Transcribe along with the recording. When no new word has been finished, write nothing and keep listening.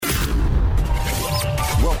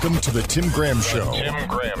Welcome to the Tim Graham Show. Tim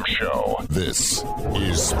Graham Show. This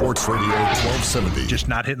is Sports Radio 1270. Just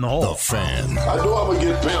not hitting the hole. The Fan. I know I'm going to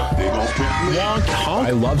get pimped. They going to pimp me. I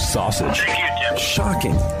love sausage.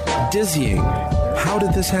 Shocking. Dizzying. How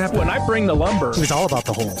did this happen? When I bring the lumber, It was all about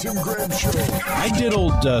the hole. Tim Graham Show. I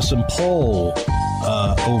diddled some pole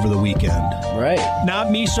over the weekend. Right. Not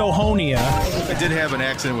misohonia. I did have an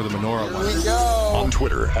accident with a menorah once. On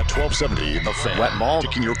Twitter at 1270 The Fan. Wet ball.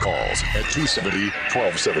 Taking your calls at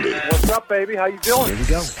 270-1270. What's up, baby? How you doing? Here we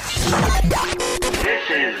go.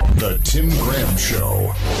 The Tim Graham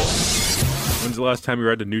Show. When's the last time you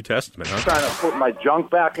read the New Testament, huh? Trying to put my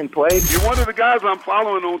junk back in place. You're one of the guys I'm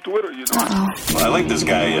following on Twitter, you know. Well, I like this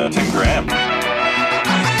guy, Tim Graham.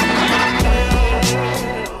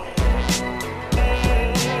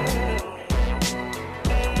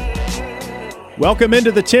 Welcome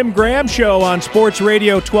into the Tim Graham Show on Sports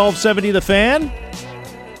Radio 1270 The Fan.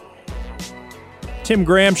 Tim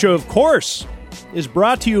Graham Show, of course, is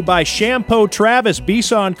brought to you by Shampoo Travis,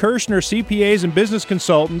 Beson Kirshner, CPAs and business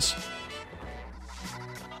consultants.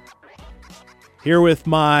 Here with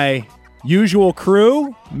my usual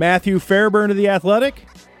crew, Matthew Fairburn of The Athletic,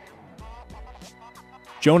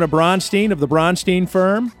 Jonah Bronstein of the Bronstein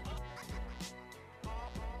Firm,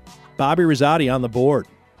 Bobby Rosati on the board.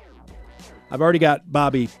 I've already got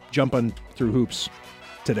Bobby jumping through hoops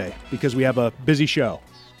today because we have a busy show.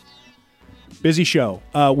 Busy show.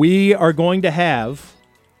 We are going to have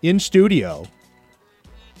in studio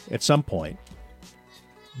at some point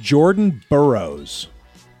Jordan Burroughs.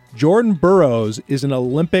 Jordan Burroughs is an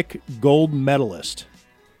Olympic gold medalist.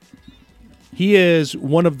 He is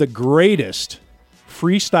one of the greatest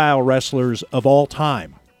freestyle wrestlers of all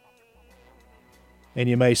time. And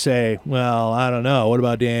you may say, well, I don't know. What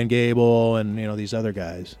about Dan Gable and, these other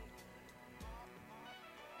guys?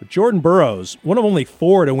 But Jordan Burroughs, one of only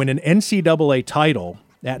four to win an NCAA title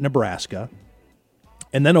at Nebraska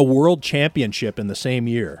and then a world championship in the same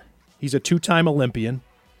year. He's a two-time Olympian.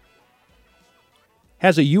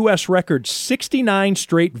 Has a U.S. record 69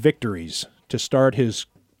 straight victories to start his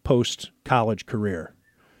post-college career.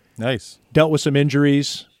 Nice. Dealt with some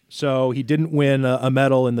injuries, so he didn't win a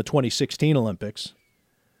medal in the 2016 Olympics.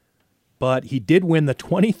 But he did win the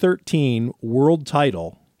 2013 world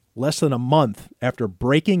title less than a month after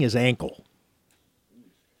breaking his ankle.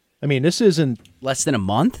 I mean, this isn't... Less than a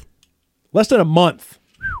month? Less than a month.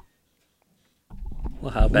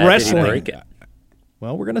 Well, how bad Wrestling. did he break it?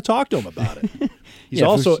 Well, we're going to talk to him about it. He's Yeah,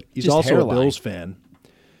 also just a hairline. Bills fan.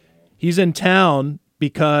 He's in town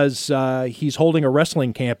because he's holding a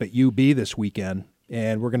wrestling camp at UB this weekend,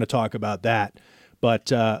 and we're going to talk about that.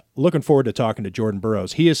 But looking forward to talking to Jordan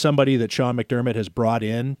Burroughs. He is somebody that Sean McDermott has brought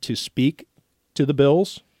in to speak to the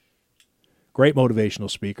Bills. Great motivational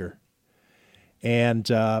speaker. And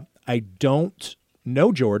I don't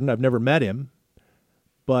know Jordan. I've never met him.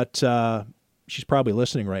 But she's probably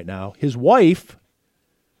listening right now. His wife,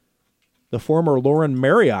 the former Lauren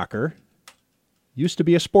Mariacker, used to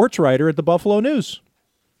be a sports writer at the Buffalo News.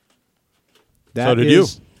 So did you.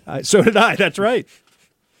 So did I. That's right.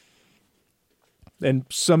 And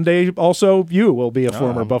someday also you will be a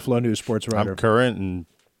former Buffalo News sports writer. I'm current and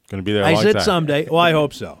going to be there a I long said time. someday. Well, I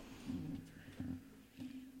hope so.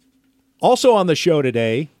 Also on the show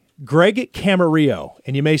today, Greg Camarillo.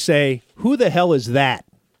 And you may say, who the hell is that?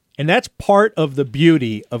 And that's part of the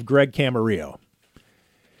beauty of Greg Camarillo.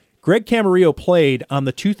 Greg Camarillo played on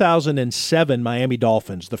the 2007 Miami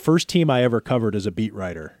Dolphins, the first team I ever covered as a beat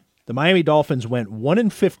writer. The Miami Dolphins went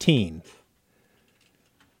 1-15.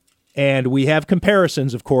 And we have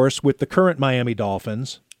comparisons, of course, with the current Miami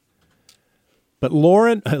Dolphins. But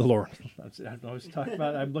Lauren, I was talking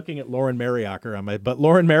about, I'm looking at Lauren Mariacker but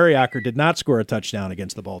Lauren Mariacker did not score a touchdown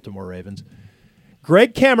against the Baltimore Ravens.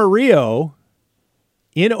 Greg Camarillo,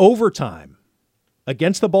 in overtime,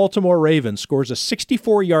 against the Baltimore Ravens, scores a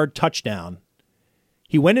 64-yard touchdown.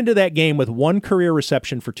 He went into that game with one career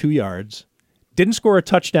reception for 2 yards, didn't score a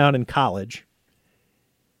touchdown in college,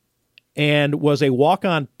 and was a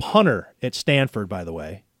walk-on punter at Stanford, by the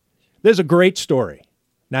way. This is a great story.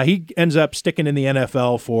 Now, he ends up sticking in the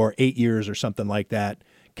NFL for 8 years or something like that,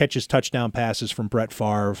 catches touchdown passes from Brett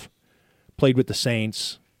Favre, played with the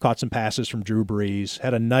Saints, caught some passes from Drew Brees,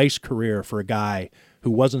 had a nice career for a guy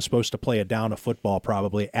who wasn't supposed to play a down of football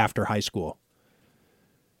probably after high school.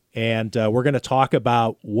 And we're going to talk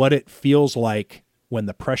about what it feels like when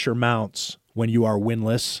the pressure mounts, when you are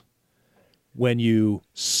winless, when you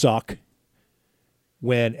suck,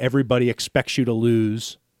 when everybody expects you to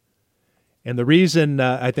lose. And the reason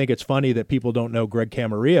I think it's funny that people don't know Greg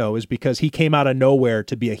Camarillo is because he came out of nowhere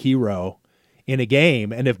to be a hero in a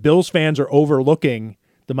game. And if Bills fans are overlooking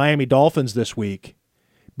the Miami Dolphins this week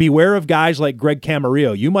beware of guys like Greg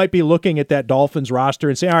Camarillo. You might be looking at that Dolphins roster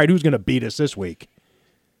and say, all right, who's going to beat us this week?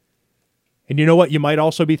 And you know what? You might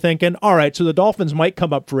also be thinking, all right, so the Dolphins might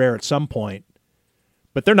come up for air at some point,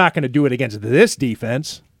 but they're not going to do it against this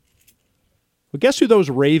defense. Well, guess who those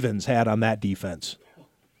Ravens had on that defense?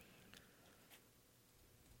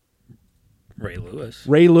 Ray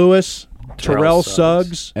Lewis, Terrell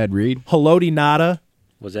Suggs, Ed Reed, Haloti Ngata.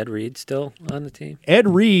 Was Ed Reed still on the team? Ed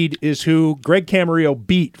Reed is who Greg Camarillo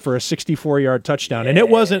beat for a 64-yard touchdown. And it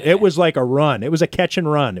was like a run. It was a catch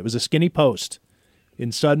and run. It was a skinny post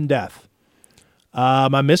in sudden death.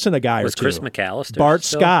 I'm missing a guy was or two. Chris McAllister Bart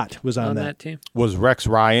still Scott was on that team? Was Rex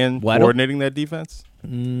Ryan coordinating that defense?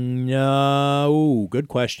 No, good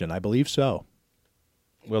question. I believe so.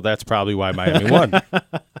 Well, that's probably why Miami won.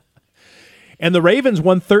 And the Ravens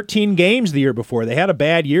won 13 games the year before. They had a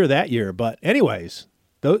bad year that year. But anyways,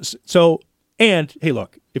 and hey,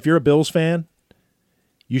 look, if you're a Bills fan,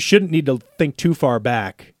 you shouldn't need to think too far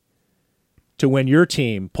back to when your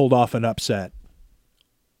team pulled off an upset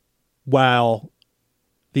while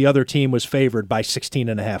the other team was favored by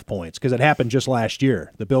 16.5 points, because it happened just last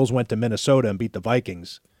year. The Bills went to Minnesota and beat the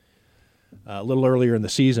Vikings a little earlier in the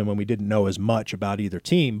season when we didn't know as much about either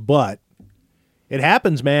team. But it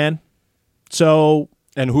happens, man. So,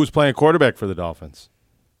 and who's playing quarterback for the Dolphins?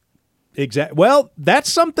 Well,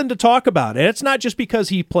 that's something to talk about. And it's not just because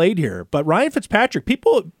he played here, but Ryan Fitzpatrick,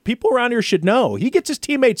 people around here should know, he gets his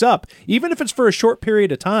teammates up, even if it's for a short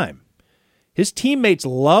period of time. His teammates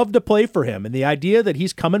love to play for him, and the idea that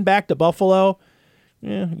he's coming back to Buffalo,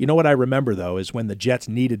 you know what I remember, though, is when the Jets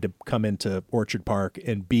needed to come into Orchard Park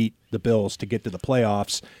and beat the Bills to get to the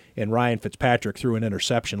playoffs, and Ryan Fitzpatrick threw an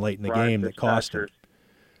interception late in the game that cost him.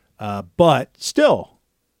 But still,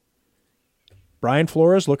 Brian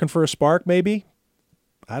Flores looking for a spark, maybe?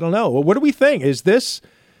 I don't know. What do we think? Is this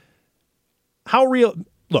how real?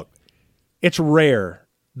 Look, it's rare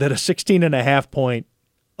that a 16.5-point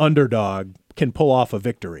underdog can pull off a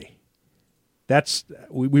victory.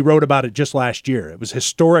 We wrote about it just last year. It was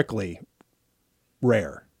historically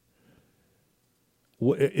rare.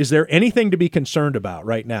 Is there anything to be concerned about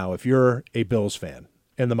right now if you're a Bills fan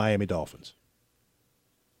and the Miami Dolphins?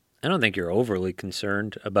 I don't think you're overly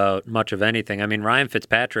concerned about much of anything. I mean, Ryan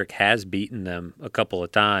Fitzpatrick has beaten them a couple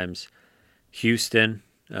of times. Houston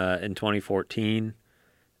in 2014.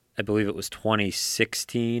 I believe it was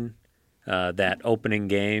 2016, that opening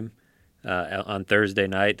game on Thursday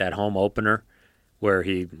night, that home opener where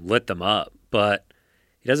he lit them up. But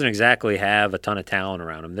he doesn't exactly have a ton of talent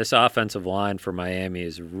around him. This offensive line for Miami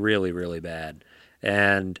is really, really bad.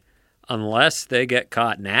 And unless they get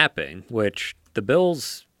caught napping, which the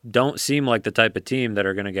Bills don't seem like the type of team that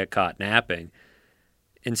are going to get caught napping.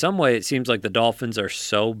 In some way, it seems like the Dolphins are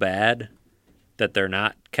so bad that they're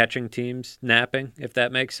not catching teams napping, if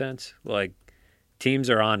that makes sense. Like, teams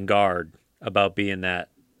are on guard about being that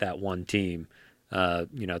one team, to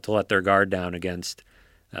let their guard down against,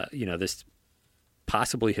 this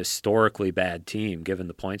possibly historically bad team, given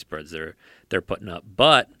the point spreads they're putting up.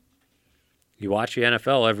 But you watch the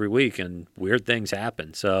NFL every week, and weird things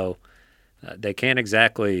happen. So they can't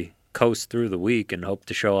exactly coast through the week and hope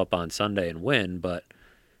to show up on Sunday and win, but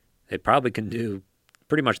they probably can do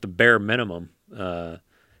pretty much the bare minimum in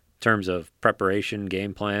terms of preparation,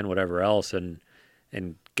 game plan, whatever else, and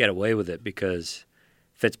get away with it, because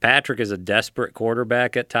Fitzpatrick is a desperate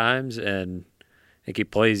quarterback at times, and I think he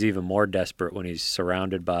plays even more desperate when he's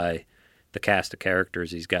surrounded by the cast of characters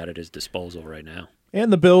he's got at his disposal right now.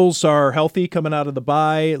 And the Bills are healthy coming out of the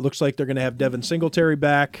bye. It looks like they're going to have Devin Singletary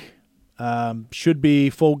back. Should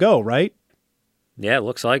be full go, right? Yeah, it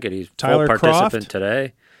looks like it. He's Tyler full participant Kroft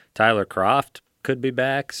today. Tyler Kroft could be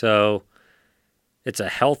back. So it's a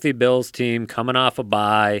healthy Bills team coming off a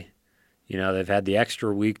bye. They've had the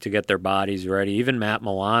extra week to get their bodies ready. Even Matt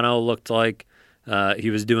Milano looked like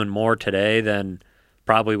he was doing more today than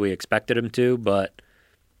probably we expected him to. But,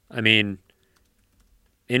 I mean,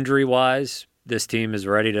 injury-wise, this team is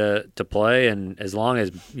ready to play, and as long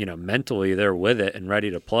as, mentally they're with it and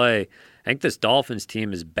ready to play, I think this Dolphins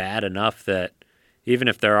team is bad enough that even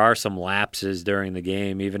if there are some lapses during the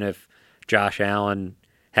game, even if Josh Allen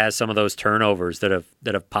has some of those turnovers that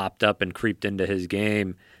have popped up and creeped into his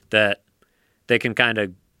game, that they can kind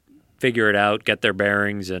of figure it out, get their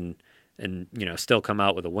bearings, and still come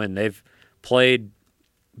out with a win. They've played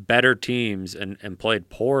better teams and played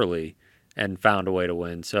poorly and found a way to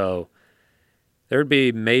win. So there would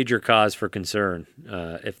be major cause for concern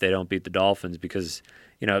if they don't beat the Dolphins, because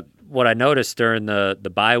what I noticed during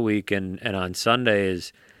the bye week and on Sunday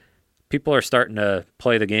is people are starting to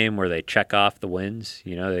play the game where they check off the wins.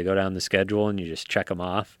 They go down the schedule and you just check them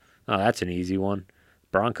off. Oh, that's an easy one.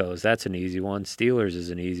 Broncos, that's an easy one. Steelers is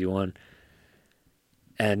an easy one.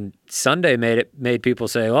 And Sunday made people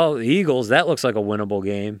say, well, the Eagles, that looks like a winnable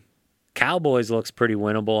game. Cowboys looks pretty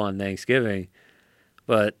winnable on Thanksgiving.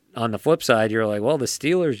 But on the flip side, you're like, well, the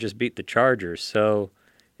Steelers just beat the Chargers. So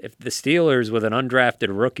if the Steelers with an undrafted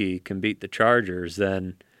rookie can beat the Chargers,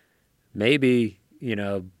 then maybe,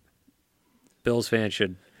 Bills fans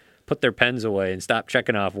should put their pens away and stop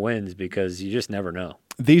checking off wins because you just never know.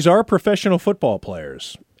 These are professional football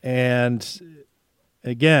players. And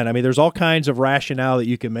again, I mean, there's all kinds of rationale that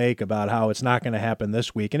you can make about how it's not going to happen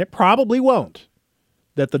this week, and it probably won't,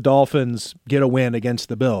 that the Dolphins get a win against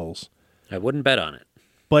the Bills. I wouldn't bet on it.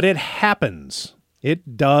 But it happens.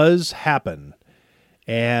 It does happen.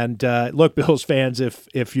 And look, Bills fans,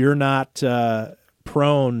 if you're not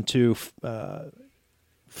prone to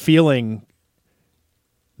feeling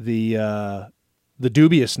the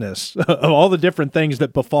dubiousness of all the different things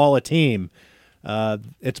that befall a team,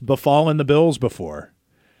 it's befallen the Bills before.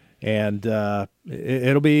 And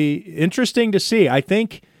it'll be interesting to see. I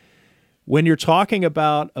think when you're talking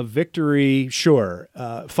about a victory, sure,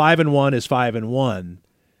 5-1 is 5-1,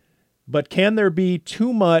 but can there be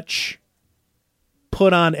too much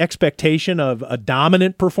put on expectation of a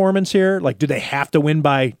dominant performance here? Like, do they have to win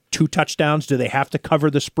by 2 touchdowns? Do they have to cover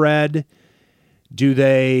the spread? Do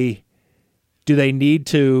they need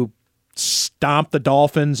to stomp the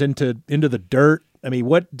Dolphins into the dirt? I mean,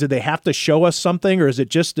 what do they have to show us something, or is it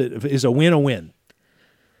just is a win a win?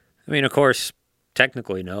 I mean, of course,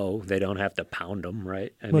 technically, no, they don't have to pound them,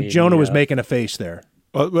 right? I mean, Jonah was making a face there.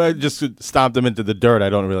 Well, just stomp them into the dirt. I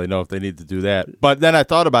don't really know if they need to do that. But then I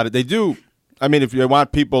thought about it. They do. I mean, if you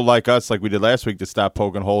want people like us, like we did last week, to stop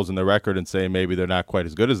poking holes in their record and saying maybe they're not quite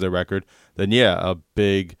as good as their record, then yeah, a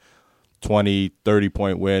big 20,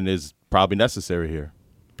 30-point win is probably necessary here.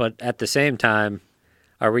 But at the same time,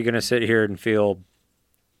 are we going to sit here and feel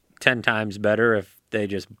 10 times better if they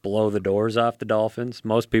just blow the doors off the Dolphins?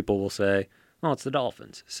 Most people will say, well, it's the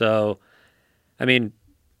Dolphins. So, I mean,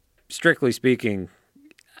 strictly speaking,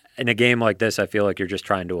 in a game like this, I feel like you're just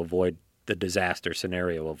trying to avoid the disaster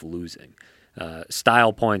scenario of losing.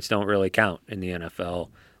 Style points don't really count in the NFL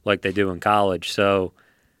like they do in college. So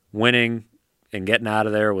winning and getting out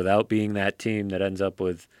of there without being that team that ends up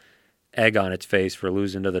with egg on its face for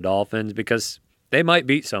losing to the Dolphins, because they might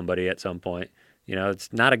beat somebody at some point.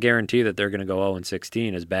 It's not a guarantee that they're going to go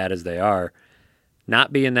 0-16 as bad as they are.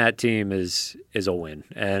 Not being that team is a win.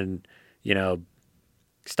 And,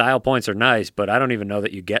 style points are nice, but I don't even know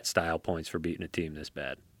that you get style points for beating a team this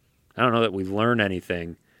bad. I don't know that we learn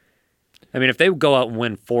anything. I mean, if they go out and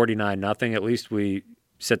win 49-0, at least we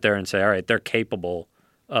sit there and say, all right, they're capable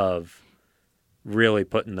of really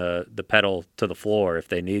putting the pedal to the floor if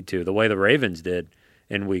they need to, the way the Ravens did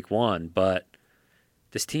in week 1. But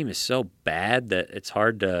this team is so bad that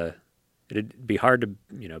it'd be hard to,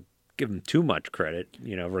 give them too much credit,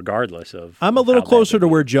 regardless of. I'm a little closer to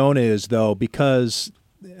where Jonah is, though, because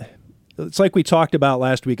it's like we talked about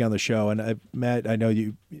last week on the show, and Matt, I know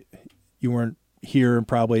you weren't here, and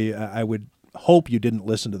probably I would hope you didn't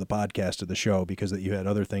listen to the podcast of the show because that you had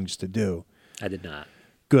other things to do. I did not.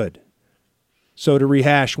 Good. So to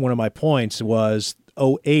rehash one of my points was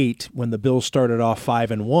 2008, when the Bills started off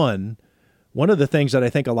 5-1, one of the things that I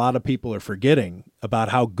think a lot of people are forgetting about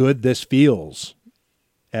how good this feels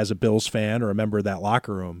as a Bills fan or a member of that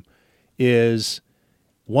locker room is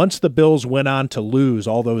once the Bills went on to lose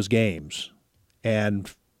all those games and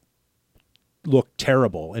looked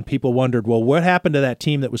terrible, and people wondered, well, what happened to that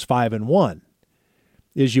team that was 5-1?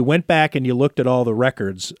 Is you went back and you looked at all the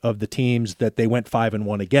records of the teams that they went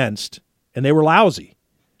 5-1 against, and they were lousy.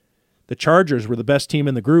 The Chargers were the best team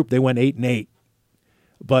in the group. They went 8-8.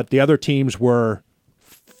 But the other teams were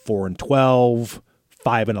 4-12,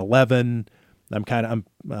 5-11.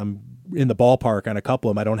 I'm in the ballpark on a couple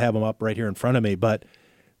of them. I don't have them up right here in front of me, but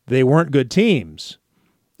they weren't good teams.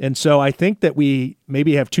 And so I think that we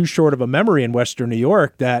maybe have too short of a memory in Western New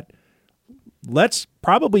York that let's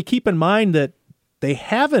probably keep in mind that they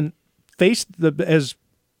haven't faced as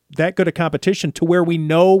that good a competition to where we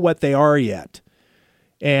know what they are yet.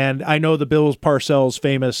 And I know the Bills Parcells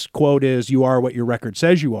famous quote is, "You are what your record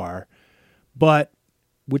says you are." But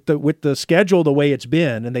with the schedule the way it's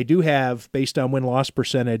been, and they do have, based on win-loss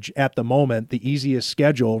percentage at the moment, the easiest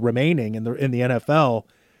schedule remaining in the NFL,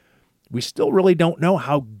 we still really don't know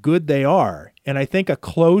how good they are. And I think a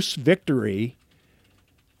close victory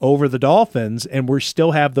over the Dolphins, and we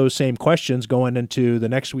still have those same questions going into the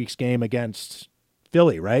next week's game against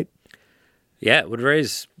Philly, right? Yeah, it would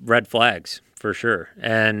raise red flags for sure.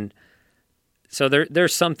 And so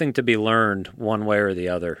there's something to be learned one way or the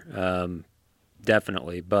other,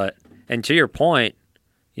 definitely. And to your point,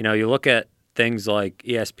 You look at things like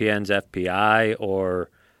ESPN's FPI or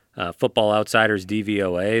Football Outsiders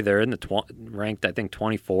DVOA. They're in the ranked, I think,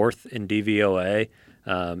 24th in DVOA.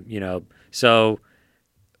 So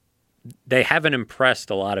they haven't impressed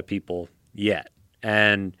a lot of people yet,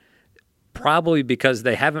 and probably because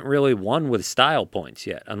they haven't really won with style points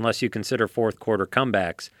yet, unless you consider fourth quarter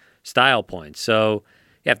comebacks style points. So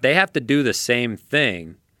if they have to do the same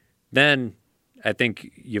thing, then I think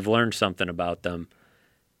you've learned something about them.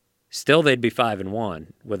 Still, they'd be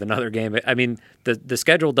 5-1 with another game. I mean, the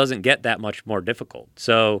schedule doesn't get that much more difficult.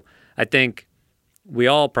 So I think we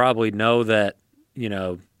all probably know that,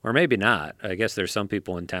 or maybe not. I guess there's some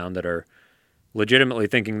people in town that are legitimately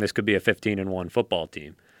thinking this could be a 15-1 football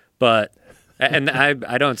team. But and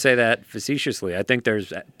I don't say that facetiously. I think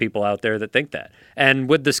there's people out there that think that. And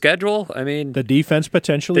with the schedule, I mean, the defense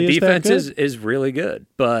potentially the is defense that good? is really good.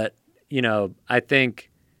 But I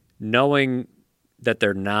think knowing that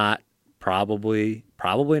they're not probably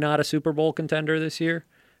not a Super Bowl contender this year,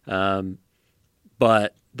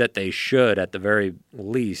 but that they should at the very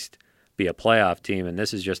least be a playoff team, and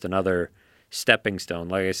this is just another stepping stone.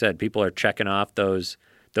 Like I said, people are checking off those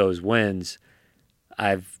wins.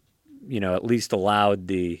 I've at least allowed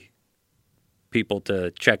the people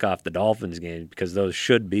to check off the Dolphins game because those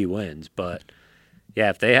should be wins. But yeah,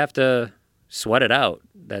 if they have to sweat it out,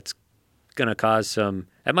 that's going to cause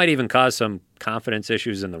that might even cause some confidence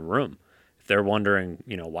issues in the room. If they're wondering,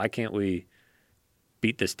 why can't we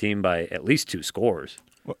beat this team by at least 2 scores?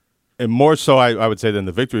 And more so, I would say, than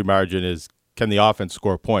the victory margin is, can the offense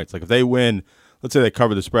score points? Like if they win, let's say they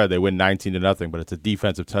cover the spread, they win 19-0, but it's a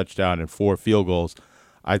defensive touchdown and 4 field goals.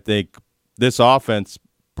 I think this offense,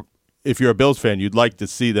 if you're a Bills fan, you'd like to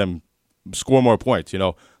see them score more points.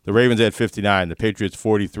 The Ravens had 59, the Patriots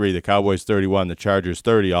 43, the Cowboys 31, the Chargers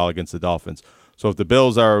 30, all against the Dolphins. So if the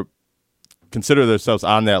Bills consider themselves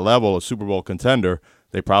on that level, a Super Bowl contender,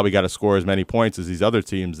 they probably got to score as many points as these other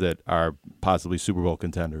teams that are possibly Super Bowl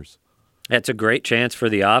contenders. It's a great chance for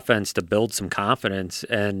the offense to build some confidence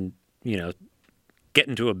and, get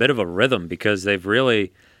into a bit of a rhythm because they've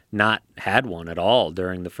really not had one at all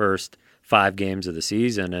during the first 5 games of the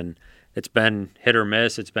season. And it's been hit or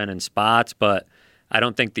miss. It's been in spots, but I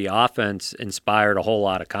don't think the offense inspired a whole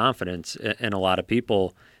lot of confidence in a lot of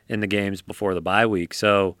people in the games before the bye week.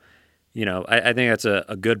 So, I think that's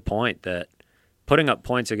a good point that putting up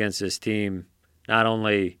points against this team not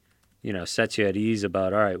only, sets you at ease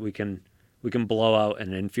about, all right, we can blow out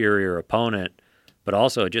an inferior opponent, but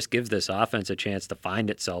also it just gives this offense a chance to find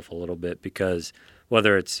itself a little bit because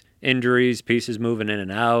whether it's injuries, pieces moving in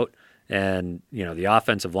and out, and, the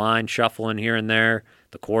offensive line shuffling here and there,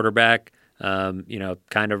 the quarterback,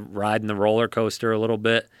 kind of riding the roller coaster a little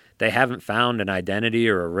bit, they haven't found an identity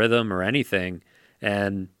or a rhythm or anything.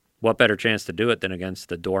 And what better chance to do it than against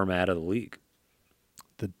the doormat of the league?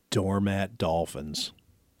 The doormat Dolphins.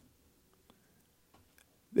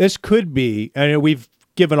 This could be, we've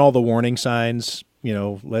given all the warning signs,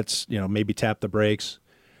 let's, maybe tap the brakes.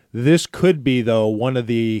 This could be, though, one of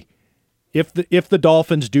the, if the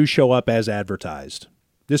Dolphins do show up as advertised,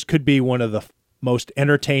 this could be one of the most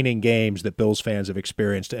entertaining games that Bills fans have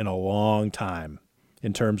experienced in a long time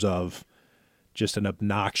in terms of just an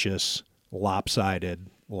obnoxious, lopsided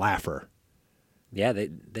laugher. Yeah,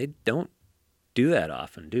 they don't do that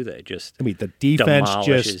often, do they? The defense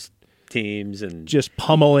demolishes teams and just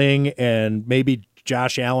pummeling, and maybe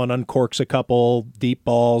Josh Allen uncorks a couple deep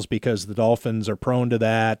balls because the Dolphins are prone to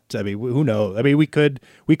that. Who knows? We could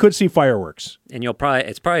see fireworks. And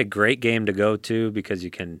it's probably a great game to go to because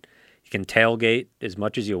you can tailgate as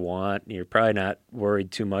much as you want. You're probably not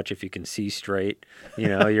worried too much if you can see straight.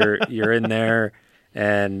 You're in there,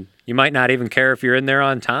 and you might not even care if you're in there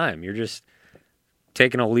on time. You're just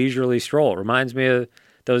taking a leisurely stroll. It reminds me of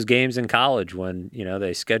those games in college when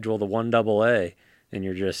they schedule the 1AA, and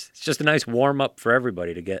it's just a nice warm up for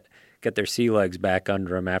everybody to get their sea legs back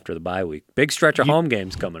under them after the bye week. Big stretch of home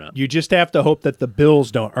games coming up. You just have to hope that the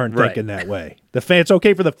Bills aren't thinking that way. It's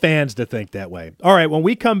okay for the fans to think that way. All right, when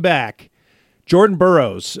we come back, Jordan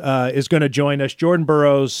Burroughs is going to join us. Jordan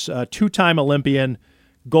Burroughs, 2-time Olympian,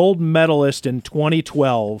 gold medalist in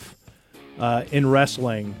 2012 in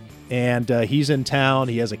wrestling. And he's in town.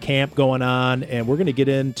 He has a camp going on, and we're going to get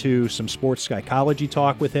into some sports psychology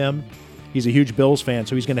talk with him. He's a huge Bills fan,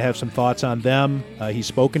 so he's going to have some thoughts on them. He's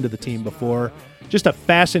spoken to the team before. Just a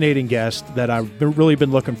fascinating guest that I've really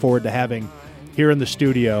been looking forward to having here in the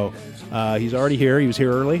studio. He's already here. He was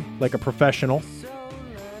here early, like a professional.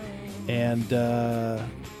 And I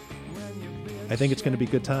think it's going to be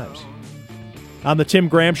good times. On the Tim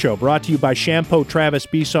Graham Show, brought to you by Shampoo, Travis,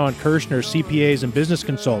 Bisson, Kirshner, CPAs, and business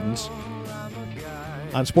consultants.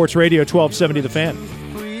 on Sports Radio 1270 The Fan. The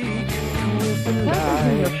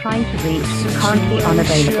person you're trying to reach is currently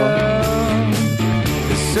unavailable.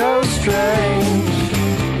 It's so strange.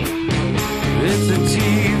 It's a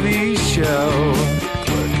TV show.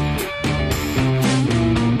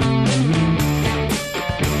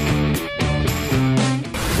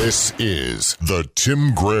 This is the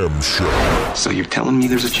Tim Graham Show. So you're telling me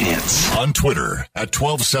there's a chance? On Twitter at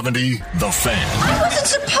 1270 The Fan. I wasn't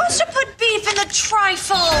supposed to put beef in the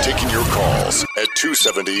trifle. Taking your calls at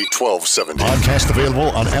 270-1270. Podcast available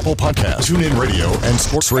on Apple Podcasts, TuneIn Radio, and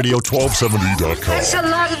SportsRadio1270.com. That's a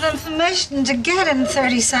lot of information to get in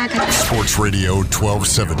 30 seconds. Sports Radio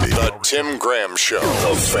 1270. The Tim Graham Show.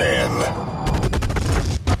 The Fan.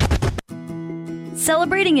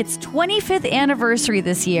 Celebrating its 25th anniversary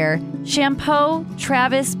this year, Champeau,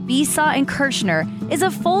 Travis, Besaw, and Kirshner is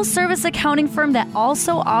a full-service accounting firm that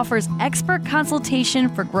also offers expert consultation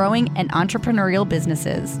for growing and entrepreneurial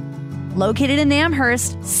businesses. Located in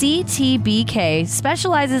Amherst, CTBK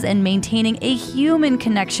specializes in maintaining a human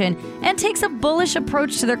connection and takes a bullish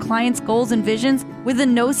approach to their clients' goals and visions with a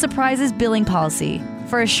no-surprises billing policy.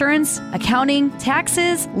 For assurance, accounting,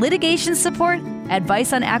 taxes, litigation support,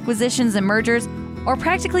 advice on acquisitions and mergers, or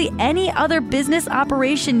practically any other business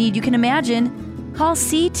operation need you can imagine, call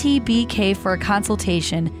CTBK for a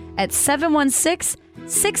consultation at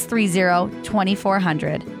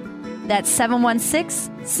 716-630-2400. That's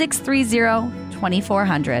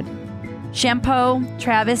 716-630-2400. Champeau,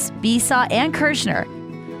 Travis, Besaw, and Kirshner.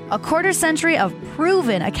 A quarter century of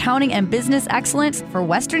proven accounting and business excellence for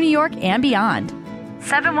Western New York and beyond.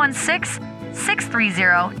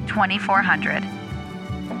 716-630-2400.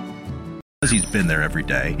 He's been there every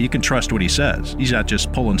day. You can trust what he says. He's not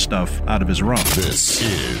just pulling stuff out of his rump. This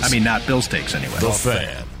is... I mean, not Bills takes anyway. The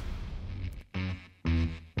Fan.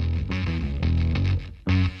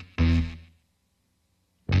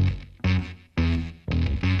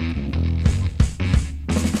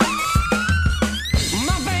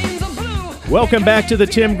 Welcome back to the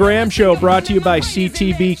Tim Graham Show, brought to you by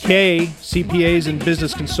CTBK, CPAs and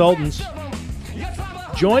Business Consultants.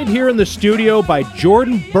 Joined here in the studio by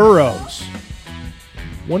Jordan Burroughs,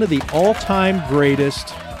 one of the all-time greatest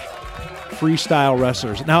freestyle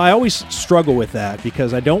wrestlers. Now, I always struggle with that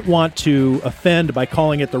because I don't want to offend by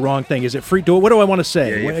calling it the wrong thing. Is it free? What do I want to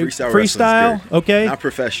say? Yeah, freestyle? Okay. Not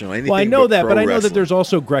professional. Anything well, I know that, but I know wrestling. that there's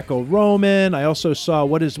also Greco-Roman. I also saw,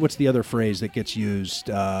 what's the other phrase that gets used?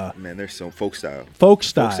 Man, there's some folk style. Folk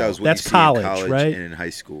style. Folk style is what That's you see college, in college right? and in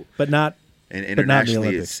high school. But not And but not in the internationally,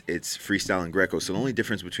 Olympics. it's freestyle and Greco. So the only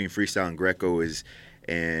difference between freestyle and Greco is,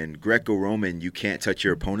 in Greco-Roman, you can't touch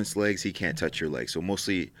your opponent's legs. He can't touch your legs. So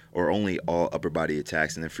mostly or only all upper body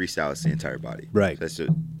attacks. And then freestyle is the entire body. Right. So that's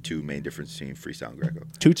the two main differences between freestyle and Greco.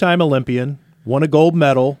 Two-time Olympian, won a gold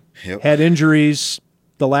medal, Yep. had injuries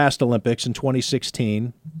the last Olympics in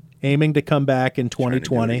 2016, aiming to come back in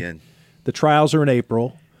 2020. again. The trials are in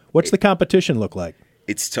April. What's the competition look like?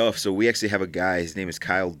 It's tough. So we actually have a guy. His name is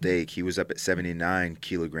Kyle Dake. He was up at 79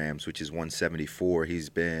 kilograms, which is 174. He's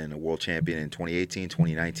been a world champion in 2018,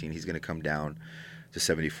 2019. He's going to come down to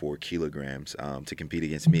 74 kilograms to compete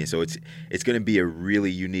against me. So it's going to be a really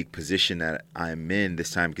unique position that I'm in this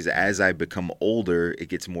time because as I become older, it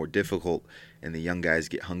gets more difficult and the young guys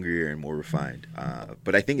get hungrier and more refined.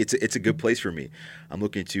 But I think it's a good place for me. I'm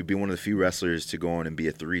looking to be one of the few wrestlers to go on and be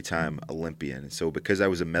a 3-time Olympian. And so because I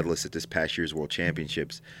was a medalist at this past year's World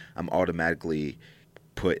Championships, I'm automatically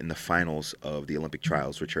put in the finals of the Olympic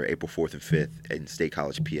trials, which are April 4th and 5th in State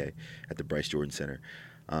College, PA, at the Bryce Jordan Center.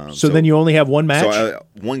 So then you only have one match? So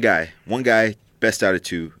one guy, best out of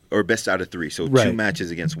two or best out of three. So Right. 2 matches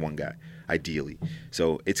against one guy, ideally.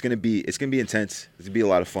 So it's gonna be intense. It's gonna be a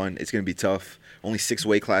lot of fun. It's gonna be tough. Only 6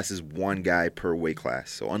 weight classes, one guy per weight class.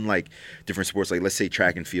 So unlike different sports, like let's say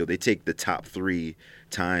track and field, they take the top 3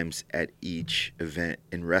 times at each event.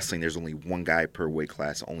 In wrestling, there's only one guy per weight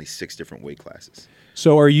class, only 6 different weight classes.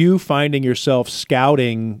 So are you finding yourself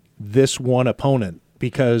scouting this one opponent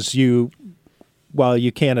because you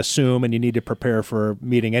can't assume and you need to prepare for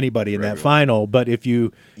meeting anybody in that final, but if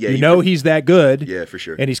you know he's that good, yeah, for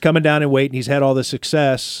sure, and he's coming down in weight and he's had all the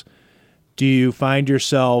success, do you find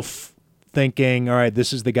yourself thinking, all right,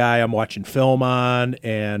 this is the guy I'm watching film on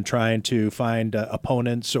and trying to find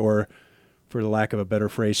opponents or, for the lack of a better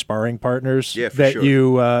phrase, sparring partners that sure.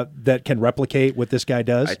 you that can replicate what this guy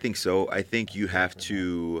does? I think so. I think you have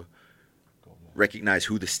to recognize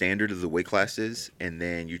who the standard of the weight class is, and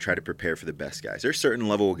then you try to prepare for the best guys. There's certain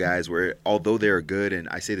level of guys where, although they're good, and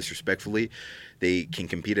I say this respectfully, they can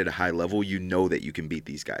compete at a high level, you know that you can beat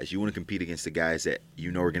these guys. You want to compete against the guys that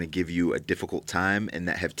you know are going to give you a difficult time and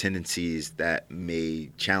that have tendencies that may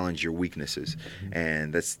challenge your weaknesses.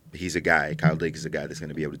 And he's a guy. Kyle Dake is a guy that's going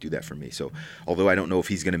to be able to do that for me. So although I don't know if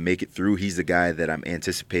he's going to make it through, he's the guy that I'm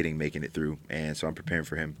anticipating making it through. And so I'm preparing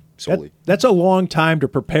for him solely. That's a long time to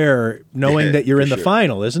prepare, knowing that you're in the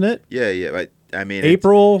final, isn't it? Yeah. I mean,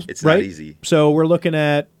 April, it's right? not easy. So we're looking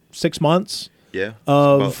at 6 months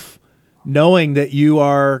of knowing that you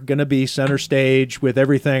are going to be center stage with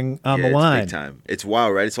everything on the line. It's big time. It's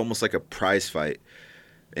wild, right? It's almost like a prize fight.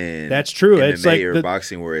 And that's true. MMA it's like or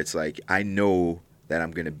boxing, where it's like I know that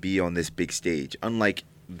I'm going to be on this big stage. Unlike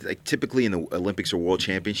typically in the Olympics or World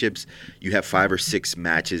Championships, you have 5 or 6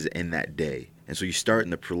 matches in that day. And so you start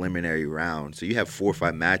in the preliminary round. So you have 4 or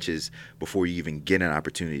 5 matches before you even get an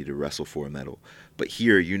opportunity to wrestle for a medal. But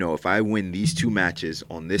here, if I win these 2 matches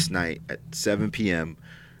on this night at 7 p.m.,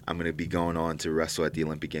 I'm going to be going on to wrestle at the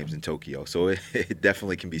Olympic Games in Tokyo. So it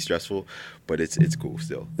definitely can be stressful, but it's cool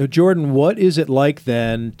still. Now, Jordan, what is it like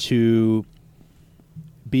then to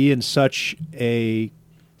be in such a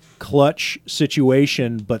clutch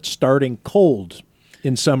situation but starting cold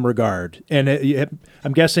in some regard? And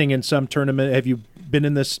I'm guessing in some tournament, have you been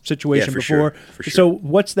in this situation before? For sure. So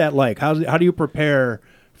what's that like? How do you prepare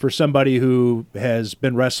for somebody who has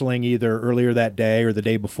been wrestling either earlier that day or the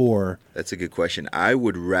day before? That's a good question. I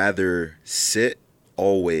would rather sit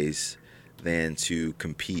always than to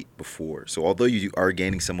compete before. So although you are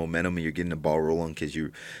gaining some momentum and you're getting the ball rolling because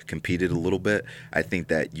you competed a little bit, I think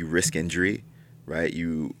that you risk injury, right?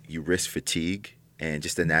 You risk fatigue and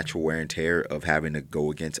just the natural wear and tear of having to go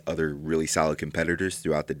against other really solid competitors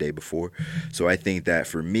throughout the day before. So I think that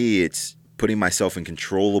for me, it's putting myself in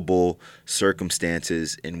controllable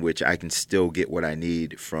circumstances in which I can still get what I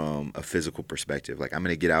need from a physical perspective. Like I'm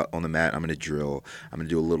going to get out on the mat, I'm going to drill, I'm going to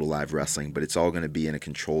do a little live wrestling, but it's all going to be in a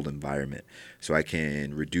controlled environment. So I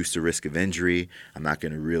can reduce the risk of injury, I'm not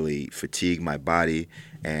going to really fatigue my body,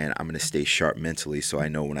 and I'm going to stay sharp mentally so I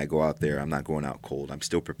know when I go out there, I'm not going out cold. I'm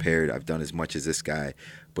still prepared. I've done as much as this guy,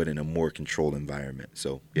 but in a more controlled environment.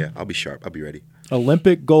 So, yeah, I'll be sharp. I'll be ready.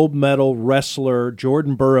 Olympic gold medal wrestler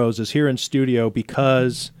Jordan Burroughs is here in studio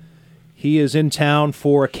because he is in town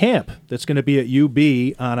for a camp that's going to be at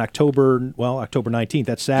UB on October 19th.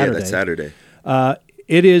 That's Saturday. Yeah, that's Saturday.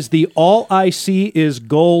 It is the All I See Is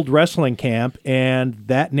Gold wrestling camp, and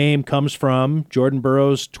that name comes from Jordan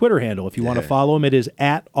Burroughs' Twitter handle. If you want to follow him, it is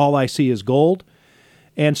at All I See Is Gold.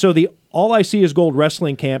 And so the All I See Is Gold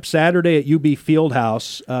wrestling camp, Saturday at UB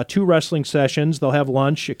Fieldhouse, 2 wrestling sessions. They'll have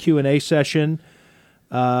lunch, a Q&A session,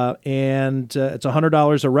 and it's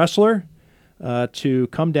 $100 a wrestler to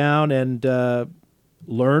come down and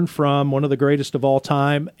learn from one of the greatest of all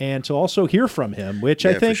time and to also hear from him, which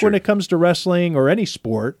I think when it comes to wrestling or any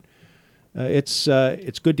sport, it's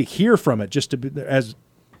good to hear from it just to be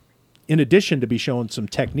in addition to be showing some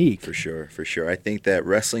technique. For sure. I think that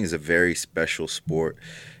wrestling is a very special sport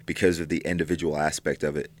because of the individual aspect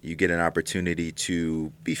of it. You get an opportunity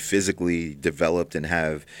to be physically developed and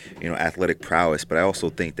have, athletic prowess, but I also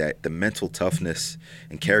think that the mental toughness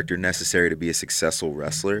and character necessary to be a successful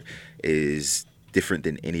wrestler is different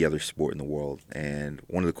than any other sport in the world. And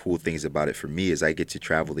one of the cool things about it for me is I get to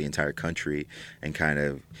travel the entire country and kind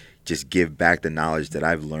of just give back the knowledge that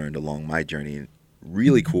I've learned along my journey. And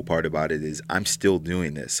really cool part about it is I'm still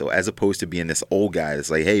doing this. So as opposed to being this old guy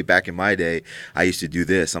that's like, hey, back in my day, I used to do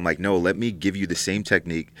this. I'm like, no, let me give you the same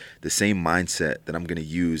technique, the same mindset that I'm going to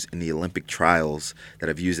use in the Olympic trials, that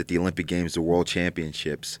I've used at the Olympic Games, the World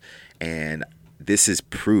Championships. And this is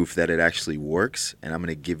proof that it actually works, and I'm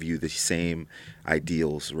going to give you the same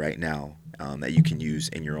ideals right now that you can use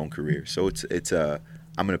in your own career. So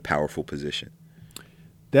I'm in a powerful position.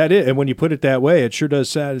 That is, and when you put it that way, it sure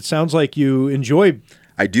does. It sounds like you enjoy.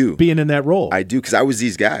 I do being in that role. I do, because I was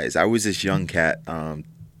these guys. I was this young cat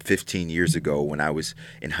 15 years ago when I was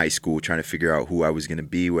in high school trying to figure out who I was going to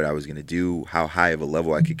be, what I was going to do, how high of a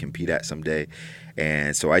level I could compete at someday.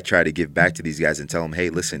 And so I try to give back to these guys and tell them, hey,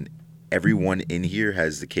 listen, everyone in here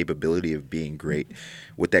has the capability of being great.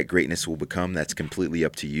 What that greatness will become, that's completely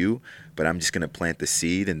up to you. But I'm just going to plant the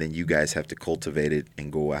seed, and then you guys have to cultivate it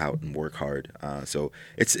and go out and work hard. So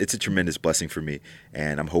it's a tremendous blessing for me,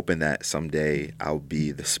 and I'm hoping that someday I'll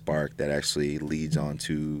be the spark that actually leads on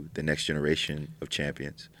to the next generation of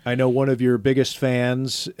champions. I know one of your biggest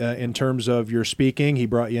fans in terms of your speaking. He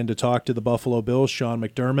brought you in to talk to the Buffalo Bills, Sean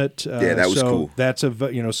McDermott. Yeah, that was cool. That's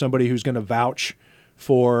somebody who's going to vouch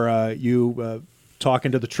for you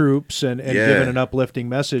talking to the troops and giving an uplifting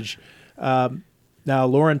message. Now,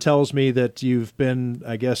 Lauren tells me that you've been,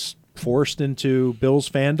 I guess, forced into Bills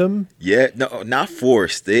fandom? Yeah, no, not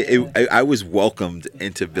forced. I was welcomed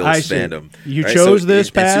into Bills fandom. You chose this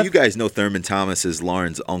and path? so you guys know Thurman Thomas is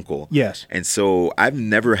Lauren's uncle. Yes. And so I've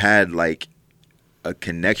never had like a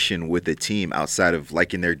connection with a team outside of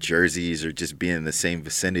liking their jerseys or just being in the same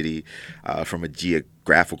vicinity from a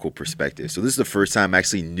geographical perspective. So this is the first time I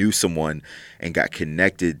actually knew someone and got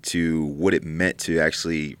connected to what it meant to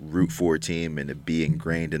actually root for a team and to be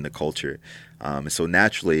ingrained in the culture. And so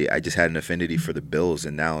naturally, I just had an affinity for the Bills.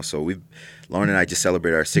 And now, Lauren and I just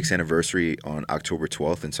celebrated our 6th anniversary on October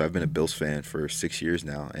 12th. And so I've been a Bills fan for 6 years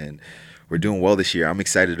now. And we're doing well this year. I'm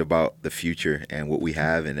excited about the future and what we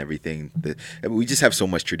have and everything. We just have so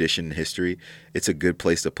much tradition and history. It's a good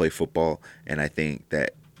place to play football, and I think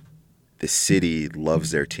that the city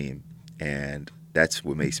loves their team, and that's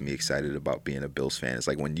what makes me excited about being a Bills fan. It's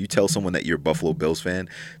like when you tell someone that you're a Buffalo Bills fan,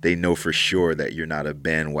 they know for sure that you're not a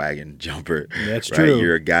bandwagon jumper. That's right? true.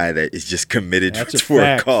 You're a guy that is just committed That's for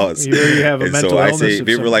a a cause. You have a and mental so I illness say, of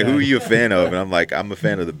people are some like, "Who are kind." you a fan of?" And I'm like, "I'm a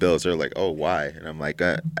fan of the Bills." They're like, "Oh, why?" And I'm like,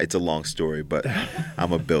 "It's a long story, but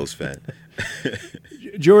I'm a Bills fan."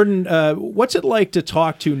 Jordan, what's it like to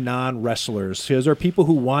talk to non-wrestlers? Because there are people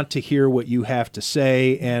who want to hear what you have to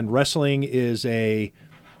say, and wrestling is a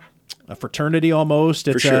fraternity almost.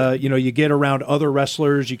 It's For sure. You get around other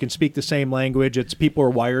wrestlers, you can speak the same language. It's people are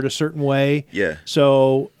wired a certain way. Yeah.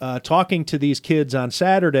 So talking to these kids on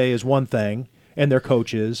Saturday is one thing, and their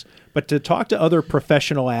coaches, but to talk to other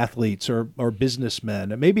professional athletes or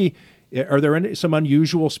businessmen, and maybe. Are there some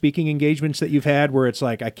unusual speaking engagements that you've had where it's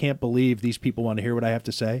like, I can't believe these people want to hear what I have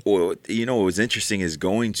to say? Well, what was interesting is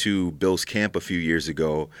going to Bill's camp a few years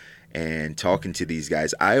ago and talking to these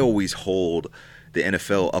guys. I always hold the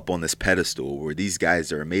NFL up on this pedestal where these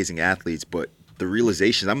guys are amazing athletes, but the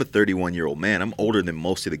realization is I'm a 31-year-old man. I'm older than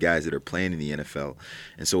most of the guys that are playing in the NFL.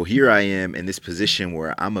 And so here I am in this position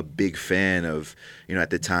where I'm a big fan of, at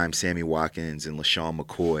the time, Sammy Watkins and LaShawn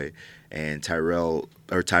McCoy and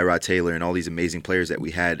Tyrod Taylor and all these amazing players that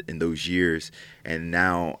we had in those years. And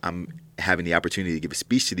now I'm having the opportunity to give a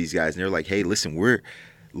speech to these guys. And they're like, hey, listen, we're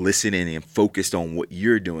listening and focused on what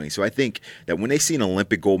you're doing. So I think that when they see an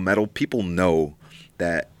Olympic gold medal, people know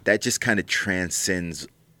that just kind of transcends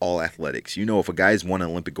all athletics. If a guy's won an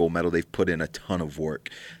Olympic gold medal, they've put in a ton of work.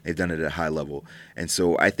 They've done it at a high level. And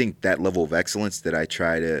so I think that level of excellence that I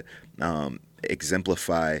try to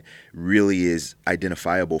exemplify really is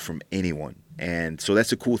identifiable from anyone. And so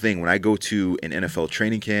that's a cool thing. When I go to an NFL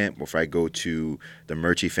training camp or if I go to the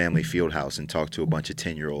Murchie Family Fieldhouse and talk to a bunch of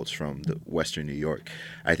 10-year-olds from Western New York,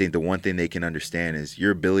 I think the one thing they can understand is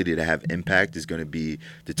your ability to have impact is going to be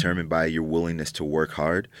determined by your willingness to work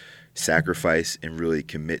hard, sacrifice, and really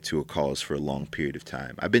commit to a cause for a long period of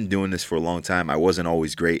time. I've been doing this for a long time. I wasn't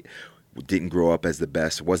always great. Didn't grow up as the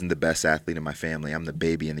best, wasn't the best athlete in my family. I'm the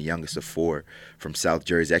baby and the youngest of 4 from South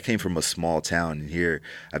Jersey. I came from a small town, and here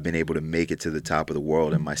I've been able to make it to the top of the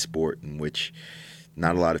world in my sport, in which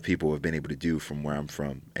not a lot of people have been able to do from where I'm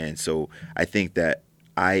from. And so I think that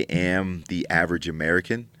I am the average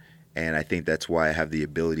American, and I think that's why I have the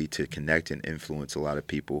ability to connect and influence a lot of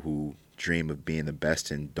people who dream of being the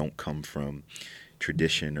best and don't come from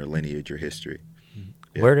tradition or lineage or history.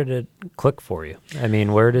 Yeah. Where did it click for you? I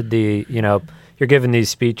mean, where did you're giving these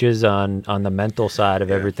speeches on the mental side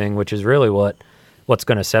of everything, which is really what's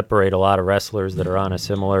going to separate a lot of wrestlers that are on a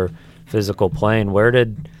similar physical plane. Where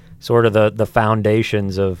did sort of the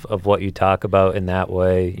foundations of what you talk about in that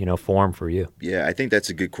way, form for you? Yeah, I think that's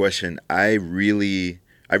a good question. I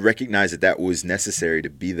recognize that was necessary to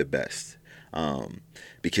be the best.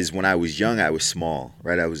 Because when I was young, I was small,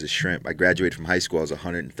 right? I was a shrimp. I graduated from high school. I was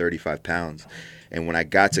 135 pounds. And when I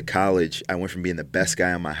got to college, I went from being the best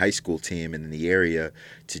guy on my high school team and in the area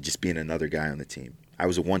to just being another guy on the team. I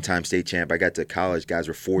was a 1-time state champ. I got to college, guys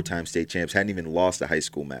were 4-time state champs, hadn't even lost a high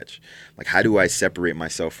school match. Like, how do I separate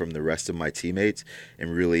myself from the rest of my teammates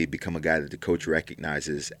and really become a guy that the coach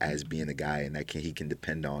recognizes as being the guy and that he can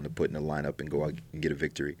depend on to put in the lineup and go out and get a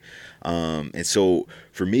victory? And so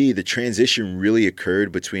for me, the transition really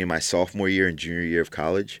occurred between my sophomore year and junior year of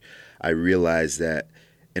college. I realized that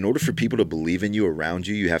in order for people to believe in you around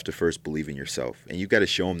you, you have to first believe in yourself. And you've got to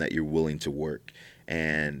show them that you're willing to work.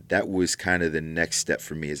 And that was kind of the next step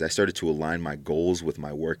for me as I started to align my goals with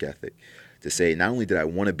my work ethic. to say, not only did I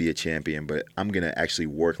want to be a champion, but I'm going to actually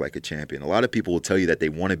work like a champion. A lot of people will tell you that they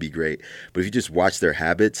want to be great, but if you just watch their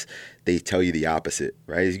habits, they tell you the opposite,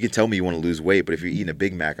 right? You can tell me you want to lose weight, but if you're eating a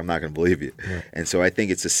Big Mac, I'm not going to believe you. Right. And so I think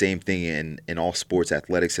it's the same thing in all sports,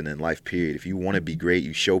 athletics, and in life, period. If you want to be great,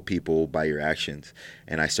 you show people by your actions.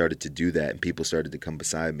 And I started to do that, and people started to come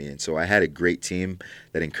beside me. And so I had a great team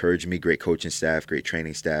that encouraged me, great coaching staff, great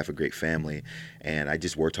training staff, a great family, and I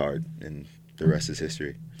just worked hard, and the rest is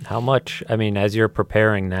history. How much, I mean, as you're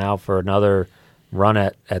preparing now for another run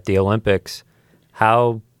at the Olympics,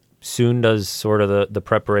 how soon does sort of the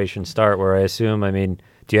preparation start, where I assume, I mean,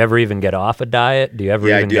 do you ever even get off a diet? Do you ever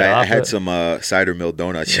even get off I had some cider mill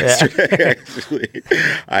donuts yesterday, actually.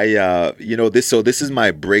 This is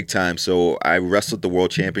my break time. So I wrestled the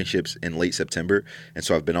World Championships in late September, and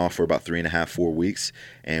so I've been off for about 3.5, 4 weeks,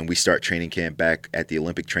 and we start training camp back at the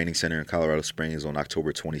Olympic Training Center in Colorado Springs on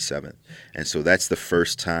October 27th. And so that's the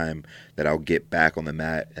first time that I'll get back on the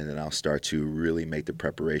mat, and then I'll start to really make the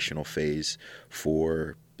preparational phase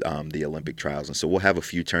for the Olympic trials. And so we'll have a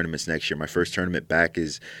few tournaments next year. My first tournament back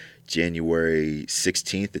is January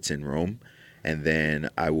 16th. It's in Rome. And then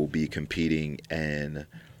I will be competing in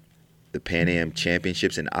the Pan Am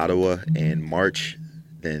Championships in Ottawa in March.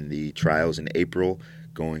 Then the trials in April,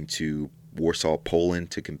 going to Warsaw, Poland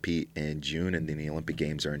to compete in June. And then the Olympic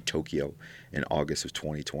Games are in Tokyo in August of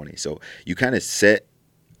 2020. So you kind of set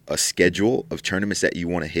a schedule of tournaments that you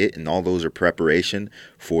want to hit, and all those are preparation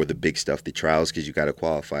for the big stuff, the trials, because you got to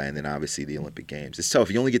qualify, and then obviously the Olympic Games. It's tough.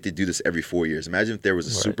 You only get to do this every 4 years. Imagine if there was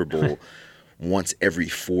a Super Bowl once every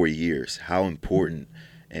 4 years. How important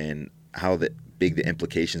and how big the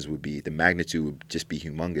implications would be. The magnitude would just be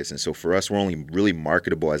humongous. And so for us, we're only really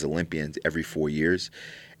marketable as Olympians every 4 years.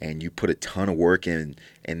 And you put a ton of work in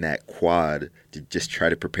that quad to just try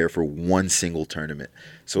to prepare for one single tournament.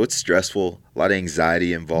 So it's stressful, a lot of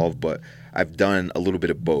anxiety involved, but I've done a little bit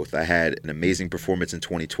of both. I had an amazing performance in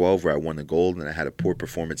 2012 where I won the gold, and I had a poor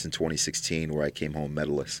performance in 2016 where I came home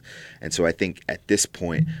medalist. And so I think at this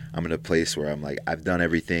point, I'm in a place where I'm like, I've done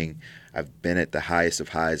everything. I've been at the highest of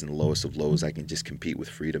highs and the lowest of lows. I can just compete with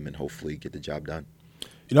freedom and hopefully get the job done.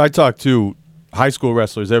 You know, I talk to high school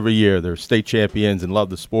wrestlers every year. They're state champions and love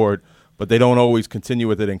the sport, but they don't always continue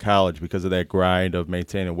with it in college because of that grind of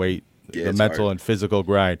maintaining weight, the mental and physical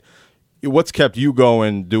grind. What's kept you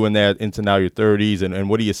going doing that into now your 30s, and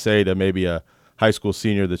what do you say to maybe a high school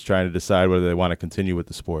senior that's trying to decide whether they want to continue with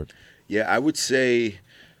the sport? Yeah, I would say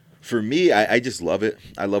for me, I just love it.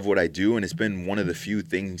 I love what I do, and it's been one of the few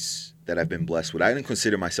things that I've been blessed with. I didn't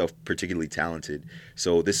consider myself particularly talented,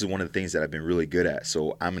 so this is one of the things that I've been really good at,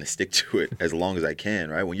 so I'm going to stick to it as long as I can,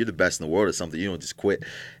 right? When you're the best in the world at something, you don't just quit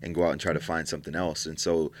and go out and try to find something else. And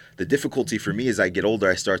so the difficulty for me as I get older,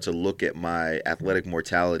 I start to look at my athletic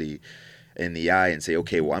mortality in the eye and say,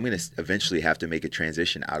 okay, well, I'm going to eventually have to make a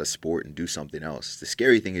transition out of sport and do something else. The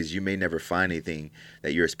scary thing is you may never find anything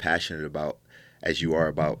that you're as passionate about as you are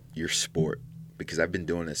about your sport, because I've been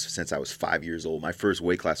doing this since I was 5 years old. My first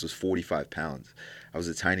weight class was 45 pounds. I was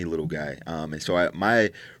a tiny little guy. And so my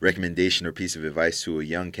recommendation or piece of advice to a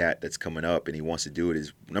young cat that's coming up and he wants to do it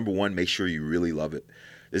is, number one, make sure you really love it.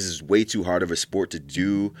 This is way too hard of a sport to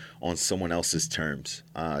do on someone else's terms.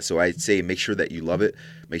 So I'd say make sure that you love it.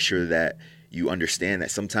 Make sure that you understand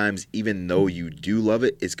that sometimes even though you do love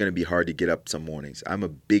it, it's going to be hard to get up some mornings. I'm a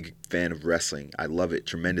big fan of wrestling. I love it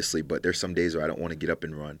tremendously, but there's some days where I don't want to get up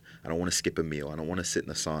and run. I don't want to skip a meal. I don't want to sit in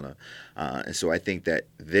the sauna. And so I think that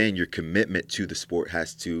then your commitment to the sport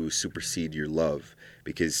has to supersede your love,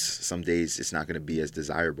 because some days it's not going to be as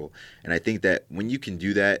desirable. And I think that when you can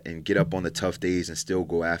do that and get up on the tough days and still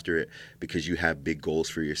go after it because you have big goals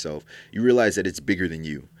for yourself, you realize that it's bigger than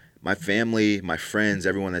you. My family, my friends,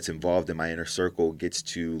 everyone that's involved in my inner circle gets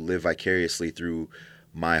to live vicariously through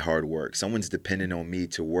my hard work. Someone's dependent on me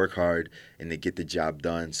to work hard and to get the job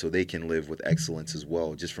done so they can live with excellence as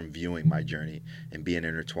well, just from viewing my journey and being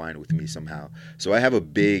intertwined with me somehow. So I have a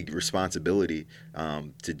big responsibility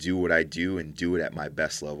to do what I do and do it at my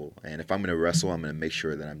best level. And if I'm going to wrestle, I'm going to make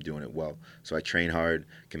sure that I'm doing it well. So I train hard,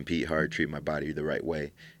 compete hard, treat my body the right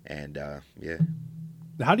way. And yeah.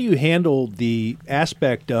 How do you handle the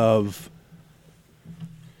aspect of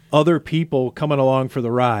other people coming along for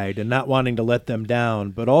the ride and not wanting to let them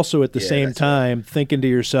down, but also at the same time thinking to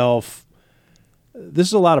yourself, this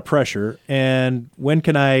is a lot of pressure, and when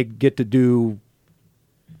can I get to do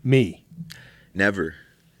me? Never.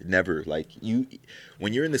 Like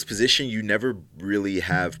when you're in this position, you never really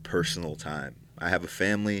have personal time. I have a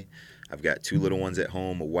family. I've got 2 little ones at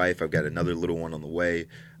home, a wife. I've got another little one on the way.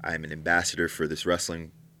 I'm an ambassador for this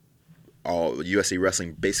wrestling all USA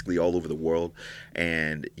Wrestling basically all over the world,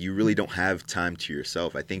 and you really don't have time to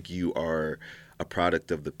yourself. I think you are a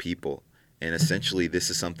product of the people, and essentially this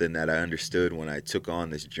is something that I understood when I took on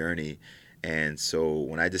this journey. And so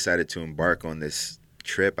when I decided to embark on this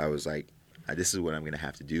trip, I was like, this is what I'm going to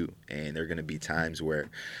have to do. And there are going to be times where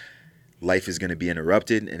life is going to be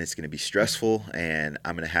interrupted and it's going to be stressful, and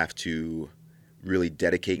I'm going to have to really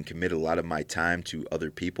dedicate and commit a lot of my time to other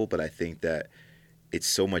people. But I think that it's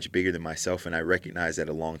so much bigger than myself, and I recognized that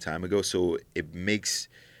a long time ago. So it makes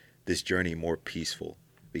this journey more peaceful,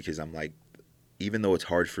 because I'm like, even though it's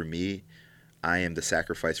hard for me, I am the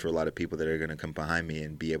sacrifice for a lot of people that are going to come behind me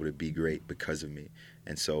and be able to be great because of me.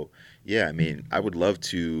 And so, yeah, I mean, I would love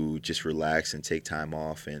to just relax and take time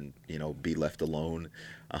off and, be left alone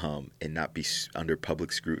and not be under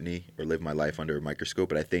public scrutiny or live my life under a microscope.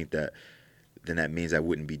 But I think that then that means I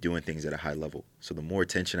wouldn't be doing things at a high level. So the more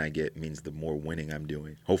attention I get means the more winning I'm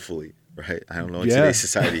doing, hopefully, right? I don't know, in today's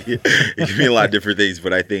society, it can mean a lot of different things.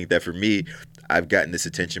 But I think that for me, I've gotten this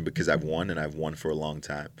attention because I've won, and I've won for a long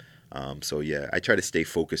time. So, yeah, I try to stay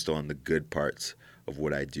focused on the good parts of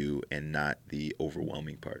what I do and not the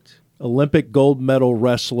overwhelming parts. Olympic gold medal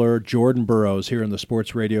wrestler Jordan Burroughs here in the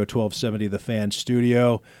Sports Radio 1270 The Fan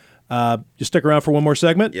studio. You stick around for one more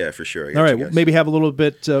segment? Yeah, for sure. All right, we'll maybe have a little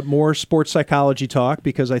bit more sports psychology talk,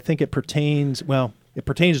 because I think it pertains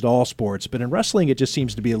to all sports, but in wrestling it just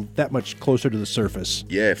seems to be that much closer to the surface.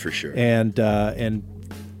 Yeah, for sure. And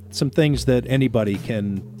some things that anybody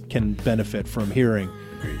can benefit from hearing.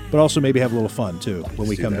 But also maybe have a little fun, too, when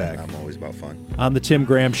we come back. I'm always about fun. On The Tim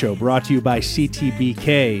Graham Show, brought to you by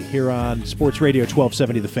CTBK, here on Sports Radio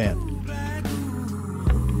 1270 The Fan.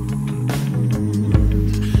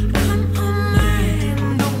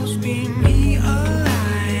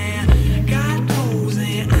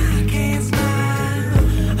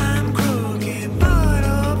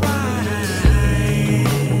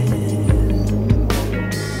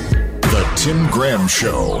 The Tim Graham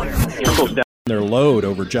Show. Their load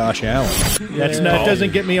over Josh Allen. That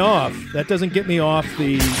doesn't get me off. That doesn't get me off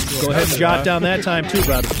the. Go ahead and jot down that time too,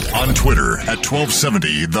 brother. On Twitter at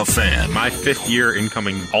 1270 The Fan. My fifth-year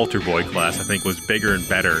incoming altar boy class, I think, was bigger and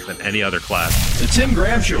better than any other class. The Tim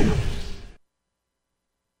Graham Show.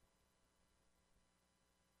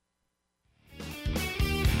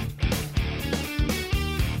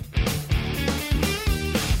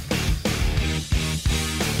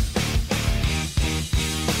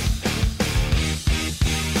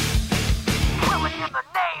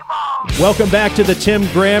 Welcome back to the Tim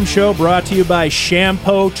Graham Show, brought to you by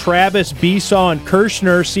Shampoo, Travis, Besaw, and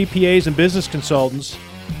Kirshner, CPAs and business consultants.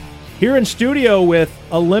 Here in studio with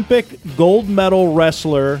Olympic gold medal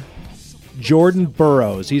wrestler Jordan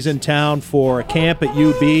Burroughs. He's in town for a camp at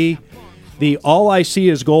UB, the All I See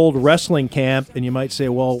Is Gold wrestling camp. And you might say,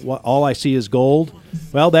 well, what, All I See Is Gold?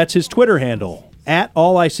 Well, that's his Twitter handle, at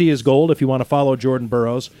All I See Is Gold, if you want to follow Jordan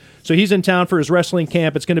Burroughs. So he's in town for his wrestling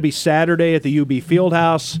camp. It's going to be Saturday at the UB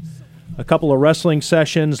Fieldhouse. A couple of wrestling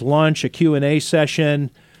sessions, lunch, a Q&A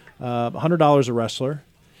session, $100 a wrestler.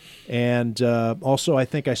 And also, I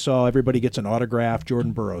think I saw everybody gets an autographed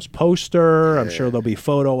Jordan Burroughs poster. I'm sure there'll be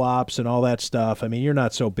photo ops and all that stuff. I mean, you're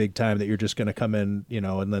not so big time that you're just going to come in,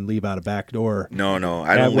 and then leave out a back door. No,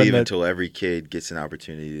 I don't leave until every kid gets an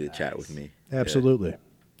opportunity to chat with me. Absolutely.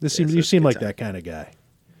 You seem like that kind of guy.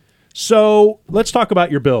 So let's talk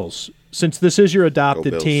about your Bills. Since this is your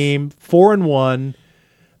adopted team, 4-1.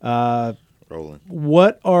 Rolling.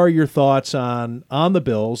 What are your thoughts on the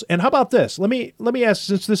Bills? And how about this? Let me ask,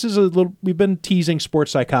 since this is we've been teasing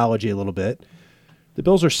sports psychology a little bit. The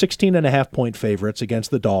Bills are 16.5-point favorites against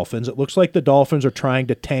the Dolphins. It looks like the Dolphins are trying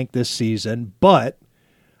to tank this season, but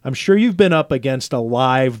I'm sure you've been up against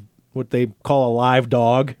what they call a live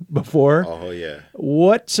dog before. Oh yeah.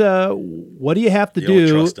 What do you have to do? You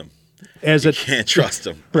don't trust them. You can't trust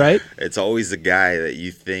them, right? It's always the guy that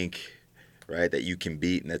you think, right, that you can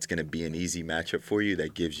beat, and that's going to be an easy matchup for you.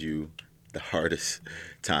 That gives you the hardest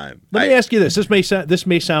time. Let me ask you this. This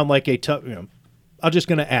may sound like a tough. I'm just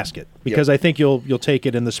going to ask it because I think you'll take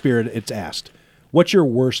it in the spirit it's asked. What's your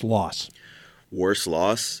worst loss? Worst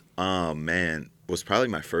loss? Man, was probably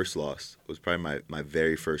my first loss. It was probably my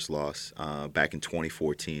very first loss back in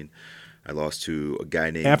 2014. I lost to a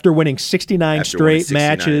guy named... After winning 69 straight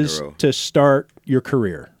matches to start your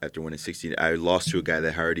career. After winning 69, I lost to a guy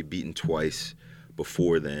that had already beaten twice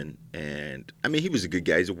before then. And, I mean, he was a good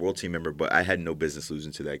guy. He's a world team member, but I had no business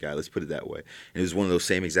losing to that guy. Let's put it that way. And it was one of those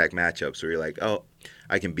same exact matchups where you're like, oh,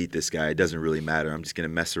 I can beat this guy. It doesn't really matter. I'm just going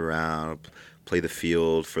to mess around, play the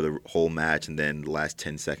field for the whole match, and then the last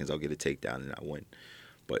 10 seconds I'll get a takedown and I win.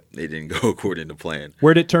 But it didn't go according to plan.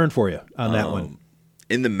 Where did it turn for you on that one?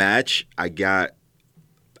 in the match,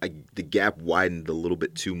 the gap widened a little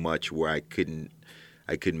bit too much where I couldn't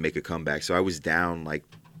make a comeback. So I was down like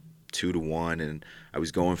 2-1, and I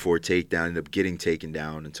was going for a takedown, ended up getting taken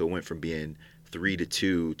down, and so it went from being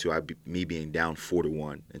 3-2 to me being down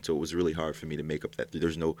 4-1, and so it was really hard for me to make up that.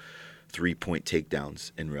 There's no 3-point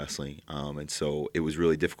takedowns in wrestling, and so it was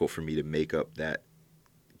really difficult for me to make up that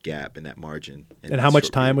gap and that margin. And how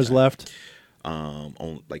much time was left?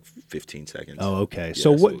 On like 15 seconds. Oh, okay. Yeah,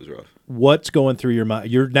 so it was rough. What's going through your mind?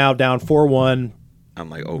 You're now down 4-1. I'm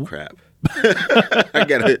like, oh crap. I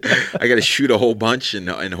gotta shoot a whole bunch and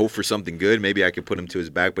hope for something good. Maybe I could put him to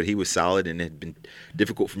his back, but he was solid, and it had been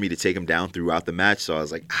difficult for me to take him down throughout the match. So I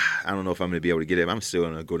was like, I don't know if I'm going to be able to get him. I'm still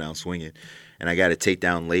going to go down swinging, and I got a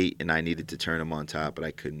takedown late, and I needed to turn him on top, but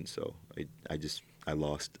I couldn't. So I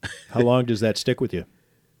lost. How long does that stick with you?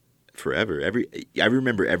 Forever. I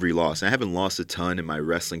remember every loss. I haven't lost a ton in my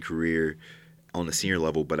wrestling career on the senior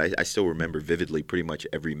level, but I still remember vividly pretty much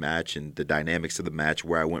every match and the dynamics of the match,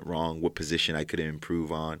 where I went wrong, what position I could improve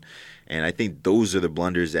on. And I think those are the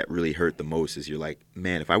blunders that really hurt the most, is you're like,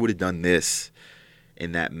 man, if I would have done this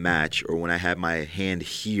in that match, or when I had my hand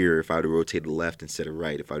here, if I would have rotated left instead of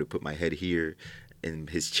right, if I would have put my head here in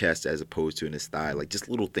his chest as opposed to in his thigh, like just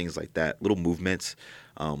little things like that, little movements,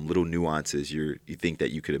 little nuances, you think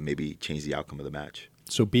that you could have maybe changed the outcome of the match.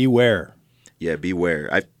 So beware. Yeah, beware.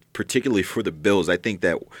 Particularly for the Bills, I think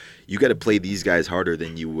that you got to play these guys harder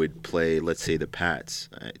than you would play, let's say, the Pats,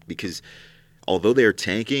 right? Because although they're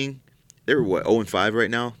tanking, they're what, 0-5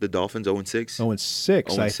 right now? The Dolphins 0-6.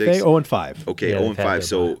 0-6. I think 0-5. Okay, yeah, 0-5.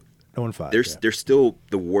 So 0-5. They're still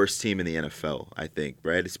the worst team in the NFL, I think,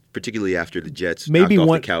 right? It's particularly after the Jets maybe knocked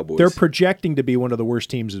off the Cowboys. They're projecting to be one of the worst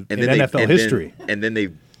teams in NFL history. And then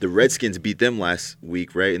the Redskins beat them last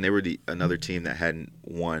week, right? And they were another team that hadn't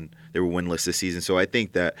won. They were winless this season. So I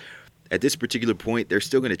think that at this particular point, they're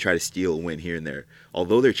still going to try to steal a win here and there.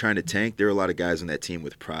 Although they're trying to tank, there are a lot of guys on that team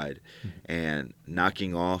with pride. And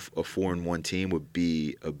knocking off a 4-1 team would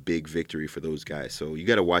be a big victory for those guys. So you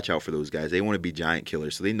got to watch out for those guys. They want to be giant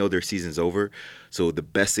killers. So they know their season's over. So the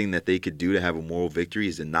best thing that they could do to have a moral victory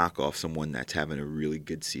is to knock off someone that's having a really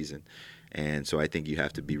good season. And so I think you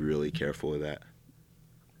have to be really careful of that.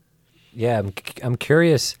 Yeah, I'm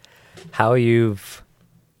curious how you've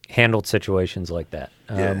handled situations like that.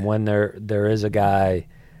 When there is a guy,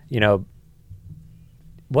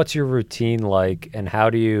 what's your routine like, and how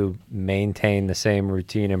do you maintain the same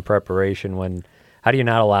routine and preparation how do you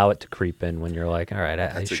not allow it to creep in when you're like, all right,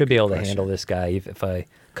 I should be able to handle this guy if I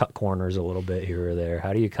cut corners a little bit here or there?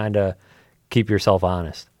 How do you kind of keep yourself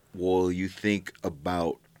honest? Well, you think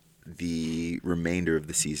about the remainder of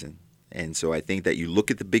the season. And so I think that you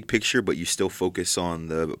look at the big picture, but you still focus on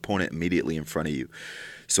the opponent immediately in front of you.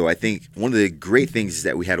 So I think one of the great things is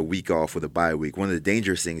that we had a week off with a bye week. One of the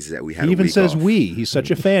dangerous things is that we had a week off. He even says we. He's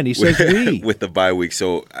such a fan. He says we. With the bye week.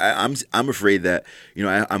 So I'm afraid that,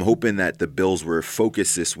 I'm hoping that the Bills were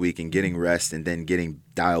focused this week and getting rest and then getting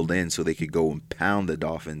dialed in so they could go and pound the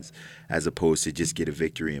Dolphins as opposed to just get a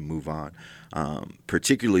victory and move on.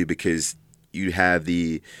 Particularly because you have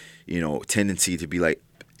the, tendency to be like,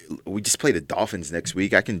 we just play the Dolphins next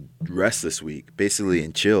week. I can rest this week, basically,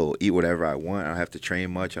 and chill, eat whatever I want. I don't have to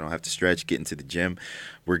train much. I don't have to stretch, get into the gym.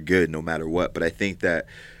 We're good no matter what. But I think that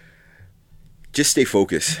just stay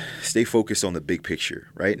focused. Stay focused on the big picture.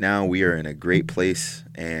 Right now, we are in a great place,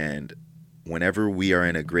 and whenever we are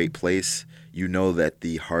in a great place, you know that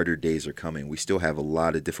the harder days are coming. We still have a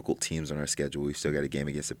lot of difficult teams on our schedule. We've still got a game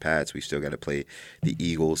against the Pats. We've still got to play the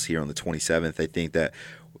Eagles here on the 27th. I think that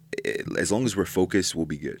as long as we're focused, we'll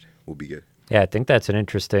be good. We'll be good. Yeah, I think that's an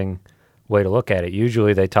interesting way to look at it.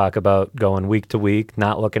 Usually they talk about going week to week,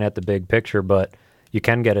 not looking at the big picture, but you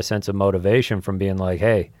can get a sense of motivation from being like,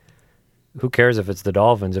 hey, who cares if it's the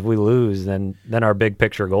Dolphins? If we lose, then our big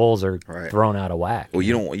picture goals are thrown out of whack. Well,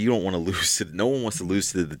 you don't want to lose to. No one wants to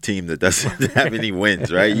lose to the team that doesn't have any wins,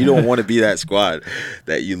 right? You don't want to be that squad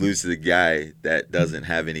that you lose to the guy that doesn't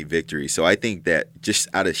have any victory. So I think that just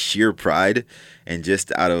out of sheer pride and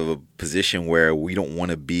just out of a position where we don't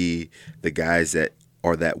want to be the guys that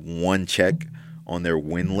are that one check on their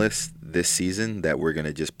win list this season, that we're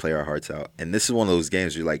gonna just play our hearts out. And this is one of those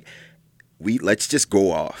games where you're like, let's just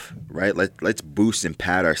go off, right? Let's boost and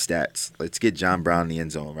pad our stats. Let's get John Brown in the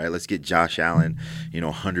end zone, right? Let's get Josh Allen,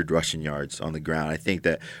 100 rushing yards on the ground. I think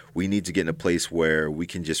that we need to get in a place where we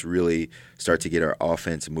can just really start to get our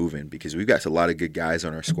offense moving, because we've got a lot of good guys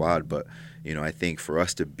on our squad. But, I think for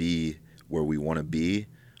us to be where we want to be,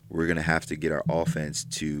 we're going to have to get our offense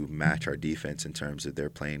to match our defense in terms of their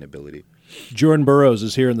playing ability. Jordan Burroughs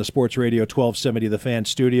is here in the Sports Radio 1270 The Fan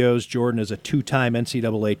studios. Jordan is a two-time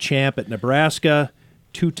NCAA champ at Nebraska.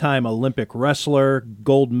 two-time Olympic wrestler,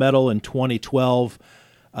 gold medal in 2012.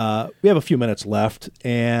 We have a few minutes left,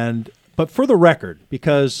 but for the record,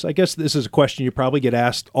 because I guess this is a question you probably get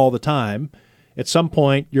asked all the time, at some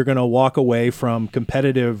point you're going to walk away from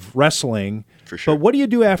competitive wrestling. For sure. But what do you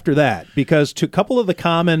do after that? Because to a couple of the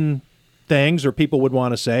common things or people would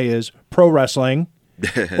want to say is pro wrestling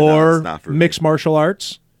or mixed martial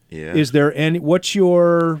arts. Yeah. Is there any? What's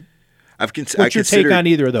your take on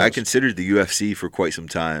either of those? I considered the UFC for quite some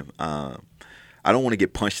time. I don't want to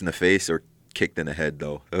get punched in the face or kicked in the head,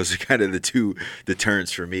 though. Those are kind of the two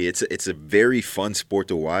deterrents for me. It's a very fun sport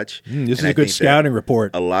to watch. This is a good scouting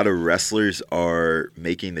report. A lot of wrestlers are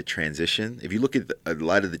making the transition. If you look at a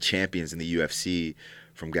lot of the champions in the UFC,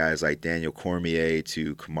 from guys like Daniel Cormier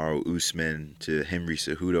to Kamaru Usman to Henry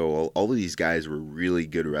Cejudo, all of these guys were really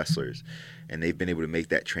good wrestlers, and they've been able to make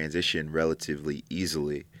that transition relatively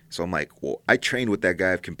easily. So I'm like, well, I trained with that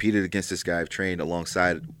guy. I've competed against this guy. I've trained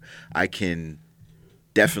alongside. I can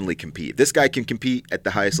definitely compete. If this guy can compete at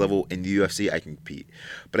the highest level in the UFC, I can compete.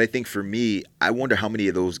 But I think for me, I wonder how many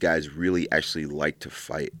of those guys really actually like to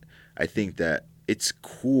fight. I think that it's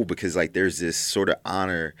cool because like there's this sort of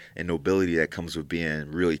honor and nobility that comes with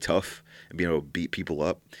being really tough and being able to beat people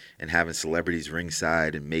up and having celebrities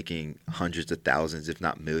ringside and making hundreds of thousands, if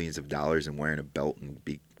not millions of dollars, and wearing a belt and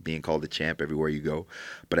being called the champ everywhere you go.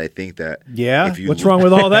 But I think that what's wrong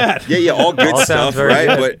with all that? all good stuff,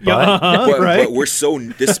 right? Good. But we're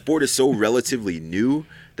this sport is so relatively new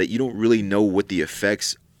that you don't really know what the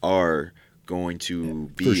effects are going to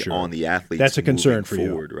be on the athletes. That's a concern for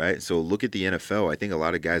forward, right? So look at the NFL. I think a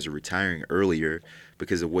lot of guys are retiring earlier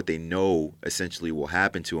because of what they know essentially will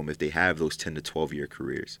happen to them if they have those 10 to 12 year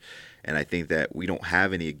careers. And I think that we don't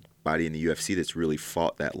have anybody in the UFC that's really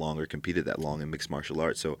fought that long or competed that long in mixed martial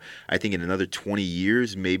arts. So I think in another 20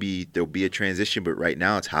 years, maybe there'll be a transition, but right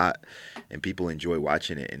now it's hot and people enjoy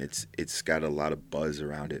watching it, and it's got a lot of buzz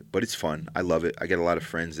around it. But it's fun. I love it. I get a lot of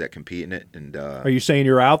friends that compete in it. And are you saying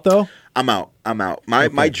you're out though? I'm out.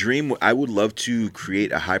 My dream, I would love to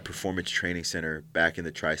create a high performance training center back in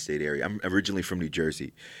the tri-state area. I'm originally from New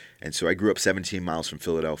Jersey. And so I grew up 17 miles from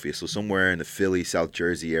Philadelphia. So somewhere in the Philly, South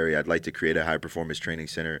Jersey area, I'd like to create a high-performance training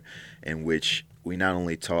center in which we not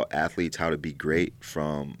only taught athletes how to be great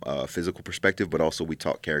from a physical perspective, but also we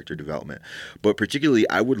taught character development. But particularly,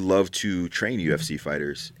 I would love to train UFC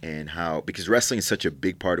fighters because wrestling is such a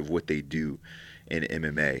big part of what they do in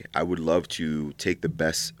MMA. I would love to take the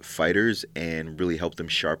best fighters and really help them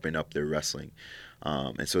sharpen up their wrestling.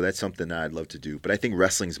 And so that's something that I'd love to do. But I think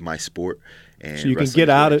wrestling's my sport. And so you can get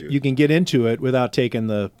out of, you can get into it without taking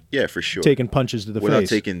for sure, taking punches to the face. Without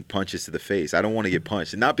taking punches to the face. I don't want to get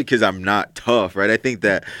punched. And not because I'm not tough, right? I think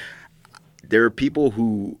that there are people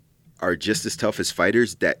who are just as tough as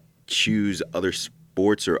fighters that choose other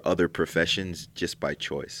sports or other professions just by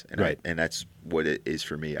choice. And and that's what it is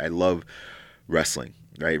for me. I love wrestling,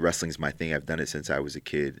 right? Wrestling's my thing. I've done it since I was a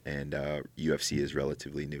kid, and UFC is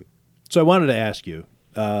relatively new. So I wanted to ask you,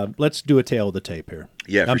 let's do a tail of the tape here.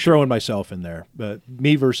 Yeah, I'm throwing myself in there, but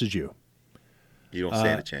me versus you. You don't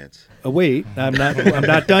stand a chance. Wait, I'm not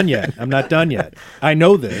done yet. I'm not done yet. I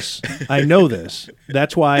know this.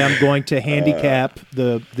 That's why I'm going to handicap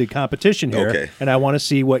the competition here, okay. And I want to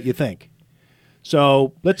see what you think.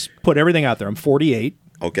 So let's put everything out there. I'm 48.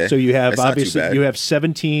 Okay. So you have That's not too bad. you have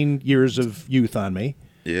 17 years of youth on me.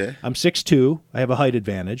 Yeah. I'm 6'2". I have a height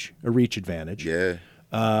advantage, a reach advantage. Yeah.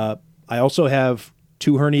 I also have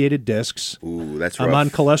 2 herniated discs. Ooh, that's rough. I'm on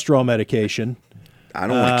cholesterol medication. I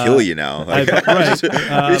don't want to kill you now. Like, I'm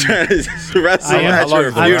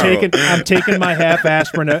taking my half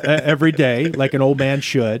aspirin every day, like an old man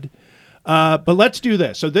should. But let's do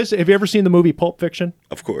this. So have you ever seen the movie Pulp Fiction?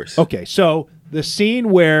 Of course. Okay, so the scene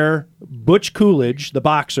where Butch Coolidge, the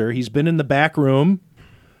boxer, he's been in the back room,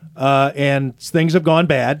 and things have gone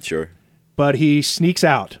bad. Sure. But he sneaks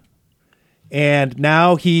out. And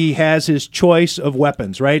now he has his choice of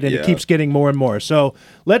weapons, right? And it keeps getting more and more. So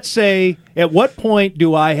let's say, at what point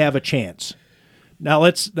do I have a chance? Now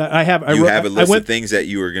I have a list of things that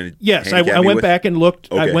you were going to. Yes, I went back and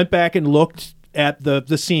looked. Okay. I went back and looked at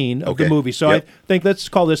the scene of the movie. So I think let's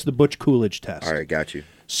call this the Butch Coolidge test. All right, got you.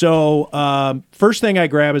 So first thing I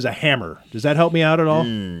grab is a hammer. Does that help me out at all?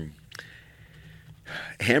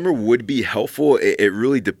 Hammer would be helpful. It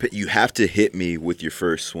really depends. You have to hit me with your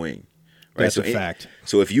first swing. Right? That's a fact.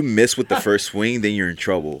 So if you miss with the first swing, then you're in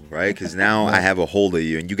trouble, right? Because now I have a hold of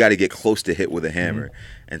you, and you got to get close to hit with a hammer.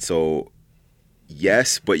 Mm-hmm. And so,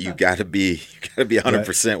 yes, but you got to be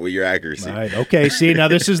 100% with your accuracy. Right. Okay. See, now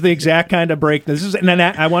this is the exact kind of break.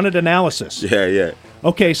 I wanted analysis. Yeah.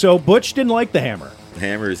 Okay, so Butch didn't like the hammer.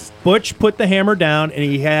 Hammers. Butch put the hammer down, and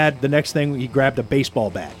he had the next thing. He grabbed a baseball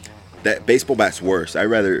bat. That baseball bat's worse. I'd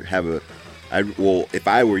rather have if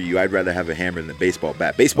I were you, I'd rather have a hammer than a baseball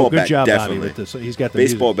bat. Baseball good bat, job, definitely. Bobby, with this. He's got the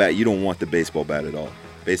baseball bat. You don't want the baseball bat at all.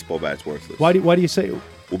 Baseball bat's worthless. Why do you say?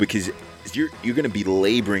 Well, because you're going to be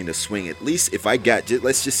laboring to swing. At least if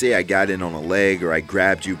let's just say I got in on a leg or I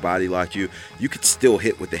grabbed you, body locked you, you could still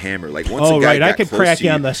hit with the hammer. Like once a guy got I could close crack to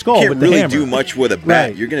you on the skull you with can't the really hammer. do much with a bat.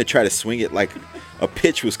 Right. You're going to try to swing it like a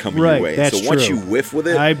pitch was coming Right, your way. that's So once true. you whiff with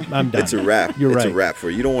it, I'm done. it's a wrap. You're it's right. a wrap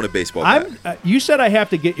for you. You don't want a baseball bat. You said I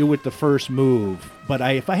have to get you with the first move, but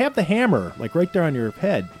if I have the hammer like right there on your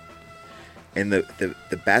head. And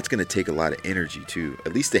the bat's going to take a lot of energy too.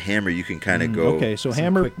 At least the hammer you can kind of go. Okay, so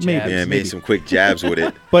hammer maybe. Yeah, maybe some quick jabs with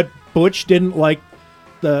it. But Butch didn't like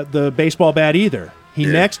the baseball bat either. He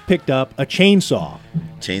next picked up a chainsaw.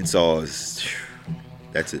 Chainsaw is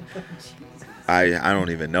that's it. I don't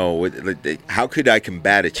even know how could I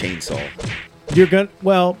combat a chainsaw.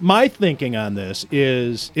 My thinking on this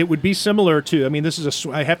is it would be similar to. I mean, this is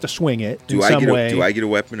I have to swing it in some way. Do I get a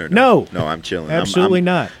weapon or no? No, I'm chilling. Absolutely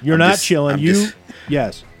not. You're not chilling.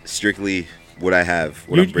 Yes. Strictly what I have.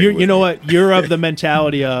 You know what? You're of the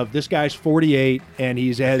mentality of this guy's 48 and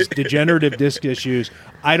he has degenerative disc issues.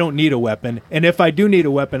 I don't need a weapon, and if I do need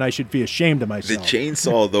a weapon, I should be ashamed of myself. The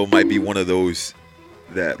chainsaw though might be one of those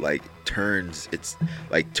that like turns. It's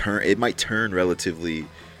like it might turn relatively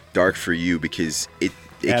dark for you because it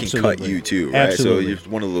can cut you too, right? Absolutely. So it's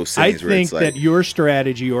one of those things where it's like, I think that your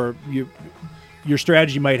strategy your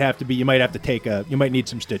strategy might have to be you might need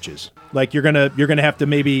some stitches. Like you're gonna have to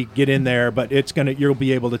maybe get in there, but you'll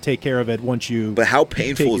be able to take care of it once you. But how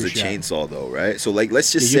painful is a chainsaw though, right? So like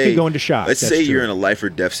let's just you say could go into shock. Let's say you're in a life or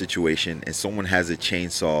death situation and someone has a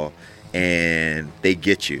chainsaw and they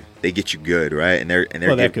get you good, right? And they're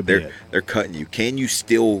cutting you. Can you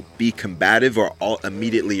still be combative, or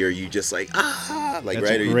immediately are you just like That's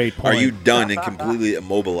right? a great point. Are you done and completely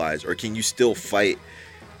immobilized, or can you still fight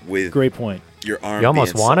with great point? Your arm. You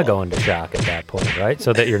almost want to go into shock at that point, right?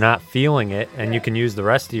 So that you're not feeling it, and you can use the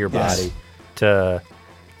rest of your body to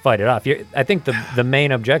fight it off. I think the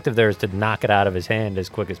main objective there is to knock it out of his hand as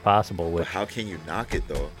quick as possible. But how can you knock it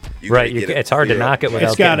though? It's hard to knock it without.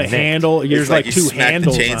 It's got a getting handle. nicked. There's like two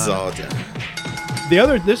handles. The chainsaw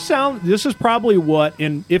on it. This is probably what,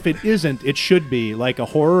 and if it isn't, it should be like a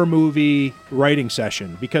horror movie writing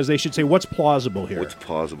session, because they should say what's plausible here. What's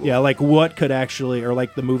plausible? Yeah, like what could actually, or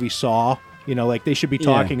like the movie Saw. Like they should be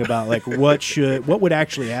talking about like what would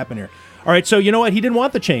actually happen here. All right, so you know what? He didn't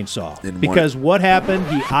want the chainsaw because what happened?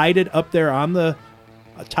 He eyed it up there on the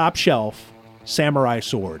top shelf, samurai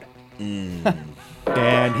sword.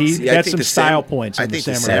 And he got some style points on the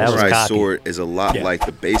samurai sword. The samurai sword is a lot like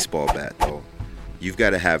the baseball bat, though. You've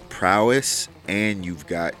got to have prowess, and you've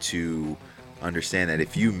got to understand that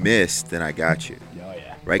if you miss, then I got you. Oh,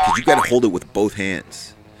 yeah. Right? Because you got to hold it with both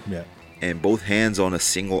hands. Yeah. And both hands on a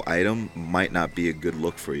single item might not be a good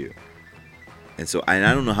look for you. And so, I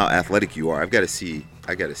don't know how athletic you are. I got to see you.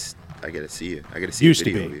 I got to see a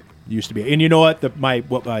video of you. Used to be. And you know what?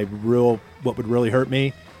 What would really hurt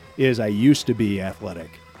me is I used to be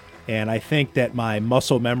athletic. And I think that my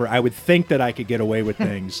muscle memory, I would think that I could get away with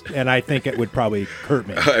things, and I think it would probably hurt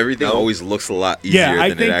me. Everything always looks a lot easier than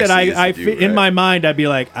it actually is. Yeah, I think that in my mind, I'd be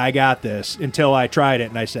like, I got this, until I tried it,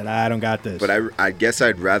 and I said, I don't got this. But I guess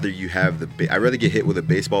I'd rather you have I'd rather get hit with a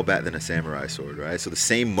baseball bat than a samurai sword, right? So the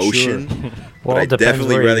same motion, Well, but I it depends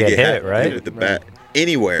definitely where you rather get hit, hit right? with the bat.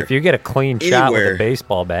 Anywhere. If you get a clean shot with a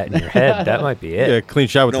baseball bat in your head, that might be it. Yeah, a clean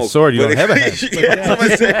shot with the sword, you don't have a head. That's what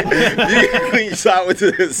I'm saying. You get a clean shot with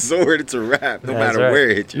the sword, it's a wrap, no matter where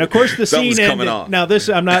it hits you. And of course, the Something's scene coming ended. off.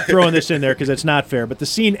 Now, I'm not throwing this in there because it's not fair, but the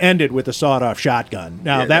scene ended with a sawed-off shotgun.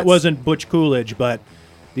 Now, that wasn't Butch Coolidge, but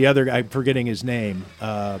the other, I'm forgetting his name,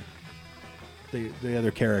 the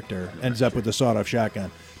other character ends up with a sawed-off shotgun.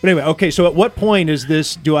 But anyway, okay, so at what point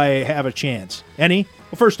do I have a chance? Any?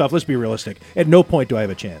 Well, first off, let's be realistic. At no point do I have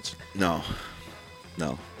a chance. No,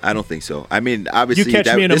 I don't think so. I mean, obviously, me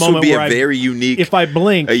in a this would moment be where a very unique. If I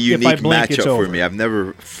blink, matchup it's for over. me. I've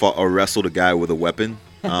never fought or wrestled a guy with a weapon.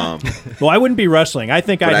 Well, I wouldn't be wrestling. I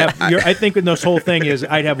think I think in this whole thing is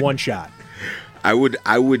I'd have one shot. I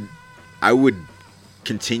would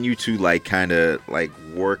continue to kind of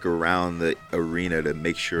work around the arena to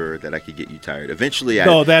make sure that I could get you tired. Eventually,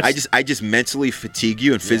 I just mentally fatigue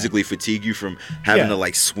you and physically fatigue you from having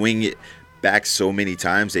to swing it back so many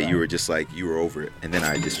times that you were just you were over it, and then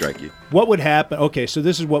I just strike you. What would happen? Okay, so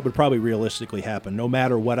this is what would probably realistically happen, no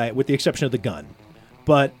matter what with the exception of the gun.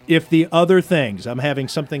 But if the other things, I'm having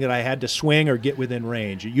something that I had to swing or get within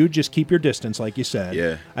range, you just keep your distance, like you said.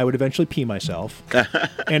 Yeah. I would eventually pee myself,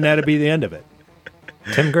 and that'd be the end of it.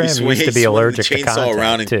 Tim Graham swings, used to be swung the allergic to chainsaw contact,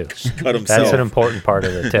 around and too. cut himself. That's an important part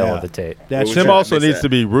of the tale of the tape. Tim also needs to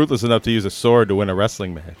be ruthless enough to use a sword to win a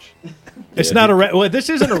wrestling match. It's not well, this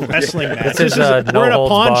isn't a wrestling match. This is we're no in a holds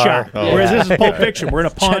pawn bar. shop. Oh. Whereas this is Pulp Fiction. We're in a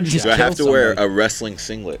pawn shop. Do I have to wear a wrestling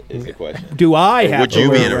singlet? Is the question. Do I Or have would to you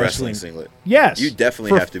wear be in a a wrestling wrestling singlet? Yes. You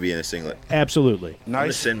definitely For- have to be in a singlet. Absolutely. I'm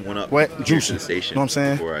gonna send one up. Wet, here juicy. to the station. Know what I'm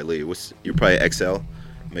saying? Before I leave, you're probably XL.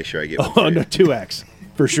 Make sure I get one. Oh no, 2X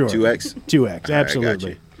for sure. 2X. 2X, All right, I got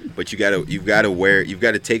absolutely. you. But you've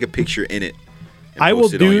got to take a picture in it. And I will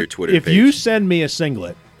post it on do your Twitter if page. you send me a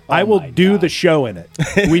singlet. I will do the show in it.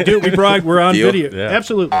 We're on Deal? video. Yeah.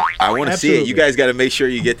 Absolutely. I want to see it. You guys got to make sure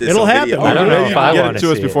you get this. It'll on happen. video. I don't know if I Get want it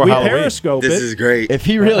to us before We Halloween. Periscope This it. is great. If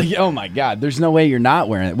he really, oh my God, there's no way you're not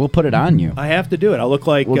wearing it. We'll put it on you. I have to do it. I'll look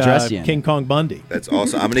like We'll dress you in King it. Kong Bundy. That's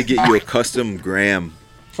awesome. I'm gonna get you a custom Graham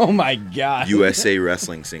Oh my God. USA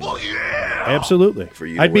wrestling singlet Absolutely. for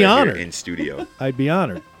you. To I'd be wear here honored. in studio. I'd be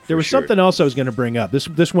honored. There was sure. something else I was going to bring up. This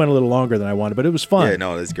went a little longer than I wanted, but it was fun. Yeah,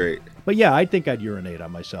 no, that's great. But yeah, I think I'd urinate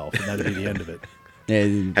on myself, and that'd be the end of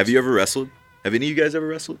it. Have you ever wrestled? Have any of you guys ever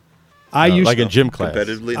wrestled? I used like in gym class.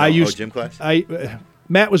 Competitively? I No? used gym class?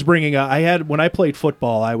 Matt was bringing up. When I played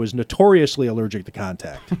football, I was notoriously allergic to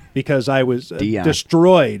contact because I was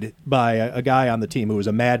destroyed by a guy on the team who was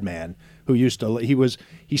a madman who used to.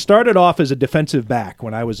 He started off as a defensive back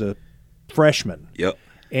when I was a freshman. Yep.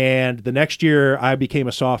 And the next year, I became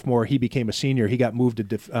a sophomore. He became a senior. He got moved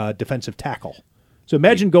to defensive tackle. So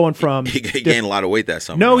imagine going from He gained a lot of weight that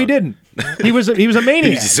summer. No, he didn't. He was a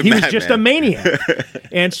maniac. just a He was madman. just a maniac.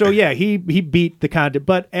 And so yeah, he beat the content.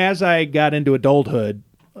 But as I got into adulthood,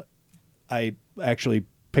 I actually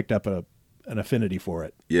picked up an affinity for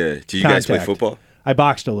it. Yeah. Do you guys play Contact. football? I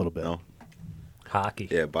boxed a little bit. No. Hockey.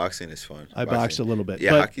 Yeah, boxing is fun. I boxed a little bit.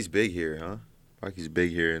 Yeah, but hockey's big here, huh? Hockey's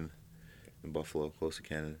big here in Buffalo, close to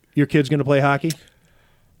Canada. your kid's going to play hockey?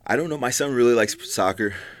 I don't know. My son really likes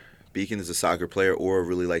soccer. Beacon is a soccer player or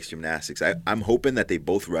really likes gymnastics. I'm hoping that they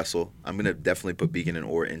both wrestle. I'm going to definitely put Beacon and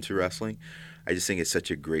Orr into wrestling. I just think it's such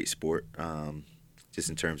a great sport, just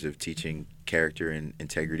in terms of teaching character and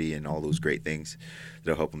integrity and all those great things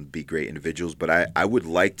that'll help them be great individuals. But I would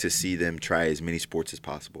like to see them try as many sports as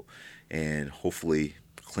possible and hopefully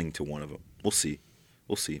cling to one of them. We'll see.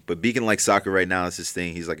 We'll see. But Beacon likes soccer right now. It's his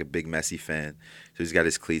thing. He's like a big Messi fan. So he's got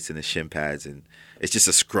his cleats and his shin pads, and it's just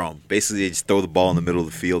a scrum. Basically, they just throw the ball in the middle of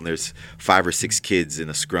the field, and there's 5 or 6 kids in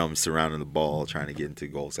a scrum surrounding the ball trying to get into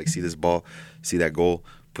goals. Like, see this ball? See that goal?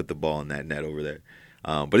 Put the ball in that net over there.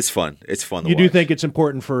 But it's fun. It's fun to You watch. do think it's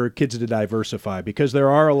important for kids to diversify because there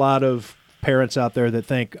are a lot of parents out there that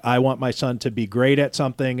think I want my son to be great at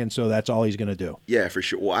something, and so that's all he's going to do. Yeah, for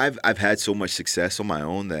sure. Well, I've had so much success on my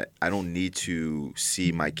own that I don't need to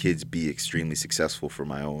see my kids be extremely successful for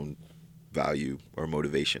my own value or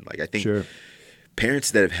motivation. Like I think parents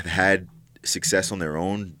that have had success on their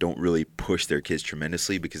own don't really push their kids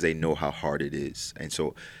tremendously because they know how hard it is. And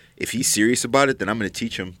so if he's serious about it, then I'm going to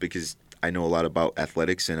teach him because I know a lot about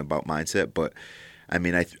athletics and about mindset, but I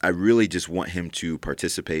mean, I really just want him to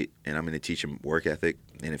participate, and I'm going to teach him work ethic.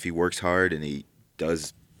 And if he works hard and he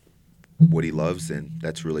does what he loves, then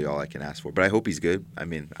that's really all I can ask for. But I hope he's good. I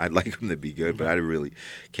mean, I'd like him to be good, but I really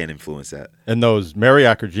can't influence that. And those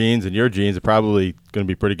Mariacker genes and your genes are probably going to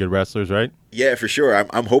be pretty good wrestlers, right? Yeah, for sure.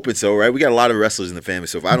 I'm hoping so, right? We got a lot of wrestlers in the family,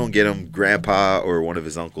 so if I don't get him, Grandpa or one of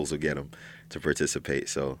his uncles will get him to participate.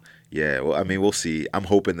 So, yeah, well, I mean, we'll see. I'm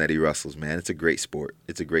hoping that he wrestles, man. It's a great sport.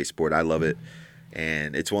 It's a great sport. I love it.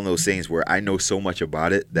 And it's one of those things where I know so much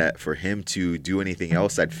about it that for him to do anything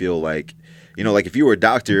else, I'd feel like, like if you were a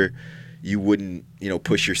doctor, you wouldn't,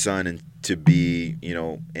 push your son to be,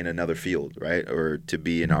 in another field, right? Or to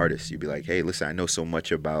be an artist. You'd be like, hey, listen, I know so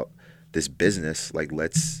much about this business. Like,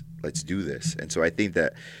 let's do this. And so I think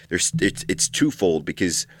that it's twofold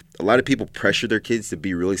because a lot of people pressure their kids to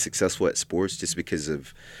be really successful at sports just because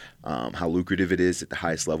of how lucrative it is at the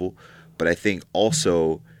highest level. But I think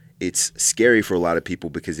also it's scary for a lot of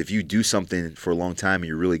people because if you do something for a long time and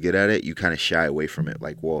you're really good at it, you kind of shy away from it.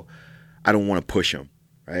 Like, well, I don't want to push them,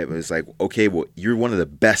 right? But it's like, okay, well, you're one of the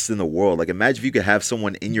best in the world. Like, imagine if you could have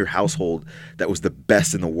someone in your household that was the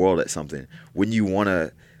best in the world at something. Wouldn't you want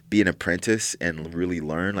to be an apprentice and really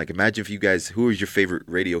learn? Like, imagine if you guys, who is your favorite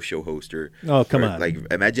radio show host? Come on. Like,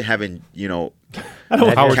 imagine having,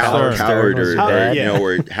 Howard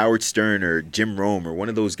or Howard Stern or Jim Rome or one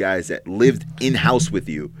of those guys that lived in house with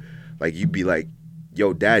you. Like, you'd be like,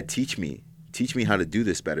 yo, Dad, teach me how to do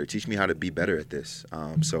this better. Teach me how to be better at this.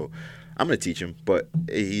 So I'm going to teach him, but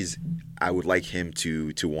I would like him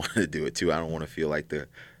to want to do it too. I don't want to feel like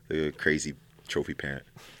the crazy trophy parent.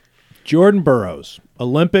 Jordan Burroughs,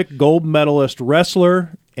 Olympic gold medalist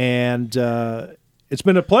wrestler, and It's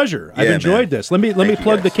been a pleasure. I've enjoyed this. Let me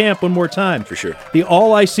plug the camp one more time. For sure. The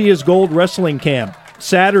All I See Is Gold Wrestling Camp,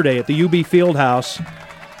 Saturday at the UB Fieldhouse.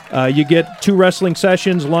 You get 2 wrestling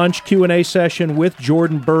sessions, lunch, Q&A session with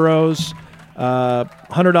Jordan Burroughs,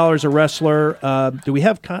 $100 a wrestler. Do we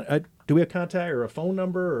have contact or a phone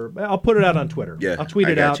number? Or I'll put it out on Twitter. Yeah, I'll tweet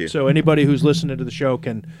I it got out you. so anybody who's listening to the show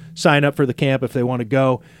can sign up for the camp if they want to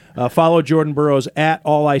go. Follow Jordan Burroughs at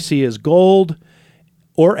All I See Is Gold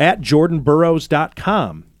or at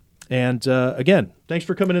jordanburroughs.com. And again, thanks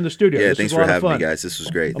for coming in the studio. Yeah, this thanks was a for lot of having fun. me, guys. This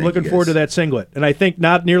was great. I'm looking forward to that singlet. And I think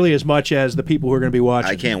not nearly as much as the people who are going to be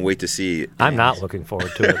watching. I can't wait to see it. I'm not looking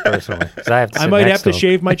forward to it personally. 'Cause I might have to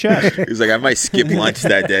shave my chest. He's like, I might skip lunch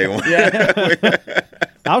that day.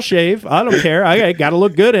 I'll shave. I don't care. I got to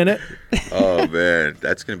look good in it. Oh, man.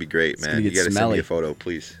 That's going to be great, man. gonna You get got to send smelly. me a photo,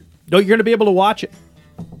 please. No, you're going to be able to watch it.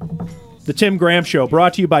 The Tim Graham Show,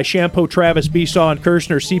 brought to you by Shampoo, Travis, Besaw, and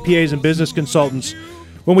Kirshner, CPAs and business consultants.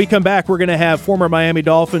 When we come back, we're going to have former Miami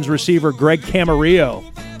Dolphins receiver Greg Camarillo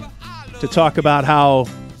to talk about how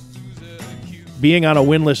being on a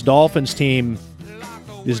winless Dolphins team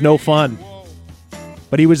is no fun.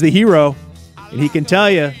 But he was the hero, and he can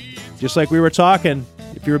tell you, just like we were talking,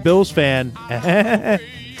 if you're a Bills fan,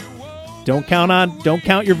 don't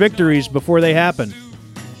count your victories before they happen.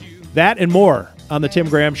 That and more on the Tim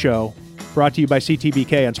Graham Show, brought to you by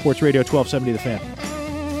CTBK on Sports Radio 1270 The Fan.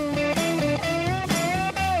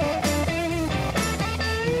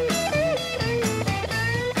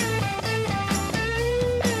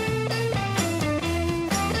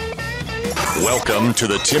 Welcome to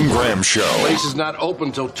the Tim Graham Show. Place is not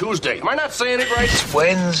open till Tuesday. Am I not saying it right? It's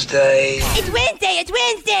Wednesday. It's Wednesday. It's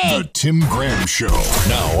Wednesday. The Tim Graham Show.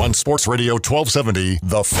 Now on Sports Radio 1270,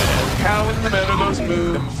 The Fan. Cow in the middle goes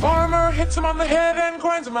moo. The farmer hits him on the head and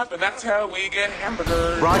grinds him up, and that's how we get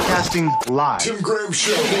hamburgers. Broadcasting live. Tim Graham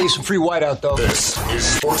Show. Give you some free whiteout, though. This is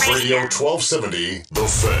Sports Radio 1270, The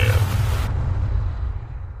Fan.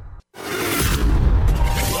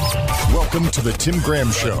 Welcome to the Tim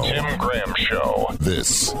Graham Show. Tim Graham Show.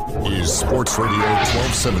 This is Sports Radio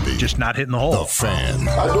 1270. Just not hitting the hole. The Fan.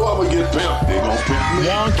 I know I'm going to get pimped. They going to pimp me.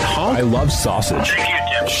 I love sausage.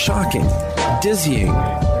 Shocking. Dizzying.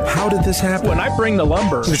 How did this happen? When I bring the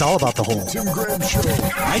lumber, It's all about the hole. Tim Graham Show.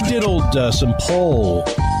 I diddled some pole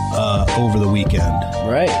over the weekend.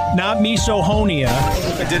 Right. not misohonia.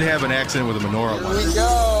 I did have an accident with a menorah once.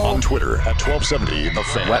 On Twitter at 1270 The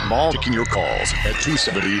Fan. Wet ball. Taking your calls at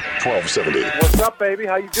 270-1270. What's up, baby?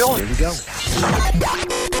 How you doing? Here we go.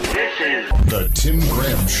 The Tim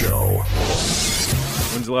Graham Show.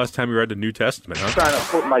 When's the last time you read the New Testament, huh? Trying to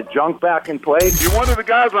put my junk back in place. You're one of the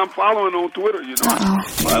guys I'm following on Twitter, you know.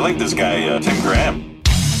 Well, I like this guy, Tim Graham.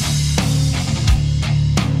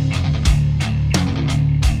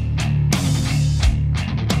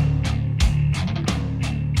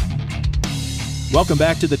 Welcome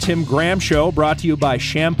back to the Tim Graham Show, brought to you by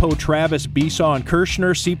Shampoo, Travis, Besaw, and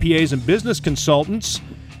Kirshner, CPAs and business consultants.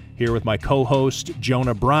 Here with my co-host,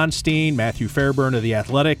 Jonah Bronstein, Matthew Fairburn of The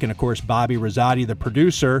Athletic, and, of course, Bobby Rosati, the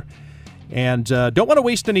producer. And don't want to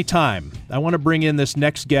waste any time. I want to bring in this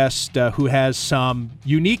next guest who has some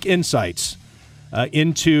unique insights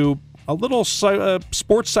into a little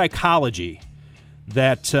sports psychology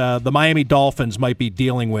that the Miami Dolphins might be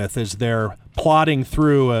dealing with as they're plodding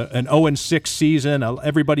through an 0-6 season.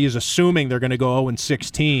 Everybody is assuming they're going to go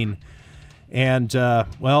 0-16. And,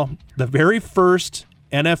 well, the very first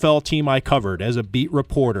NFL team I covered as a beat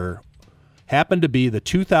reporter happened to be the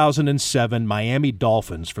 2007 Miami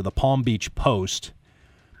Dolphins for the Palm Beach Post.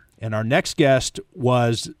 And our next guest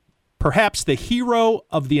was perhaps the hero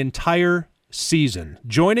of the entire season.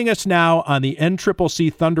 Joining us now on the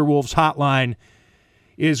NCCC Thunderwolves hotline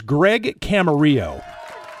is Greg Camarillo,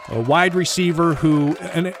 a wide receiver who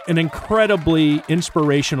an incredibly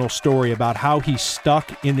inspirational story about how he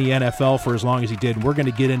stuck in the NFL for as long as he did. And we're going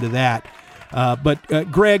to get into that.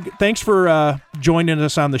 But Greg, thanks for joining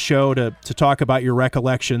us on the show to talk about your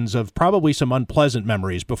recollections of probably some unpleasant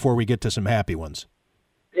memories before we get to some happy ones.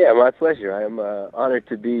 Yeah, my pleasure. I am honored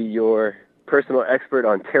to be your personal expert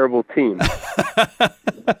on terrible teams.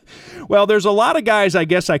 Well, there's a lot of guys I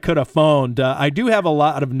guess I could have phoned. I do have a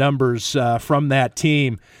lot of numbers from that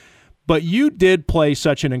team, but you did play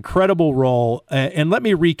such an incredible role. And let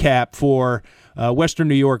me recap for Western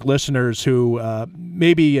New York listeners who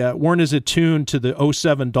maybe weren't as attuned to the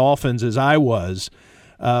 2007 Dolphins as I was.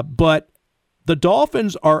 But the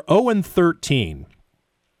Dolphins are 0-13.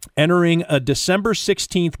 Entering a December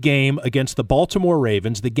 16th game against the Baltimore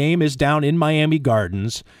Ravens. The game is down in Miami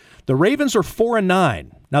Gardens. The Ravens are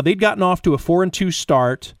 4-9. Now, they'd gotten off to a 4-2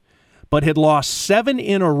 start, but had lost 7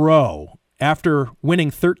 in a row after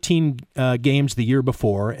winning 13 games the year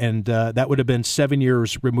before, and that would have been 7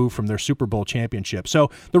 years removed from their Super Bowl championship. So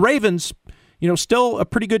the Ravens, still a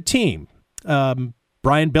pretty good team.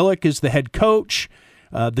 Brian Billick is the head coach.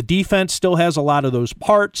 The defense still has a lot of those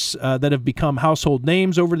parts that have become household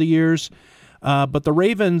names over the years. But the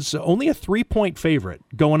Ravens, only a 3-point favorite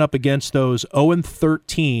going up against those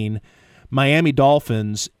 0-13 Miami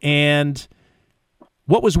Dolphins. And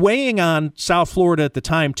what was weighing on South Florida at the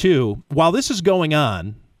time, too, while this is going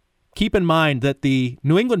on, keep in mind that the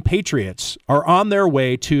New England Patriots are on their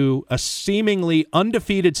way to a seemingly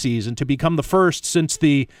undefeated season to become the first since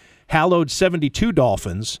the hallowed 72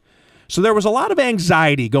 Dolphins. So there was a lot of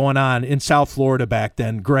anxiety going on in South Florida back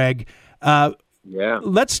then, Greg. Yeah.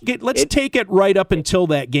 Let's take it right up until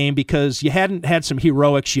that game because you hadn't had some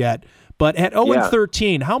heroics yet. But at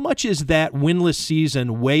 0-13, how much is that winless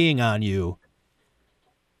season weighing on you?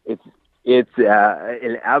 It's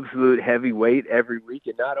an absolute heavyweight every week,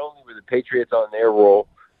 and not only were the Patriots on their roll,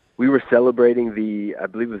 we were celebrating the, I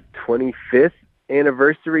believe it was 25th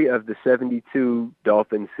anniversary of the 72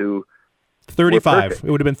 Dolphins who 35. It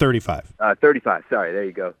would have been 35. 35. Sorry, there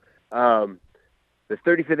you go. The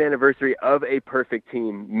 35th anniversary of a perfect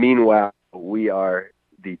team. Meanwhile, we are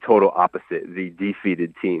the total opposite, the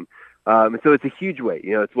defeated team. And so it's a huge weight.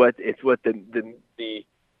 It's what the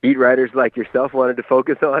beat writers like yourself wanted to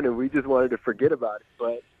focus on, and we just wanted to forget about it.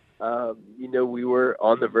 But we were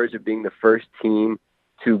on the verge of being the first team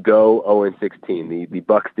to go 0-16. The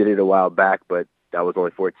Bucs did it a while back, but that was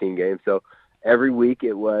only 14 games. So every week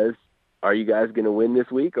it was, are you guys going to win this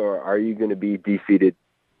week, or are you going to be defeated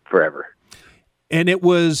forever? And it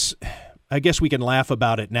was, I guess we can laugh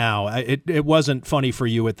about it now. It wasn't funny for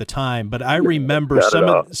you at the time, but I remember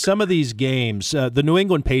some of these games, the New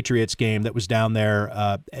England Patriots game that was down there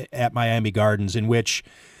at Miami Gardens, in which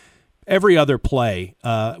every other play,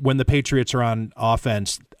 when the Patriots are on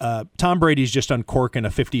offense, Tom Brady's just uncorking a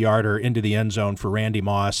 50-yarder into the end zone for Randy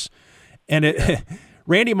Moss. And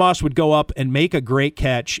Randy Moss would go up and make a great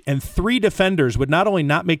catch, and 3 defenders would not only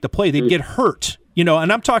not make the play, they'd get hurt.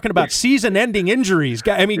 And I'm talking about season-ending injuries.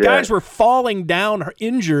 Guys were falling down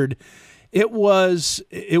injured. It was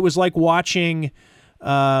like watching,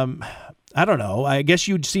 I don't know, I guess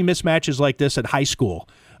you'd see mismatches like this at high school.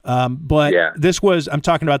 But this was, I'm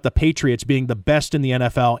talking about the Patriots being the best in the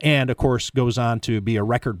NFL and, of course, goes on to be a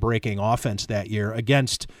record-breaking offense that year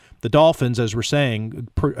against the Dolphins, as we're saying,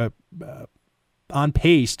 on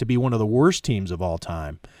pace to be one of the worst teams of all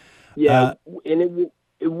time. Yeah, and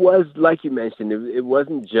it was, like you mentioned, it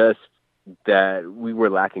wasn't just that we were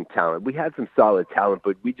lacking talent. We had some solid talent,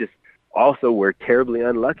 but we just also were terribly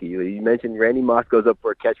unlucky. You mentioned Randy Moss goes up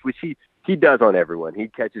for a catch, which he does on everyone. He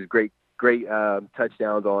catches great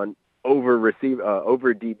touchdowns on over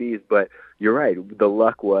DBs, but you're right. The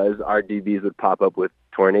luck was our DBs would pop up with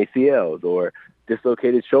torn ACLs or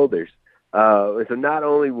dislocated shoulders. So not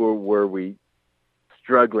only were we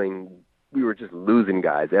struggling, we were just losing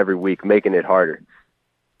guys every week, making it harder.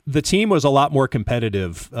 The team was a lot more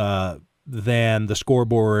competitive than the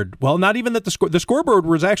scoreboard. Well, not even that the scoreboard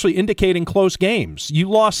was actually indicating close games. You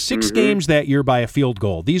lost 6 games that year by a field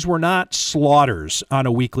goal. These were not slaughters on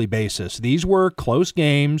a weekly basis. These were close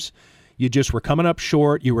games. You just were coming up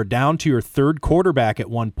short. You were down to your 3rd quarterback at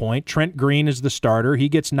one point. Trent Green is the starter. He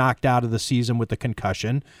gets knocked out of the season with the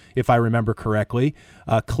concussion, if I remember correctly.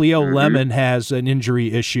 Cleo Lemon has an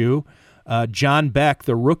injury issue. John Beck,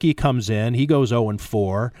 the rookie, comes in. He goes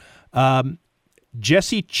 0-4.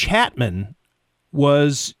 Jesse Chapman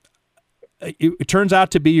was, it turns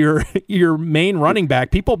out to be your main running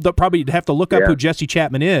back. People probably have to look up who Jesse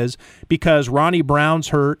Chapman is because Ronnie Brown's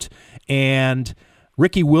hurt and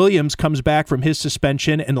Ricky Williams comes back from his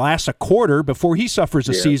suspension and lasts a quarter before he suffers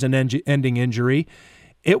a season-ending injury.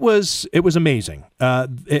 It was amazing.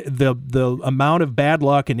 The amount of bad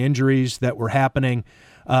luck and injuries that were happening.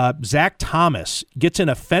 Zach Thomas gets in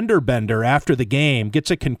a fender bender after the game, gets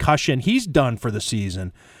a concussion. He's done for the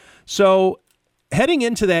season. So heading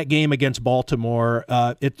into that game against Baltimore,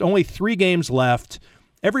 it's only 3 games left.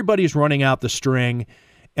 Everybody's running out the string.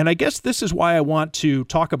 And I guess this is why I want to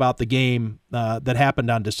talk about the game that happened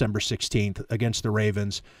on December 16th against the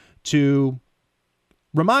Ravens, to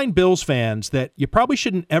remind Bills fans that you probably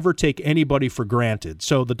shouldn't ever take anybody for granted.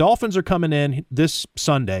 So the Dolphins are coming in this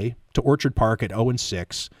Sunday to Orchard Park at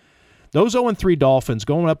 0-6. Those 0-3 Dolphins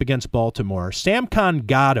going up against Baltimore. Samkon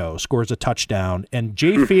Gatto scores a touchdown, and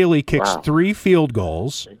Jay Feely kicks 3 field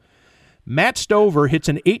goals. Matt Stover hits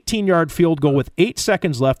an 18-yard field goal with 8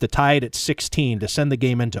 seconds left to tie it at 16 to send the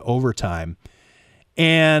game into overtime.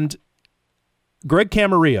 And Greg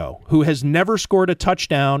Camarillo, who has never scored a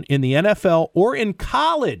touchdown in the NFL or in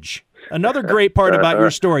college, Another great part about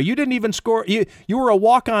your story, you didn't even score. You were a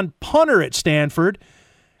walk-on punter at Stanford.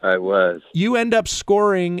 I was. You end up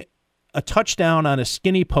scoring a touchdown on a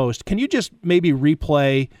skinny post. Can you just maybe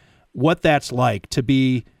replay what that's like to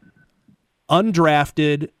be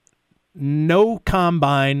undrafted, no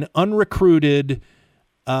combine, unrecruited,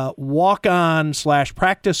 walk-on /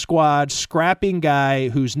 practice squad, scrapping guy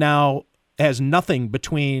who's now has nothing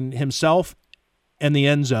between himself and the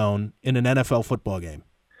end zone in an NFL football game?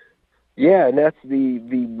 Yeah, and that's the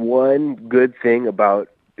one good thing about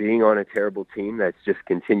being on a terrible team that's just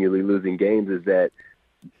continually losing games is that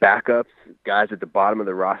backups, guys at the bottom of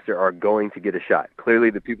the roster, are going to get a shot.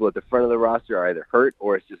 Clearly, the people at the front of the roster are either hurt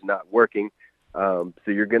or it's just not working. So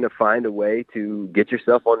you're going to find a way to get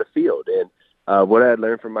yourself on the field. And what I had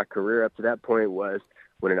learned from my career up to that point was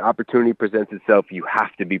when an opportunity presents itself, you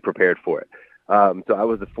have to be prepared for it. So I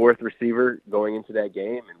was the fourth receiver going into that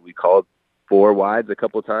game, and we called 4 wides a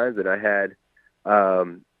couple times, and I had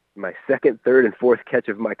my second, third, and fourth catch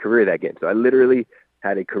of my career that game. So I literally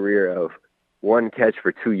had a career of 1 catch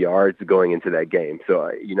for 2 yards going into that game.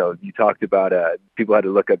 So, you talked about people had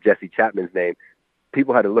to look up Jesse Chapman's name.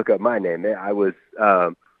 People had to look up my name. I was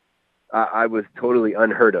totally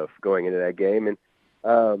unheard of going into that game.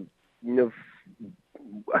 And,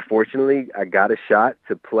 fortunately, I got a shot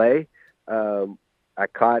to play. I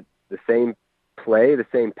caught the same play, the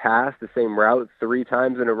same pass, the same route 3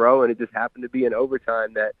 times in a row, and it just happened to be in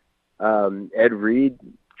overtime that Ed Reed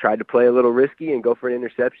tried to play a little risky and go for an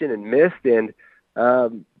interception and missed, and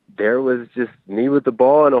there was just me with the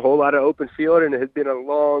ball and a whole lot of open field, and it had been a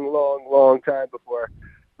long time before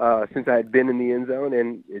since I had been in the end zone,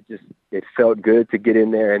 and it felt good to get in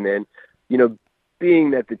there. And then,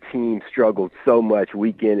 being that the team struggled so much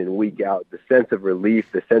week in and week out, the sense of relief,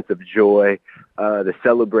 the sense of joy, the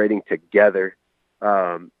celebrating together,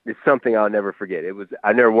 it's something I'll never forget.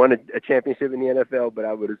 I never won a championship in the NFL, but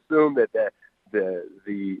I would assume that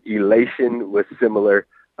the elation was similar.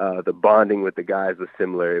 The bonding with the guys was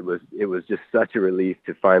similar. It was just such a relief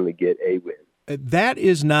to finally get a win. That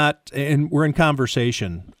is not, and we're in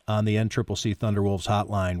conversation on the NCCC Thunderwolves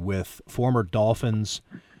hotline with former Dolphins,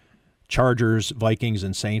 Chargers, Vikings,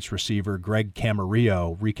 and Saints receiver Greg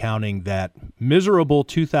Camarillo recounting that miserable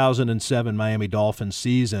 2007 Miami Dolphins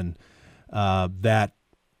season that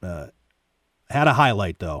had a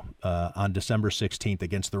highlight, though, on December 16th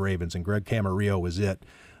against the Ravens, and Greg Camarillo was it,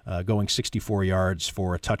 going 64 yards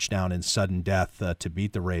for a touchdown in sudden death to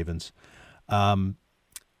beat the Ravens.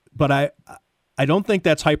 But I don't think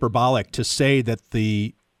that's hyperbolic to say that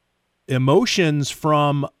the emotions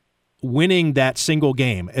from winning that single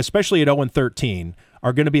game, especially at 0-13,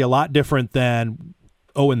 are going to be a lot different than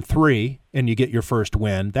 0-3 and you get your first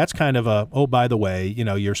win. That's kind of by the way,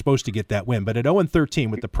 you're supposed to get that win. But at 0-13,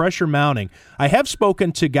 with the pressure mounting, I have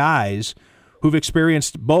spoken to guys who've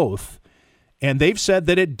experienced both, and they've said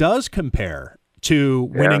that it does compare to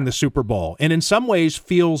winning the Super Bowl, and in some ways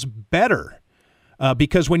feels better.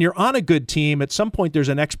 Because when you're on a good team, at some point there's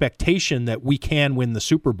an expectation that we can win the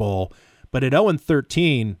Super Bowl. But at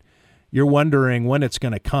 0-13, you're wondering when it's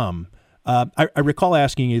going to come. I recall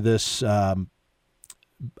asking you this, it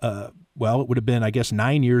would have been, I guess,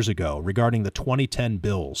 9 years ago, regarding the 2010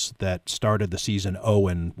 Bills that started the season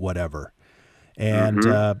 0-whatever. And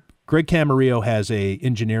Greg Camarillo has a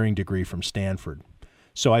engineering degree from Stanford.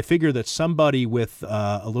 So I figure that somebody with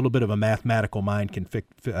a little bit of a mathematical mind can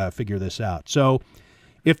figure this out. So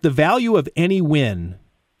if the value of any win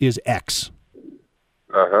is X,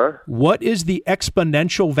 what is the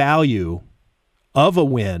exponential value of a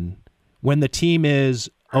win when the team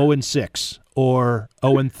is 0-6 or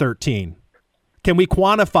 0-13? Can we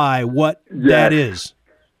quantify what that is?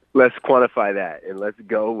 Let's quantify that, and let's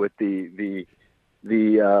go with the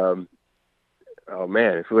oh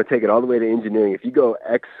man, if we're going to take it all the way to engineering, if you go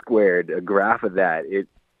X squared, a graph of that, it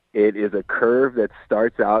is a curve that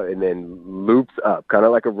starts out and then loops up, kind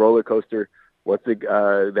of like a roller coaster. Once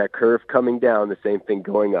that curve coming down, the same thing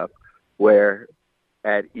going up, where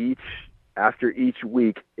after each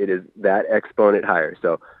week, it is that exponent higher.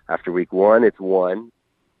 So after week 1, it's 1,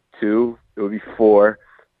 2, it would be 4,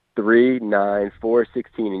 3, 9, 4,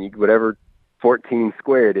 16, and whatever 14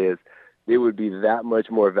 squared is, it would be that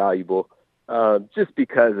much more valuable. Just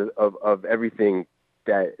because of everything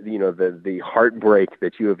that, the heartbreak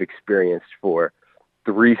that you have experienced for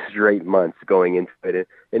 3 straight months going into it.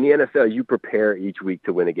 In the NFL, you prepare each week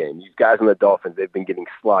to win a game. These guys on the Dolphins, they've been getting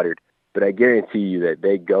slaughtered, but I guarantee you that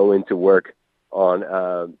they go into work on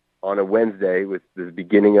a Wednesday with the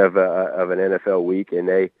beginning of an NFL week, and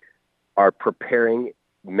they are preparing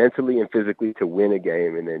mentally and physically to win a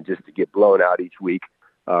game, and then just to get blown out each week,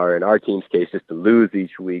 or in our team's case, just to lose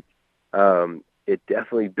each week. it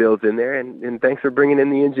definitely builds in there. And thanks for bringing in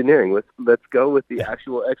the engineering. Let's go with the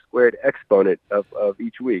actual X squared exponent of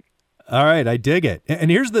each week. All right, I dig it.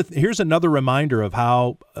 And here's another reminder of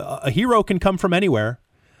how a hero can come from anywhere.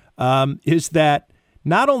 Is that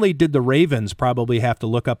not only did the Ravens probably have to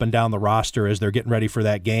look up and down the roster as they're getting ready for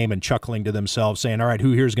that game and chuckling to themselves, saying, "All right,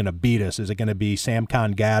 who here's going to beat us? Is it going to be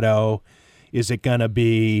Samkon Gatto? Is it going to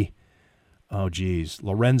be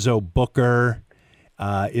Lorenzo Booker?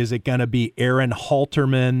 Is it going to be Aaron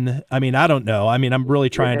Halterman? I mean, I don't know. I mean, I'm really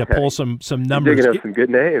trying to pull some numbers. You're digging up some good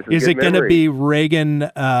names. Is it going to be Reagan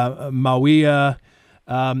Mawia?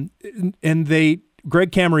 And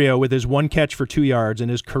Greg Camarillo, with his one catch for 2 yards in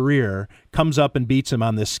his career, comes up and beats him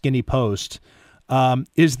on this skinny post.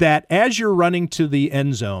 Is that as you're running to the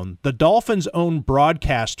end zone, the Dolphins' own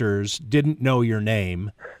broadcasters didn't know your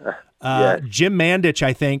name. Yes. Jim Mandich,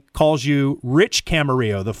 I think, calls you Rich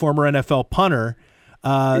Camarillo, the former NFL punter.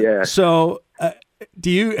 So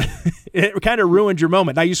do you – it kind of ruined your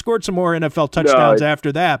moment. Now, you scored some more NFL touchdowns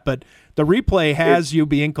after that, but the replay has you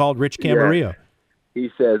being called Rich Camarillo. Yeah. He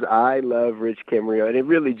says, "I love Rich Camarillo," and it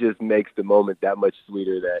really just makes the moment that much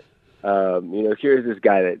sweeter that, here's this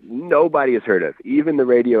guy that nobody has heard of. Even the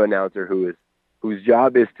radio announcer whose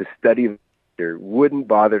job is to study the roster wouldn't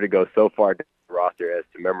bother to go so far down the roster as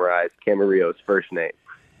to memorize Camarillo's first name.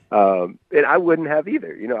 And I wouldn't have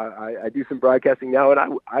either. I do some broadcasting now,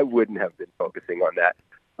 and I wouldn't have been focusing on that.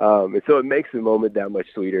 And so it makes the moment that much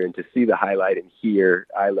sweeter. And to see the highlight and hear,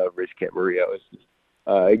 "I love Rich Camarillo,"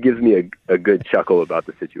 it gives me a good chuckle about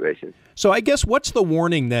the situation. So I guess what's the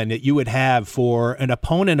warning then that you would have for an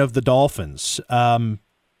opponent of the Dolphins?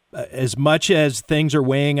 As much as things are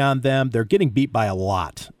weighing on them, they're getting beat by a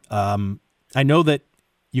lot. I know that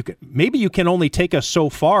you can only take us so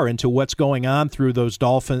far into what's going on through those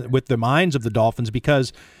Dolphins with the minds of the Dolphins,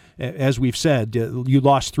 because as we've said, you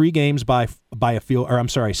lost 6 games by a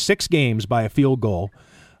field goal.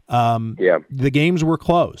 The games were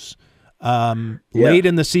close. Late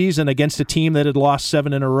in the season against a team that had lost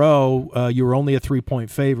 7 in a row, you were only a 3-point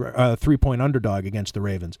favorite, 3-point underdog against the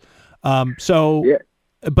Ravens.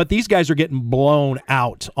 But these guys are getting blown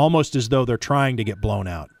out, almost as though they're trying to get blown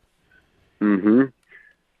out. Mm-hmm.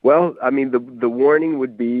 Well, I mean, the warning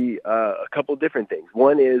would be a couple different things.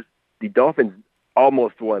 One is the Dolphins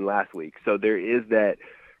almost won last week, so there is that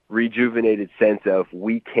rejuvenated sense of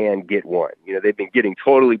we can get one. They've been getting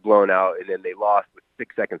totally blown out, and then they lost with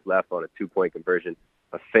 6 seconds left on a 2-point conversion,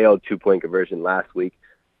 a failed 2-point conversion last week.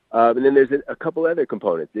 And then there's a couple other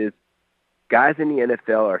components. Is guys in the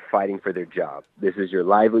NFL are fighting for their job. This is your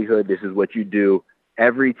livelihood. This is what you do.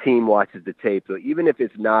 Every team watches the tape. So even if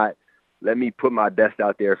it's not, let me put my best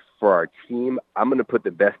out there for our team, I'm going to put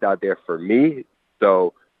the best out there for me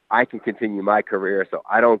so I can continue my career, so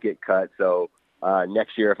I don't get cut. So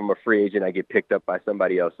next year, if I'm a free agent, I get picked up by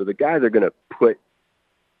somebody else. So the guys are going to put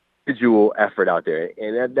individual effort out there.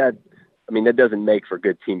 And that doesn't make for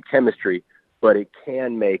good team chemistry, but it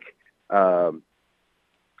can make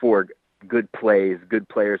for good plays. Good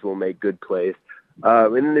players will make good plays.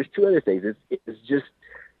 And then there's 2 other things. It's just,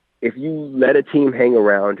 if you let a team hang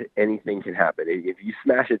around, anything can happen. If you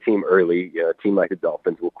smash a team early, a team like the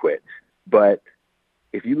Dolphins will quit. But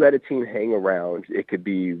if you let a team hang around, it could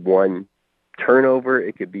be one turnover,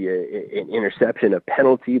 it could be an interception, a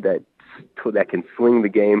penalty that can swing the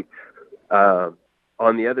game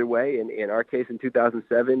on the other way. And in our case, in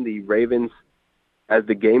 2007, the Ravens, as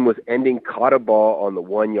the game was ending, caught a ball on the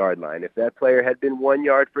 1-yard line. If that player had been 1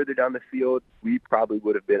 yard further down the field, we probably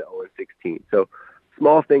would have been 0-16. So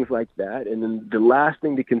small things like that. And then the last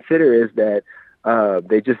thing to consider is that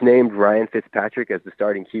they just named Ryan Fitzpatrick as the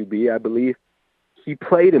starting QB, I believe. He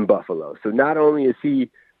played in Buffalo. So not only is he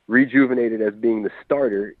rejuvenated as being the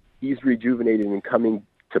starter, he's rejuvenated in coming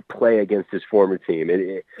to play against his former team.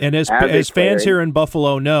 And as fans here in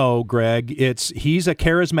Buffalo know, Greg, he's a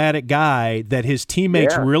charismatic guy that his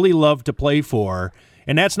teammates really love to play for.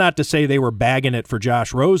 And that's not to say they were bagging it for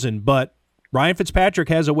Josh Rosen, but Ryan Fitzpatrick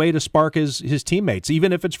has a way to spark his teammates,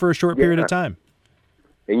 even if it's for a short period of time.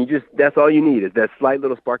 And that's all you need is that slight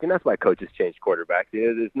little spark. And that's why coaches change quarterbacks.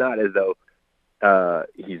 It's not as though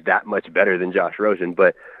he's that much better than Josh Rosen,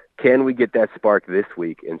 but can we get that spark this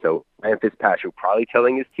week? And so Ryan Fitzpatrick probably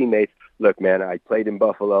telling his teammates, look, man, I played in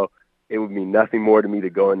Buffalo. It would mean nothing more to me to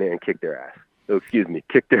go in there and kick their ass. So,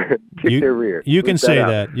 kick their rear. You can say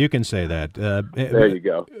that. You can say that. There you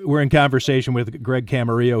go. We're in conversation with Greg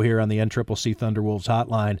Camarillo here on the NCCC Thunderwolves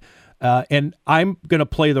hotline. And I'm going to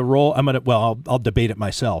play the role. I'll debate it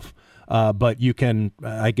myself. But you can,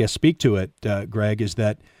 I guess, speak to it, Greg, is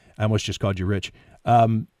that, I almost just called you Rich,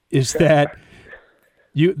 is that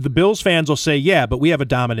The Bills fans will say, yeah, but we have a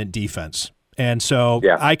dominant defense. And so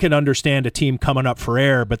I can understand a team coming up for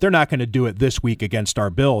air, but they're not going to do it this week against our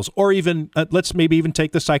Bills. Or even, let's maybe even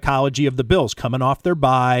take the psychology of the Bills coming off their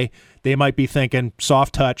bye. They might be thinking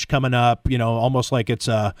soft touch coming up, almost like it's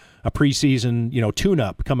a preseason,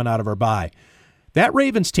 tune-up coming out of our bye. That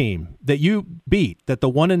Ravens team that you beat, that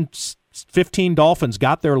the 1-15 Dolphins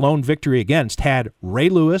got their lone victory against, had Ray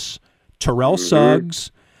Lewis, Terrell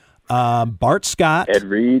Suggs, Bart Scott, Ed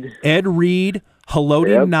Reed,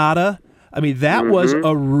 Haloti Ngata. I mean, that was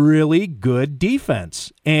a really good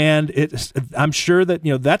defense, and I'm sure that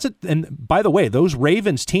that's it. And by the way, those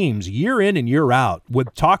Ravens teams, year in and year out,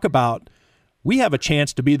 would talk about we have a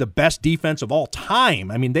chance to be the best defense of all time.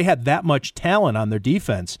 I mean, they had that much talent on their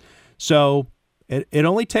defense, so it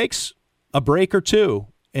only takes a break or two,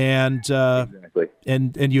 and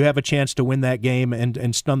and you have a chance to win that game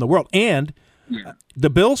and stun the world. And the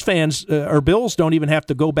Bills fans or Bills don't even have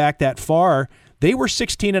to go back that far. They were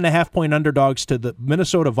 16.5-point underdogs to the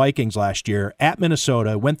Minnesota Vikings last year at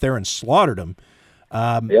Minnesota, went there and slaughtered them.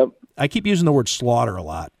 I keep using the word slaughter a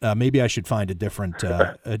lot. Maybe I should find a different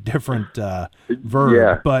verb.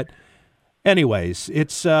 Yeah. But anyways,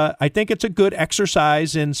 it's I think it's a good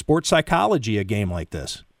exercise in sports psychology, a game like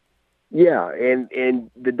this. Yeah, and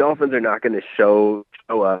the Dolphins are not going to show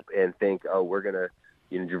up and think, oh, we're going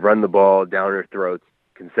to run the ball down their throats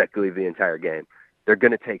consecutively the entire game. They're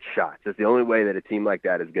going to take shots. That's the only way that a team like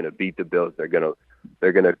that is going to beat the Bills. They're going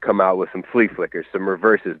to come out with some flea flickers, some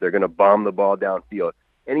reverses. They're going to bomb the ball downfield.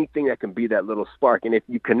 Anything that can be that little spark. And if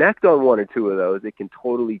you connect on one or two of those, it can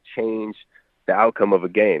totally change the outcome of a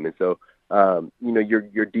game. And so,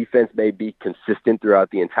 your defense may be consistent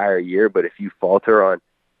throughout the entire year, but if you falter on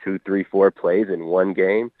 2, 3, 4 plays in one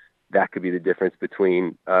game, that could be the difference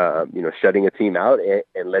between, shutting a team out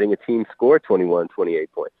and letting a team score 21,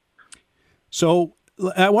 28 points. So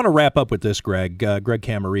I want to wrap up with this, Greg. Greg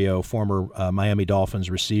Camarillo, former Miami Dolphins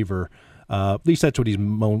receiver. At least that's what he's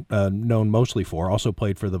known mostly for. Also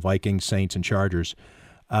played for the Vikings, Saints, and Chargers.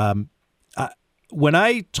 When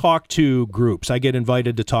I talk to groups, I get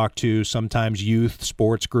invited to talk to sometimes youth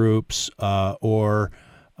sports groups or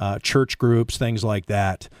church groups, things like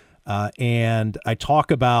that. And I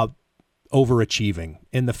talk about overachieving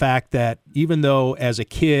and the fact that even though as a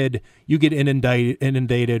kid you get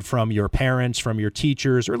inundated from your parents, from your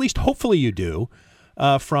teachers, or at least hopefully you do,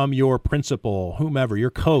 from your principal, whomever,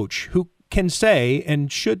 your coach, who can say and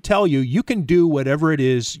should tell you, you can do whatever it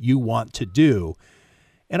is you want to do.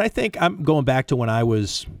 And I think I'm going back to when I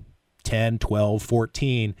was 10, 12,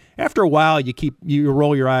 14. After a while, you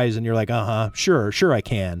roll your eyes and you're like, sure I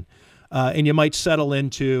can. And you might settle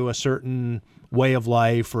into a certain way of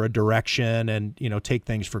life or a direction and, take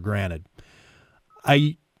things for granted.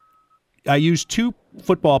 I use 2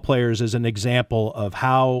 football players as an example of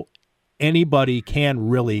how anybody can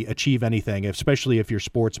really achieve anything, especially if you're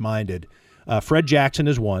sports-minded. Fred Jackson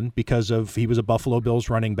is one because he was a Buffalo Bills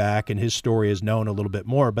running back and his story is known a little bit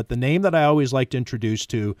more. But the name that I always like to introduce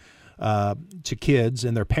to kids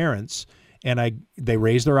and their parents, and they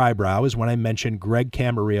raise their eyebrow, is when I mention Greg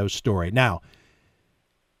Camarillo's story. Now,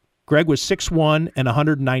 Greg was 6'1" and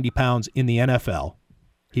 190 pounds in the NFL.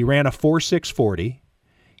 He ran a 4.6 40.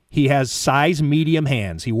 He has size medium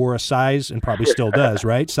hands. He wore a size, and probably still does,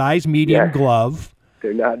 right? Size medium glove.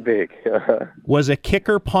 They're not big. Was a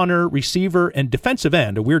kicker, punter, receiver, and defensive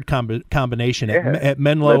end, a weird combination at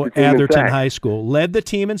Menlo Atherton High School. Led the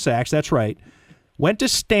team in sacks, that's right. Went to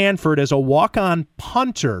Stanford as a walk-on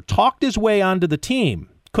punter, talked his way onto the team.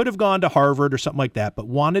 Could have gone to Harvard or something like that, but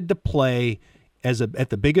wanted to play at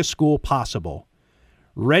the biggest school possible.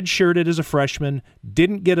 Redshirted as a freshman,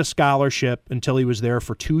 didn't get a scholarship until he was there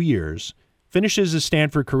for 2 years. Finishes his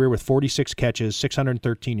Stanford career with 46 catches,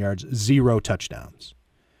 613 yards, 0 touchdowns.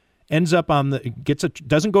 Ends up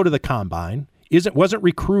doesn't go to the combine. Wasn't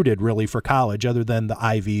recruited really for college other than the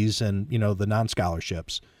Ivies and the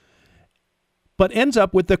non-scholarships. But ends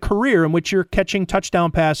up with the career in which you're catching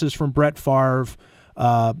touchdown passes from Brett Favre,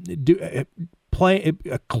 play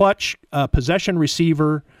a clutch possession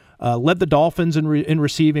receiver, led the Dolphins in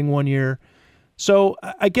receiving one year. So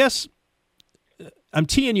I guess I'm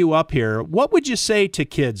teeing you up here. What would you say to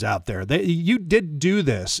kids out there? You did do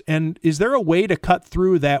this, and is there a way to cut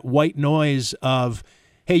through that white noise of,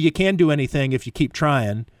 hey, you can do anything if you keep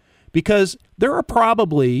trying? Because there are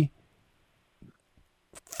probably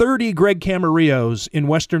 30 Greg Camarillos in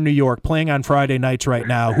Western New York playing on Friday nights right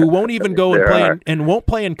now who won't even go and won't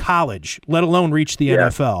play in college, let alone reach the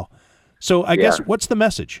NFL. So I guess what's the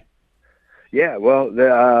message? Yeah, well,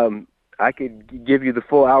 I could give you the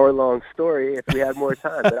full hour-long story if we had more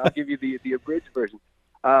time, but I'll give you the abridged version.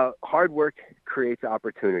 hard work creates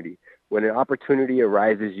opportunity. When an opportunity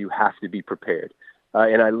arises, you have to be prepared.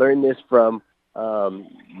 And I learned this from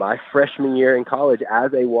my freshman year in college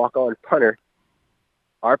as a walk-on punter.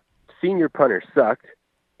 Our senior punter sucked,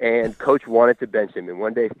 and coach wanted to bench him. And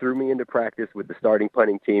one day threw me into practice with the starting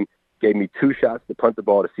punting team, gave me 2 shots to punt the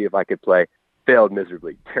ball to see if I could play. Failed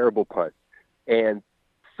miserably. Terrible punt. And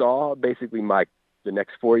saw basically the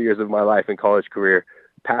next 4 years of my life and college career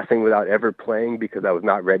passing without ever playing because I was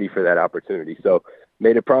not ready for that opportunity. So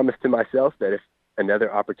made a promise to myself that if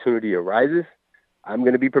another opportunity arises, I'm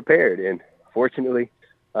going to be prepared. And fortunately,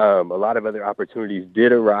 a lot of other opportunities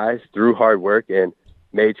did arise through hard work, and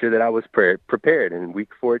made sure that I was prepared. And in week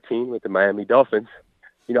 14 with the Miami Dolphins,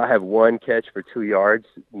 I have 1 catch for 2 yards.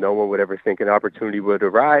 No one would ever think an opportunity would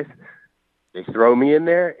arise. They throw me in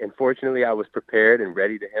there, and fortunately I was prepared and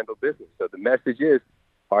ready to handle business. So the message is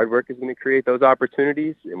hard work is going to create those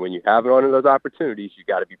opportunities, and when you have one of those opportunities, you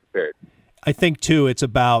got to be prepared. I think, too, it's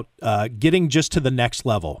about getting just to the next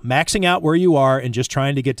level, maxing out where you are and just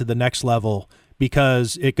trying to get to the next level,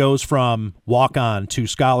 because it goes from walk-on to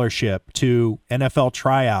scholarship to NFL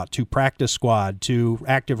tryout to practice squad to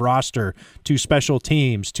active roster to special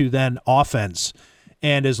teams to then offense.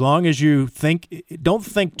 And as long as you don't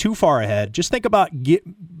think too far ahead, just think about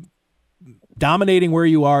dominating where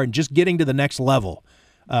you are and just getting to the next level,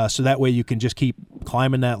 so that way you can just keep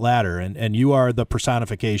climbing that ladder, and you are the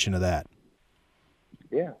personification of that.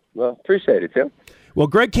 Yeah, well, appreciate it, Tim. Well,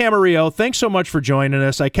 Greg Camarillo, thanks so much for joining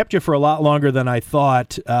us. I kept you for a lot longer than I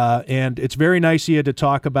thought, and it's very nice of you to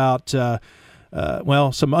talk about,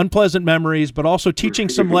 some unpleasant memories, but also teaching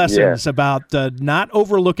some lessons about not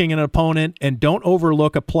overlooking an opponent, and don't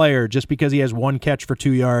overlook a player just because he has 1 catch for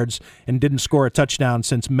 2 yards and didn't score a touchdown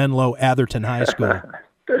since Menlo Atherton High School.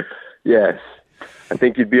 Yes, I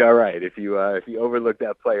think you'd be all right. If you overlook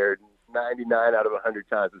that player 99 out of 100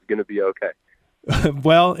 times, it's going to be okay.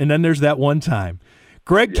 Well, and then there's that one time.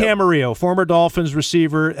 Greg Camarillo, former Dolphins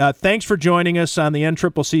receiver, thanks for joining us on the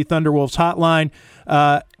NCCC Thunderwolves hotline,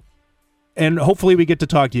 and hopefully we get to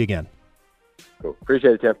talk to you again. Cool.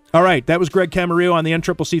 Appreciate it, Tim. All right, that was Greg Camarillo on the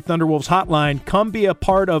NCCC Thunderwolves hotline. Come be a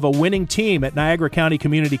part of a winning team at Niagara County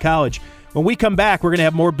Community College. When we come back, we're going to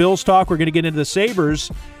have more Bills talk. We're going to get into the Sabres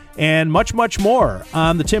and much, much more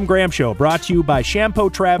on The Tim Graham Show, brought to you by Shampoo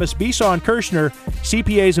Travis, Besaw and Kirshner,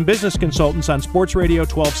 CPAs and business consultants on Sports Radio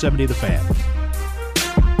 1270 The Fan.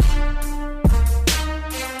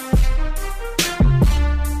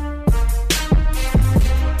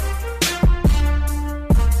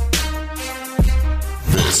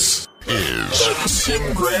 This is The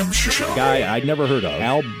Tim Graham Show. Guy I'd never heard of,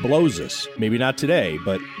 Al Blozis. Maybe not today,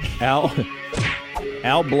 but Al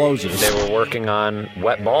Blozis. They were working on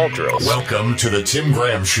wet ball drills. Welcome to The Tim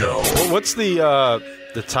Graham Show. Well, what's the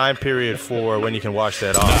time period for when you can watch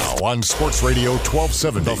that off? Now on Sports Radio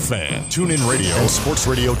 1270 The Fan. Tune in radio and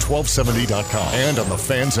sportsradio1270.com and on the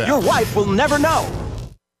Fans app. Your wife will never know.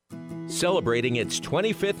 Celebrating its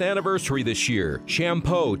 25th anniversary this year,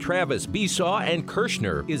 Shampoo, Travis, Besaw, and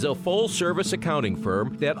Kirshner is a full-service accounting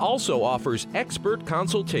firm that also offers expert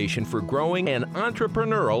consultation for growing and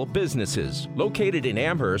entrepreneurial businesses. Located in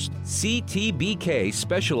Amherst, CTBK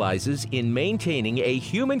specializes in maintaining a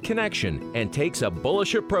human connection and takes a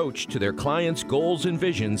bullish approach to their clients' goals and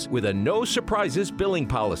visions with a no-surprises billing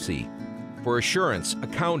policy. For assurance,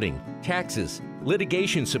 accounting, taxes,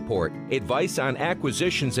 litigation support, advice on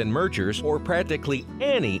acquisitions and mergers, or practically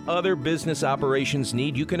any other business operations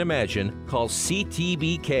need you can imagine, call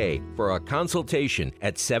CTBK for a consultation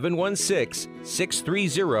at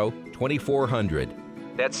 716-630-2400.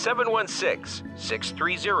 That's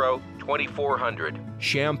 716-630-2400.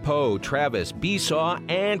 Shampoo, Travis, Besaw,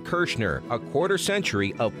 and Kirshner, a quarter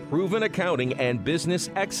century of proven accounting and business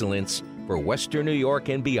excellence for Western New York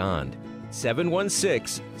and beyond.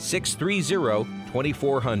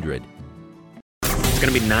 716-630-2400. It's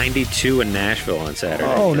going to be 92 in Nashville on Saturday.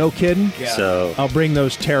 Oh, no kidding? Yeah. So I'll bring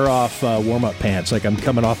those tear-off warm-up pants like I'm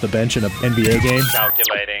coming off the bench in an NBA game.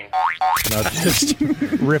 Calculating. And I'll just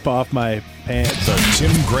rip off my pants. The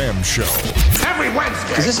Tim Graham Show. Every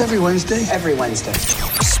Wednesday. Is this every Wednesday? Every Wednesday.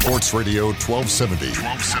 Sports Radio 1270.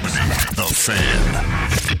 1270. The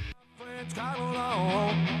Fan.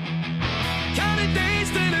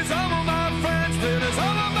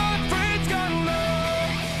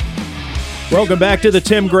 Welcome back to the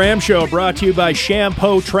Tim Graham Show, brought to you by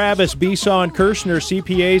Shampoo, Travis, Besaw, and Kirshner,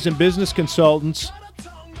 CPAs and business consultants.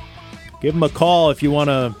 Give them a call if you want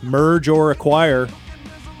to merge or acquire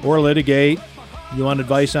or litigate. You want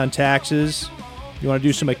advice on taxes. You want to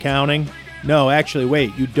do some accounting. No, actually,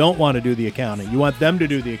 wait. You don't want to do the accounting. You want them to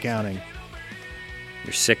do the accounting.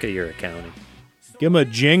 You're sick of your accounting. Give them a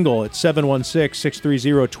jingle at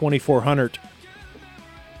 716-630-2400.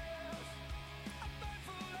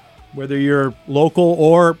 Whether you're local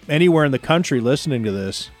or anywhere in the country listening to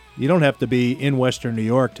this, you don't have to be in Western New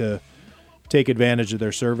York to take advantage of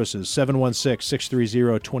their services.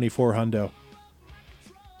 716-630-2400.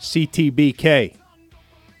 CTBK.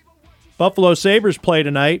 Buffalo Sabres play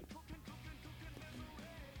tonight.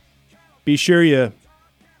 Be sure you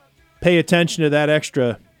pay attention to that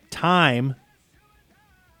extra time.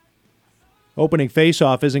 Opening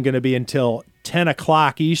faceoff isn't going to be until 10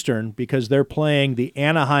 o'clock Eastern because they're playing the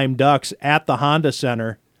Anaheim Ducks at the Honda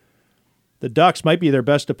Center. The Ducks might be their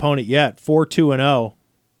best opponent yet, 4-2-0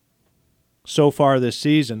 so far this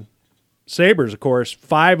season. Sabres, of course,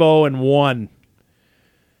 5-0-1.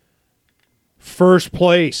 First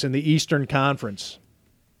place in the Eastern Conference.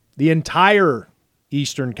 The entire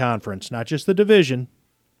Eastern Conference, not just the division.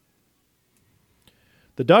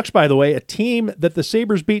 The Ducks, by the way, a team that the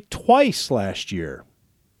Sabres beat twice last year.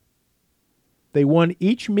 They won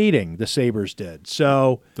each meeting, the Sabres did.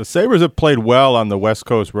 So the Sabres have played well on the West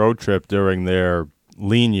Coast road trip during their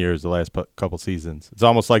lean years the last couple seasons. It's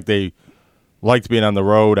almost like they liked being on the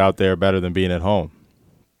road out there better than being at home.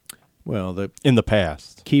 Well, in the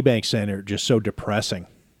past. KeyBank Center just so depressing.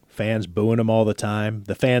 Fans booing them all the time.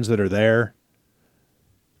 The fans that are there,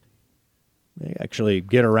 they actually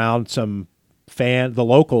get around the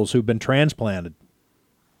locals who've been transplanted.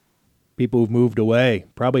 People who've moved away.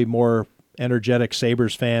 Probably more energetic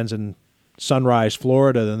Sabres fans in Sunrise,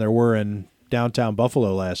 Florida than there were in downtown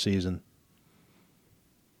Buffalo last season.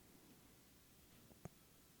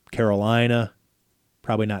 Carolina,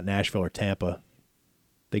 probably not Nashville or Tampa.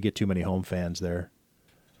 They get too many home fans there.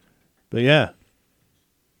 But yeah.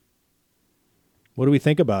 What do we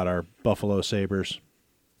think about our Buffalo Sabres?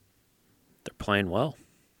 They're playing well.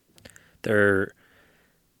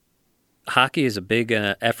 Hockey is a big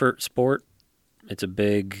effort sport. It's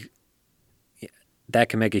that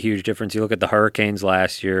can make a huge difference. You look at the Hurricanes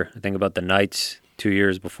last year. I think about the Knights 2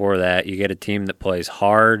 years before that. You get a team that plays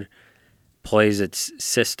hard, plays its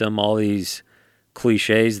system, all these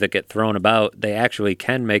cliches that get thrown about. They actually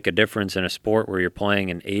can make a difference in a sport where you're playing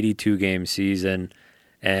an 82-game season,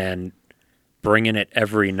 and bringing it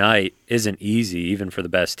every night isn't easy, even for the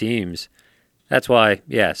best teams. That's why,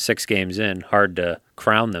 6 games in, hard to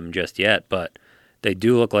crown them just yet, but they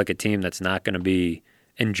do look like a team that's not going to be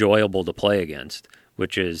enjoyable to play against,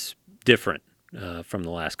 which is different from the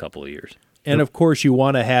last couple of years. And, of course, you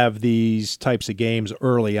want to have these types of games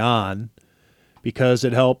early on because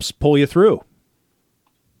it helps pull you through.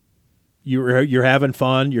 You're having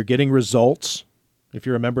fun. You're getting results. If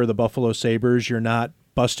you're a member of the Buffalo Sabres, you're not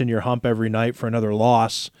busting your hump every night for another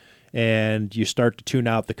loss, and you start to tune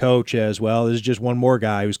out the coach as well. This is just one more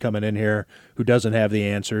guy who's coming in here who doesn't have the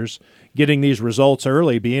answers. Getting these results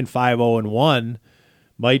early, being 5-0-1,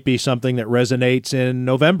 might be something that resonates in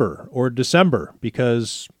November or December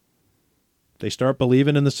because they start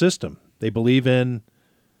believing in the system. They believe in,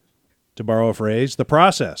 to borrow a phrase, the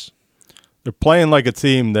process. They're playing like a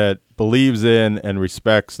team that believes in and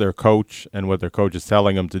respects their coach and what their coach is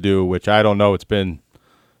telling them to do, which I don't know. It's been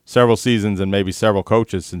several seasons and maybe several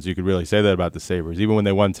coaches since you could really say that about the Sabres. Even when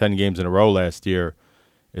they won 10 games in a row last year,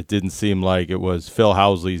 it didn't seem like it was Phil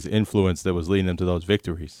Housley's influence that was leading them to those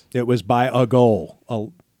victories. It was by a goal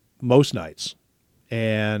most nights.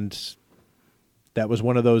 And that was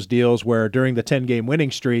one of those deals where during the 10-game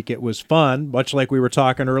winning streak, it was fun, much like we were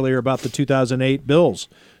talking earlier about the 2008 Bills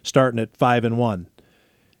starting at 5-1.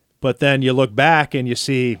 But then you look back and you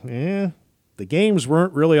see, the games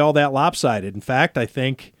weren't really all that lopsided. In fact, I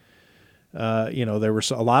think, there were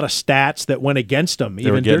a lot of stats that went against them.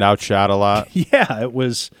 They were getting outshot a lot. Yeah, it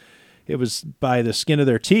was by the skin of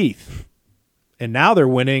their teeth. And now they're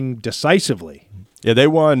winning decisively. Yeah, they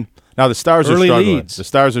won. Now the Stars are struggling. Leads. The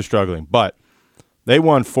Stars are struggling, but they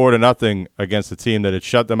won 4-0 against a team that had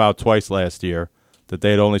shut them out twice last year, that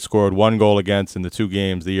they had only scored 1 goal against in the 2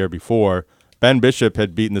 games the year before. Ben Bishop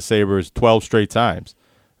had beaten the Sabres 12 straight times,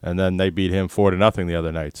 and then they beat him 4-0 the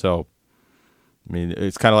other night. So, I mean,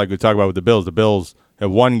 it's kind of like we talk about with the Bills. The Bills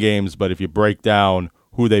have won games, but if you break down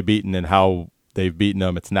who they've beaten and how they've beaten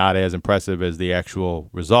them, it's not as impressive as the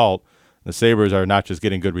actual result. The Sabres are not just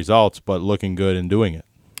getting good results, but looking good and doing it.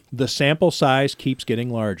 The sample size keeps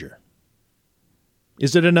getting larger.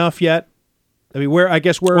 Is it enough yet? I mean, where are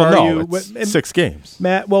you? It's 6 games.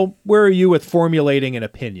 Matt, well, where are you with formulating an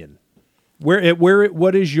opinion?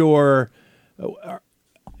 What is your,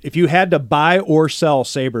 if you had to buy or sell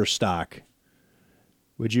Sabres stock,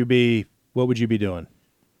 what would you be doing?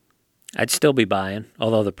 I'd still be buying,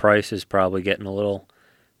 although the price is probably getting a little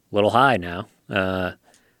high now.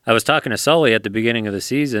 I I was talking to Sully at the beginning of the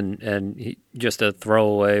season, and just a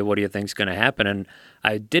throwaway, what do you think's going to happen? And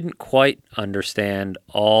I didn't quite understand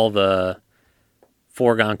all the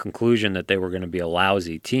foregone conclusion that they were going to be a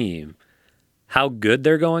lousy team. How good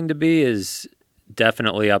they're going to be is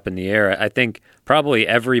definitely up in the air. I think probably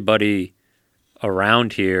everybody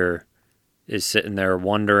around here is sitting there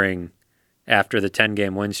wondering, after the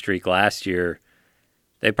 10-game win streak last year,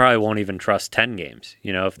 they probably won't even trust 10 games.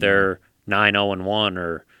 If they're 9-0-1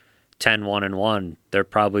 or 10-1-1, they're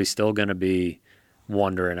probably still going to be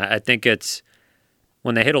wondering. I think it's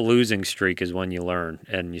when they hit a losing streak is when you learn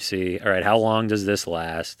and you see, all right, how long does this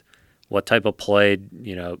last? What type of play,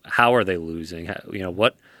 how are they losing?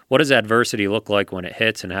 What does adversity look like when it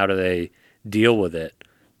hits, and how do they deal with it?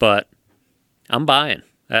 But I'm buying.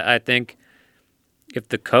 I think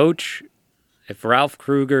if Ralph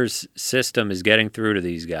Kruger's system is getting through to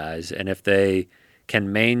these guys, and if they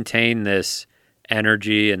can maintain this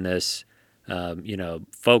energy and this,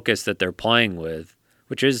 focus that they're playing with,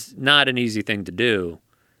 which is not an easy thing to do,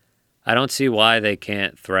 I don't see why they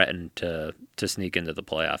can't threaten to sneak into the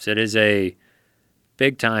playoffs. It is a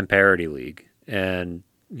big-time parity league, and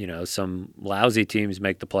some lousy teams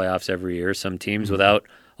make the playoffs every year. Some teams without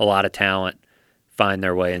a lot of talent find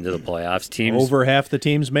their way into the playoffs. Teams over half the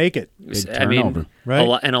teams make it. Right?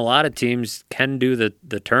 A lot of teams can do the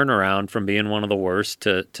turnaround from being one of the worst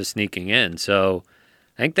to sneaking in. So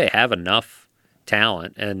I think they have enough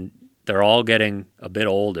talent, and they're all getting a bit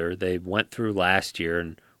older. They went through last year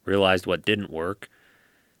and realized what didn't work.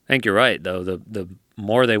 I think you're right, though. The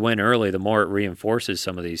more they win early, the more it reinforces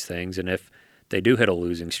some of these things. And if they do hit a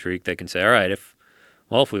losing streak, they can say, all right, if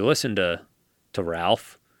we listen to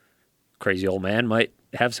Ralph, crazy old man might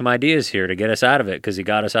have some ideas here to get us out of it because he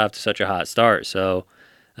got us off to such a hot start. So,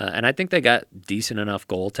 and I think they got decent enough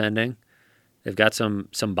goaltending. They've got some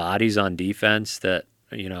bodies on defense that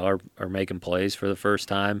are making plays for the first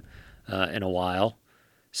time in a while.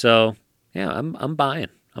 So yeah, I'm buying.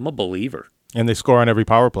 I'm a believer. And they score on every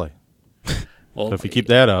power play. Well, so if you keep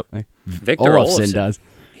that up, Victor Olofsson does.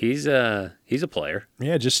 He's a player.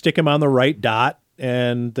 Yeah, just stick him on the right dot,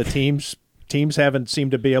 and the teams haven't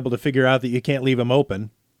seemed to be able to figure out that you can't leave him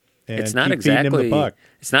open. And it's not keep feeding him the puck.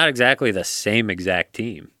 It's not exactly the same exact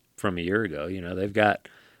team from a year ago. They've got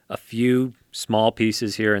a few small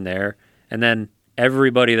pieces here and there, and then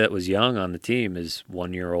everybody that was young on the team is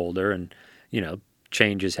 1 year older, and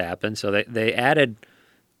changes happen. So they added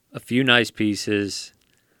a few nice pieces.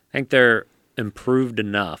 I think they're improved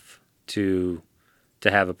enough to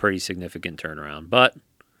have a pretty significant turnaround. But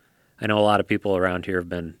I know a lot of people around here have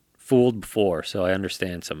been fooled before, so I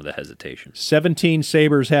understand some of the hesitation. 17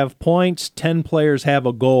 Sabres have points. 10 players have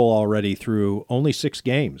a goal already through only 6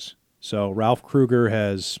 games. So Ralph Kruger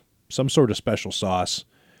has some sort of special sauce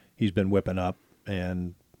he's been whipping up,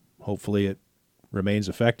 and hopefully it remains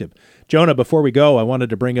effective. Jonah, before we go, I wanted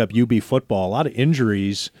to bring up UB football. A lot of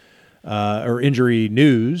injuries or injury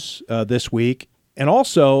news this week, and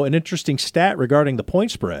also an interesting stat regarding the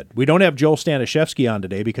point spread. We don't have Joel Stanishevsky on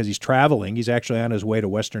today because he's traveling. He's actually on his way to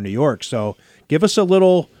Western New York. So give us a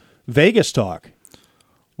little Vegas talk.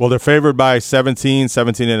 Well, they're favored by 17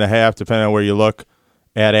 and a half, depending on where you look,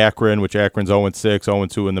 at Akron, which Akron's 0-6,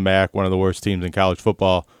 0-2 in the MAC, one of the worst teams in college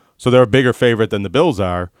football. So they're a bigger favorite than the Bills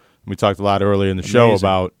are. We talked a lot earlier in the show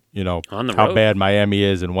about how bad Miami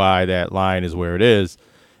is and why that line is where it is.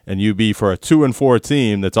 And UB, for a 2-4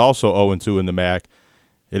 team that's also 0-2 in the MAC,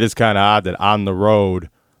 it is kind of odd that on the road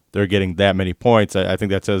they're getting that many points. I think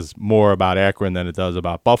that says more about Akron than it does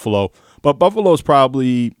about Buffalo. But Buffalo's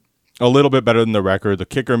probably a little bit better than the record. The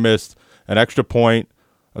kicker missed an extra point,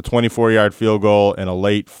 a 24-yard field goal, and a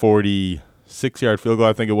late 46-yard field goal,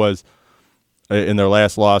 I think it was, in their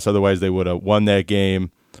last loss. Otherwise, they would have won that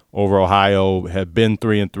game over Ohio, had been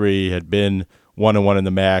 3-3, had been 1-1 in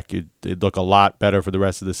the MAC. It'd look a lot better for the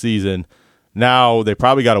rest of the season. Now they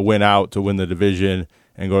probably got to win out to win the division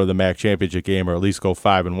and go to the MAC championship game, or at least go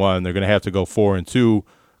 5-1. They're going to have to go 4-2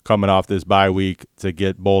 coming off this bye week to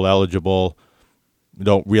get bowl eligible. We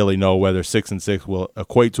don't really know whether 6-6 will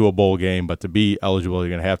equate to a bowl game, but to be eligible, you're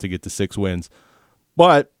going to have to get to 6 wins.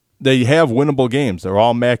 But they have winnable games. They're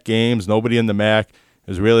all MAC games. Nobody in the MAC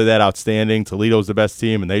is really that outstanding. Toledo's the best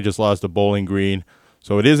team, and they just lost to Bowling Green.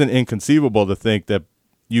 So it isn't inconceivable to think that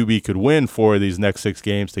UB could win 4 of these next 6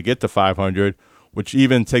 games to get to 500, which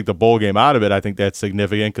even take the bowl game out of it, I think that's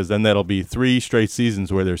significant, because then that'll be 3 straight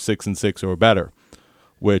seasons where they're 6-6 or better,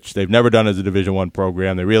 which they've never done as a Division I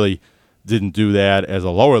program. They really didn't do that as a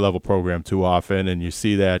lower-level program too often, and you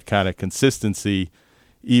see that kind of consistency,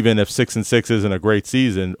 even if 6-6 isn't a great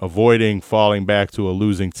season, avoiding falling back to a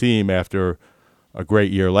losing team after a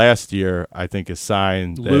great year last year, I think is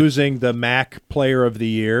sign that losing the MAC Player of the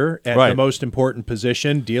Year at Right. the most important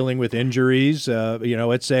position, dealing with injuries.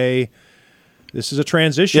 This is a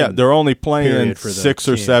transition. Yeah, they're only playing period for the 6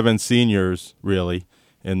 or team. 7 seniors really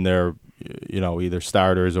in their, either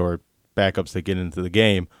starters or backups that get into the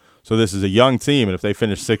game. So this is a young team, and if they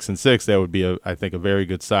finish 6-6, that would be, I think, a very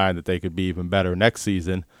good sign that they could be even better next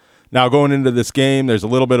season. Now, going into this game, there's a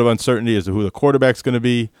little bit of uncertainty as to who the quarterback's going to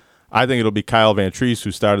be. I think it'll be Kyle Van Treese,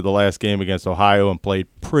 who started the last game against Ohio and played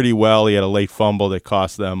pretty well. He had a late fumble that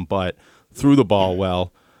cost them, but threw the ball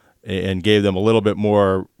well and gave them a little bit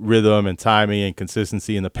more rhythm and timing and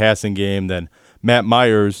consistency in the passing game than Matt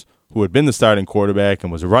Myers, who had been the starting quarterback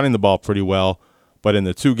and was running the ball pretty well. But in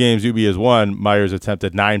the 2 games UB has won, Myers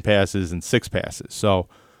attempted 9 passes and 6 passes. So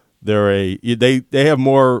they have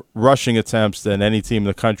more rushing attempts than any team in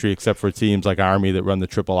the country except for teams like Army that run the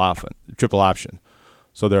triple option.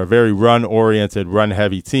 So they're a very run-oriented,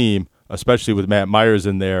 run-heavy team, especially with Matt Myers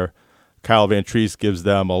in there. Kyle Van Treese gives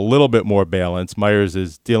them a little bit more balance. Myers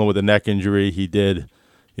is dealing with a neck injury. He did,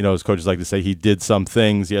 as coaches like to say, he did some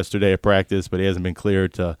things yesterday at practice, but he hasn't been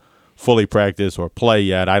cleared to fully practice or play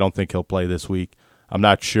yet. I don't think he'll play this week. I'm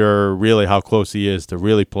not sure really how close he is to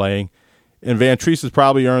really playing. And Van Treese has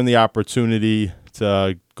probably earned the opportunity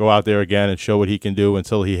to go out there again and show what he can do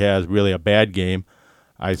until he has really a bad game.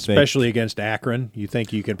 Especially against Akron. You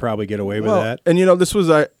think you can probably get away with that? And, this was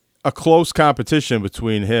a close competition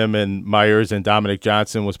between him and Myers, and Dominic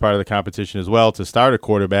Johnson was part of the competition as well to start a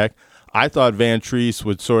quarterback. I thought Van Treese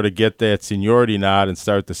would sort of get that seniority nod and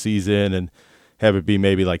start the season and have it be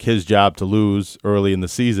maybe like his job to lose early in the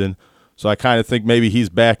season. So I kind of think maybe he's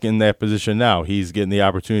back in that position now. He's getting the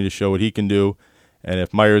opportunity to show what he can do. And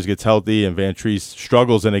if Myers gets healthy and Van Treese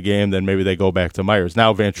struggles in a game, then maybe they go back to Myers.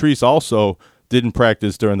 Now, Van Treese also didn't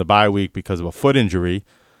practice during the bye week because of a foot injury.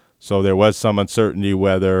 So there was some uncertainty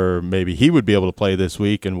whether maybe he would be able to play this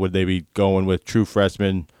week, and would they be going with true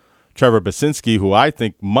freshman Trevor Basinski, who I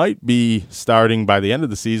think might be starting by the end of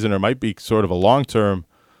the season or might be sort of a long-term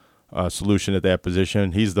solution at that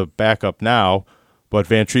position. He's the backup now, but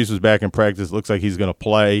Van Treese was back in practice. Looks like he's going to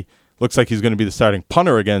play. Looks like he's going to be the starting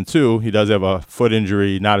punter again, too. He does have a foot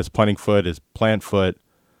injury, not his punting foot, his plant foot.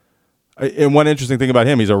 And one interesting thing about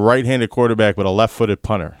him, he's a right-handed quarterback but a left-footed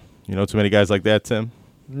punter. You know too many guys like that, Tim?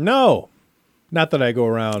 No. Not that I go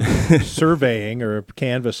around surveying or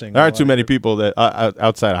canvassing. There aren't too many people that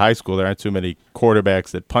outside of high school. There aren't too many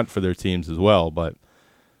quarterbacks that punt for their teams as well. But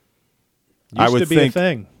I would think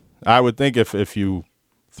if you're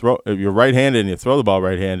right-handed and you throw the ball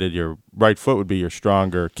right-handed, your right foot would be your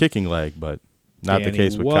stronger kicking leg. But not Danny the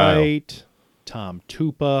case with White, Kyle. Tom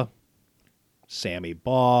Tupa, Sammy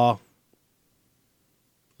Baugh,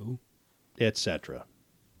 etc.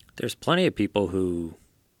 There's plenty of people who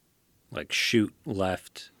shoot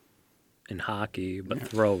left in hockey but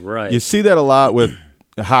throw right. You see that a lot with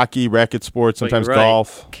hockey, racket sports, sometimes But you're right,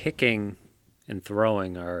 golf. Kicking and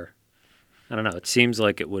throwing are, I don't know, it seems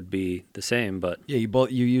like it would be the same, but Yeah,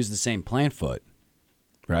 you use the same plant foot,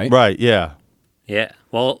 right? Right, yeah. yeah.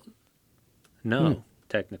 Well, no,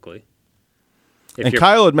 technically. If And you're-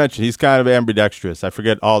 Kyle had mentioned he's kind of ambidextrous. I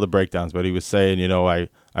forget all the breakdowns, but he was saying,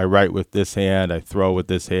 I write with this hand, I throw with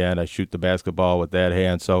this hand, I shoot the basketball with that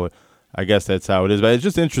hand. So I guess that's how it is. But it's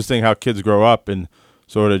just interesting how kids grow up and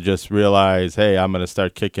sort of just realize, hey, I'm going to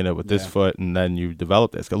start kicking it with this foot, and then you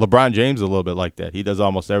develop this. LeBron James is a little bit like that. He does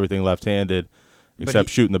almost everything left-handed except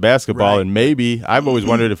shooting the basketball. Right. And maybe, I've always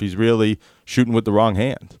wondered if he's really shooting with the wrong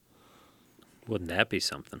hand. Wouldn't that be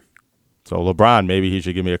something? So LeBron, maybe he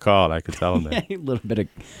should give me a call, and I could tell him that. A little bit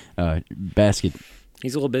of basket.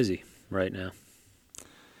 He's a little busy right now.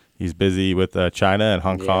 He's busy with China and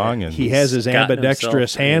Hong Kong, and He has his gotten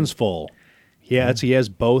ambidextrous himself hands full. Yeah, he has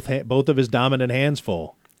both of his dominant hands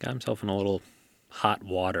full. Got himself in a little hot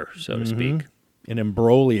water, so to Mhm. speak. An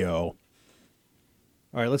imbroglio. All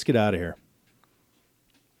right, let's get out of here.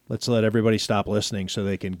 Let's let everybody stop listening so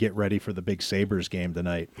they can get ready for the big Sabres game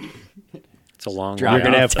tonight. It's a long You're way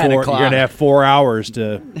gonna off. have you're gonna have 4 hours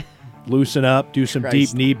to loosen up, do some deep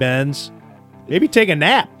Christ. knee bends, maybe take a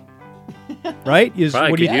nap. Right? Probably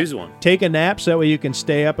what do could you- use one. Take a nap so that way you can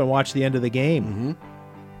stay up and watch the end of the game.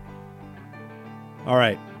 All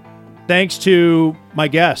right. Thanks to my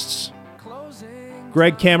guests.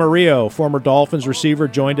 Greg Camarillo, former Dolphins receiver,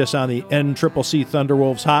 joined us on the NCCC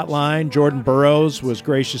Thunderwolves hotline. Jordan Burroughs was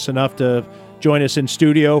gracious enough to join us in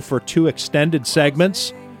studio for 2 extended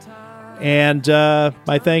segments. And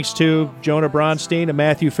my thanks to Jonah Bronstein and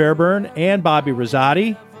Matthew Fairburn and Bobby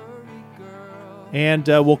Rosati. And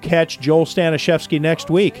we'll catch Joel Stanishevsky next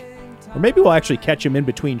week. Or maybe we'll actually catch him in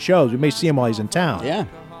between shows. We may see him while he's in town. Yeah.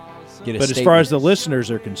 Get a but as statement. far as the listeners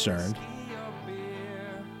are concerned,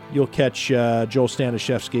 you'll catch Joel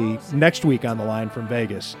Stanishevsky next week on the line from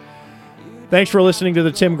Vegas. Thanks for listening to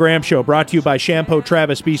the Tim Graham Show, brought to you by Shampoo,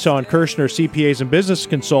 Travis, Besaw, and Kirshner, CPAs and business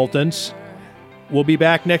consultants. We'll be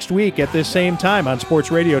back next week at this same time on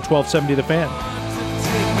Sports Radio 1270 The Fan.